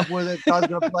do stuff with it. God's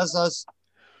going to bless us.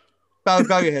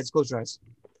 Bow your heads, close your eyes.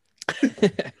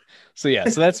 So yeah,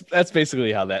 so that's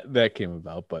basically how that came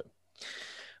about. But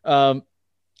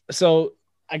so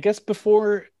I guess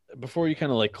before you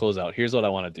kind of like close out, here's what I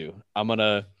want to do. I'm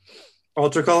gonna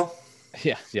altar call.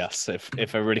 Yeah, yes. If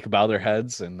everybody could bow their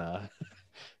heads and no,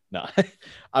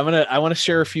 I want to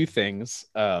share a few things.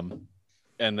 And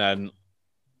then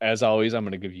as always, I'm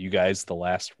gonna give you guys the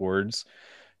last words.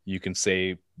 You can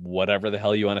say whatever the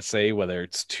hell you want to say, whether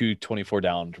it's 24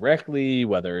 down directly,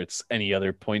 whether it's any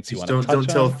other points you want to touch on. Don't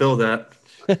tell Phil that.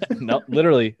 No,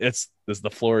 literally, the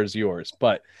floor is yours.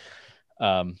 But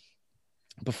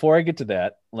before I get to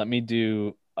that, let me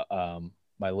do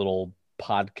my little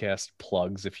podcast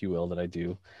plugs, if you will, that I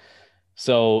do.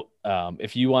 So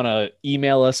if you want to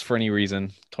email us for any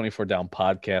reason,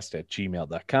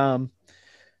 24downpodcast@gmail.com.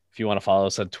 If you want to follow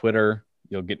us on Twitter,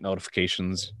 you'll get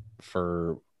notifications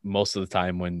for most of the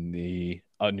time when the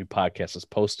new podcast is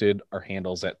posted. Our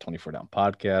handle's at 24down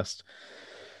podcast.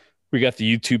 We got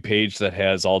the YouTube page that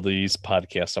has all these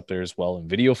podcasts up there as well in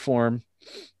video form.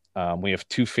 We have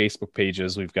 2 Facebook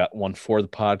pages. We've got one for the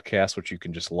podcast, which you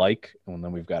can just like. And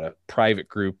then we've got a private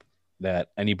group that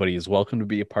anybody is welcome to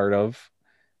be a part of.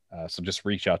 So just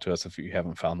reach out to us if you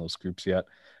haven't found those groups yet.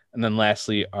 And then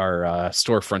lastly, our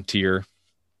Store Frontier.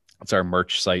 It's our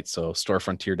merch site. So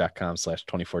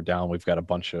storefrontier.com/24down. We've got a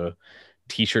bunch of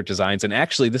t-shirt designs. And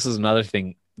actually, this is another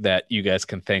thing that you guys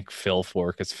can thank Phil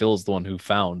for, because Phil is the one who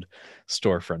found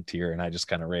Store Frontier, and I just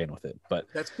kind of ran with it. But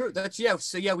that's true.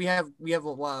 So yeah, we have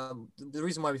the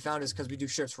reason why we found it is because we do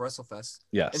shirts for WrestleFest.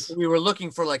 Yes. And so we were looking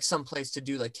for like some place to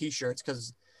do like t-shirts,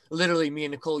 because literally me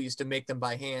and Nicole used to make them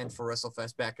by hand for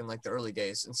WrestleFest back in like the early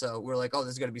days. And so we're like, oh,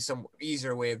 there's got to be some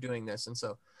easier way of doing this. And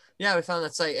so yeah, we found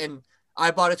that site, and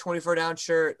I bought a 24 down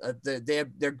shirt.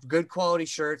 They're good quality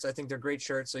shirts. I think they're great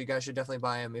shirts. So you guys should definitely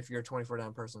buy them if you're a 24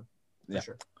 down person. For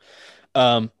sure.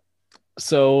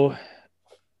 So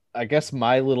I guess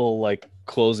my little like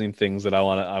closing things that I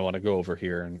want to go over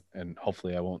here, and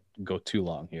hopefully I won't go too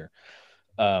long here.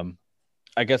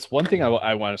 I guess one thing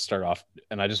I want to start off,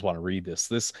 and I just want to read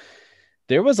this.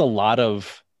 There was a lot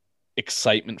of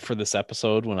excitement for this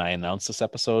episode when I announced this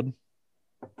episode,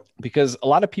 because a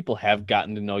lot of people have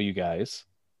gotten to know you guys,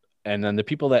 and then the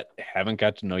people that haven't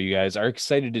got to know you guys are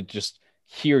excited to just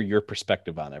hear your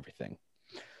perspective on everything.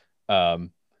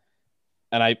 And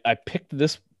I picked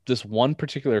this one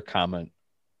particular comment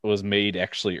was made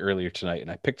actually earlier tonight,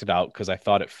 and I picked it out because I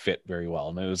thought it fit very well.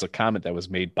 And it was a comment that was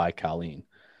made by Colleen.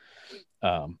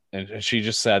 And she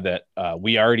just said that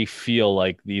we already feel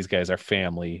like these guys are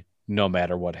family no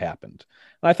matter what happened.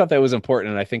 And I thought that was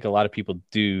important. And I think a lot of people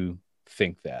do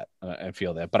think that and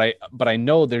feel that, but I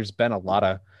know there's been a lot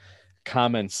of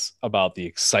comments about the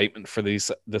excitement for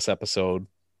this episode.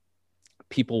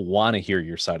 People want to hear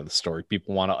your side of the story.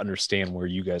 People want to understand where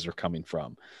you guys are coming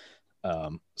from.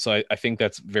 So I think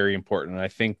that's very important. And I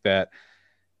think that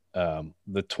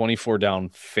the 24 down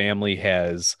family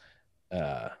has,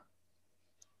 and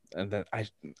that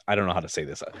I don't know how to say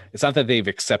this. It's not that they've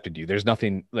accepted you. There's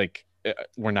nothing like,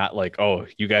 we're not like, oh,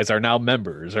 you guys are now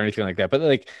members or anything like that. But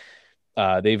like,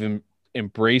 they've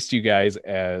embraced you guys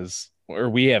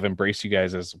we have embraced you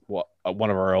guys as one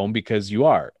of our own, because you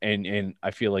are. And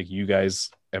I feel like you guys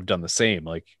have done the same.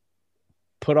 Like,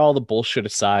 put all the bullshit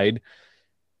aside.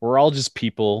 We're all just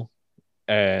people,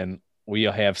 and we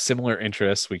have similar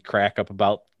interests. We crack up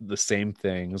about the same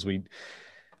things.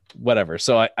 Whatever.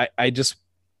 So I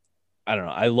don't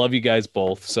know. I love you guys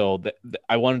both. So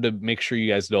I wanted to make sure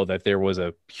you guys know that there was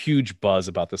a huge buzz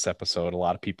about this episode. A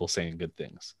lot of people saying good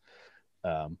things.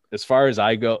 As far as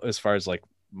like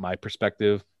my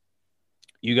perspective,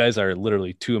 you guys are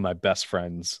literally 2 of my best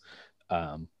friends.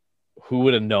 Who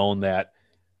would have known that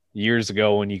years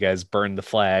ago when you guys burned the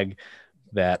flag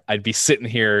that I'd be sitting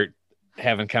here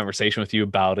having conversation with you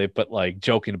about it, but like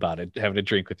joking about it, having a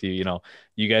drink with you. You know,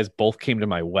 you guys both came to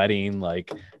my wedding.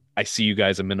 Like, I see you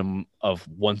guys a minimum of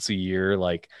once a year.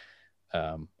 Like,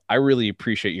 I really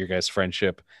appreciate your guys'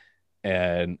 friendship,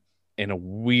 and in a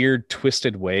weird,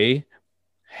 twisted way,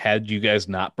 had you guys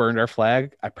not burned our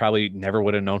flag, I probably never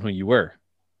would have known who you were,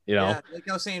 you know? Yeah, like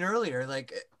I was saying earlier,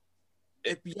 like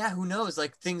Who knows?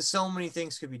 Like so many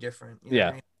things could be different. You know Yeah.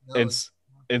 what I mean? Who knows?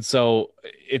 And so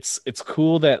it's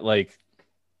cool that, like,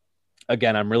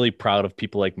 again, I'm really proud of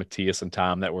people like Matthias and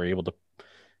Tom that were able to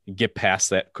get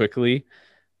past that quickly.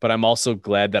 But I'm also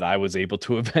glad that I was able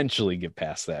to eventually get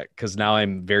past that, because now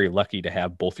I'm very lucky to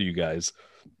have both of you guys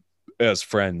as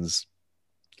friends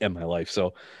in my life.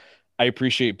 So I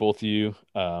appreciate both of you.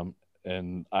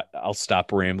 And I'll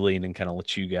stop rambling and kind of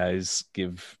let you guys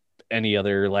give any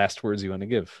other last words you want to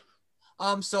give.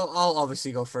 So I'll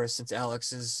obviously go first since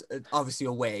Alex is obviously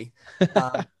away.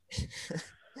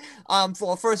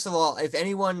 Well, first of all, if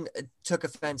anyone took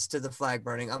offense to the flag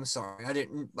burning, I'm sorry.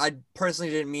 I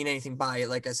personally didn't mean anything by it.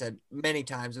 Like I said many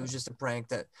times, it was just a prank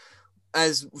that,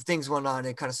 as things went on,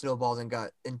 it kind of snowballed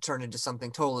and turned into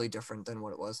something totally different than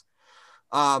what it was.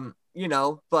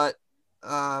 But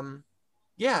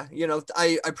yeah,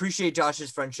 I appreciate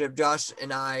Josh's friendship. Josh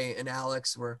and I and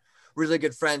Alex were really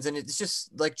good friends, and it's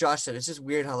just like Josh said, it's just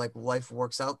weird how like life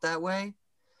works out that way.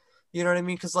 You know what I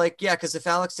mean? Because if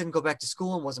Alex didn't go back to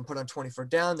school and wasn't put on 24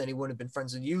 down, then he wouldn't have been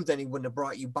friends with you. Then he wouldn't have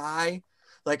brought you by.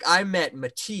 Like, I met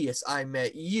Matthias, I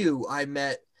met you, I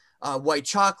met White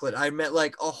Chocolate, I met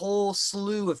like a whole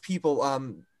slew of people.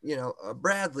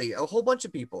 Bradley, a whole bunch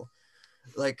of people,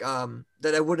 like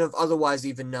that I wouldn't have otherwise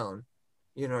even known.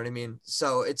 You know what I mean?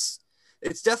 So it's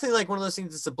definitely like one of those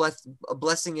things that's a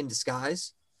blessing in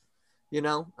disguise.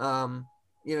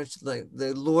 It's like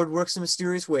the Lord works in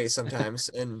mysterious ways sometimes.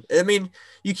 And I mean,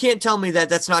 you can't tell me that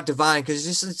that's not divine, because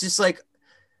it's just like,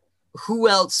 who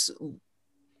else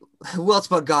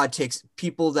but God takes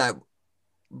people that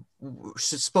were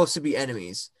supposed to be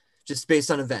enemies just based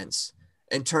on events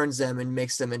and turns them and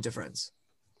makes them into friends.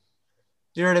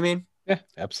 Do you know what I mean? Yeah,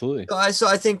 absolutely. So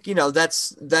I think,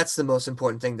 that's the most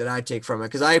important thing that I take from it,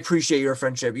 because I appreciate your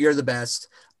friendship. You're the best.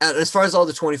 And as far as all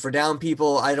the 24 down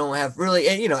people, I don't have really,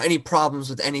 any problems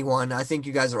with anyone. I think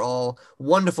you guys are all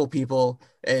wonderful people.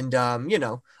 And,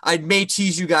 I may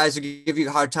tease you guys or give you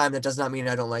a hard time. That does not mean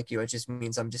I don't like you. It just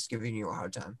means I'm just giving you a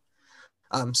hard time.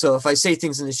 So if I say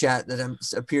things in the chat that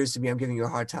appears to be I'm giving you a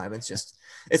hard time,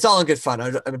 it's all in good fun. I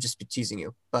would just be teasing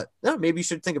you. But no, maybe you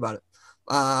should think about it.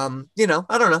 I don't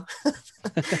know.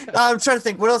 I'm trying to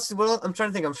think what else. I'm trying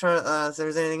to think. If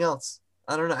there's anything else.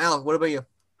 I don't know. Alec, what about you?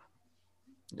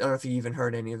 I don't know if you even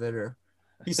heard any of it, or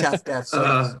he's half deaf.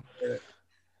 Yeah,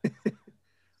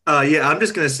 I'm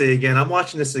just gonna say again. I'm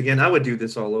watching this again. I would do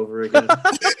this all over again.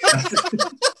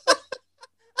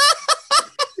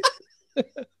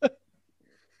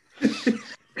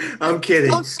 I'm kidding.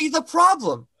 I don't see the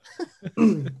problem.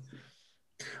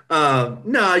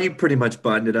 No, you pretty much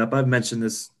buttoned it up. I've mentioned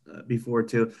this before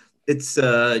too. It's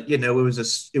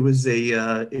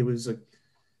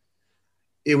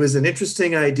it was an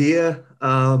interesting idea.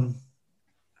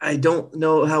 I don't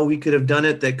know how we could have done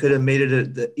it that could have made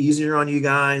it easier on you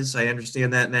guys. I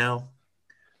understand that now.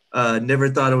 Never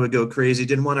thought it would go crazy.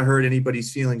 Didn't want to hurt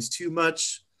anybody's feelings too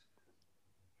much.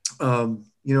 You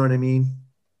know what I mean?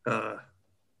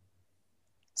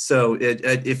 So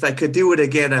if I could do it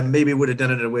again, I maybe would have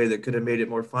done it in a way that could have made it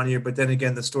more funnier. But then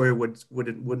again, the story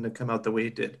wouldn't have come out the way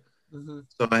it did. Mm-hmm.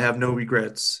 So I have no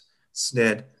regrets.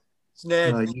 Sned.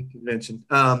 You can mention.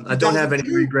 I don't have any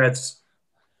regrets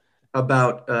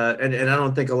about, and I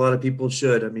don't think a lot of people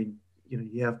should. I mean,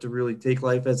 you have to really take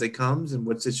life as it comes and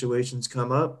what situations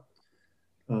come up.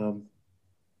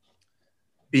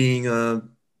 Being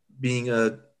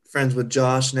friends with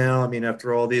Josh now, I mean,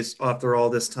 after all this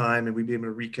time, and we've been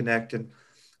able to reconnect. And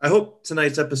I hope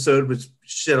tonight's episode was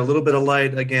shed a little bit of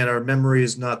light. Again, our memory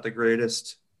is not the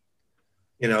greatest.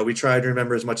 We tried to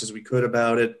remember as much as we could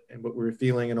about it and what we were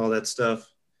feeling and all that stuff.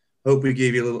 Hope we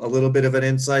gave you a little bit of an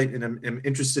insight, and I'm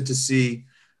interested to see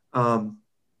the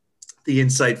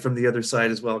insight from the other side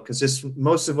as well, because just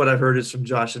most of what I've heard is from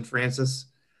Josh and Francis.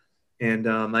 And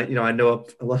I know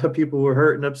a lot of people were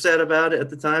hurt and upset about it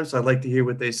at the time, so I'd like to hear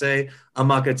what they say. I'm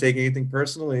not going to take anything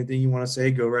personal. Anything you want to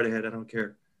say, go right ahead. I don't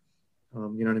care. You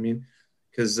know what I mean?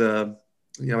 Because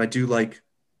I do like,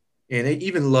 and I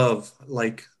even love,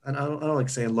 like, I don't like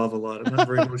saying love a lot. I'm not a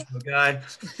very emotional guy.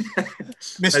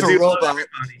 Mr. Robot.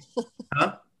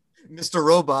 Huh? Mr.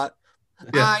 Robot.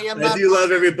 Yeah, I do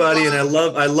love everybody, and I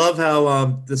love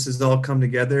how this has all come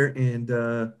together,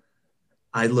 and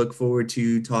I look forward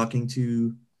to talking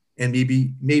to, and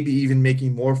maybe even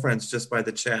making more friends just by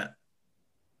the chat,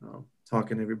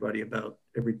 talking to everybody about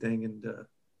everything. And,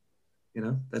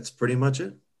 that's pretty much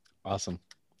it. Awesome.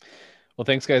 Well,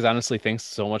 thanks guys. Honestly, thanks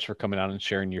so much for coming on and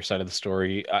sharing your side of the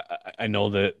story. I know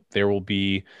that there will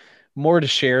be more to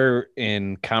share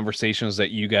in conversations that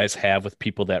you guys have with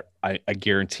people that I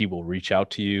guarantee will reach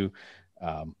out to you.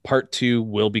 Part 2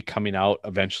 will be coming out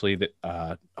eventually,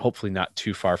 that hopefully not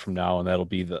too far from now, and that'll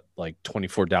be the like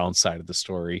 24 Down side of the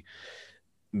story.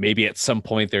 Maybe at some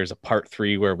point there's a part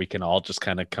 3 where we can all just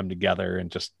kind of come together and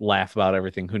just laugh about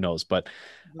everything. Who knows? But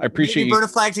I appreciate you burn a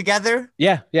flag together.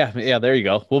 Yeah. There you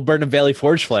go. We'll burn a Valley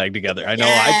Forge flag together. I know.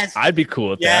 Yes. I'd be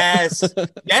cool with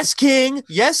that. Yes, King.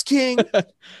 Yes, King.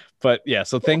 But yeah,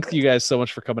 so thank you guys so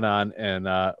much for coming on, and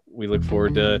we look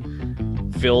forward to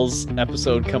Phil's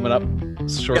episode coming up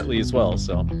shortly as well.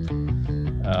 So,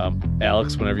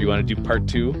 Alex, whenever you want to do part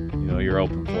 2, you're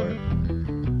open for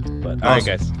it. But all right,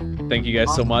 guys, thank you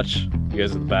guys so much. You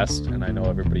guys are the best, and I know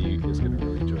everybody is going to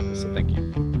really enjoy this. So thank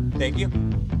you. Thank you.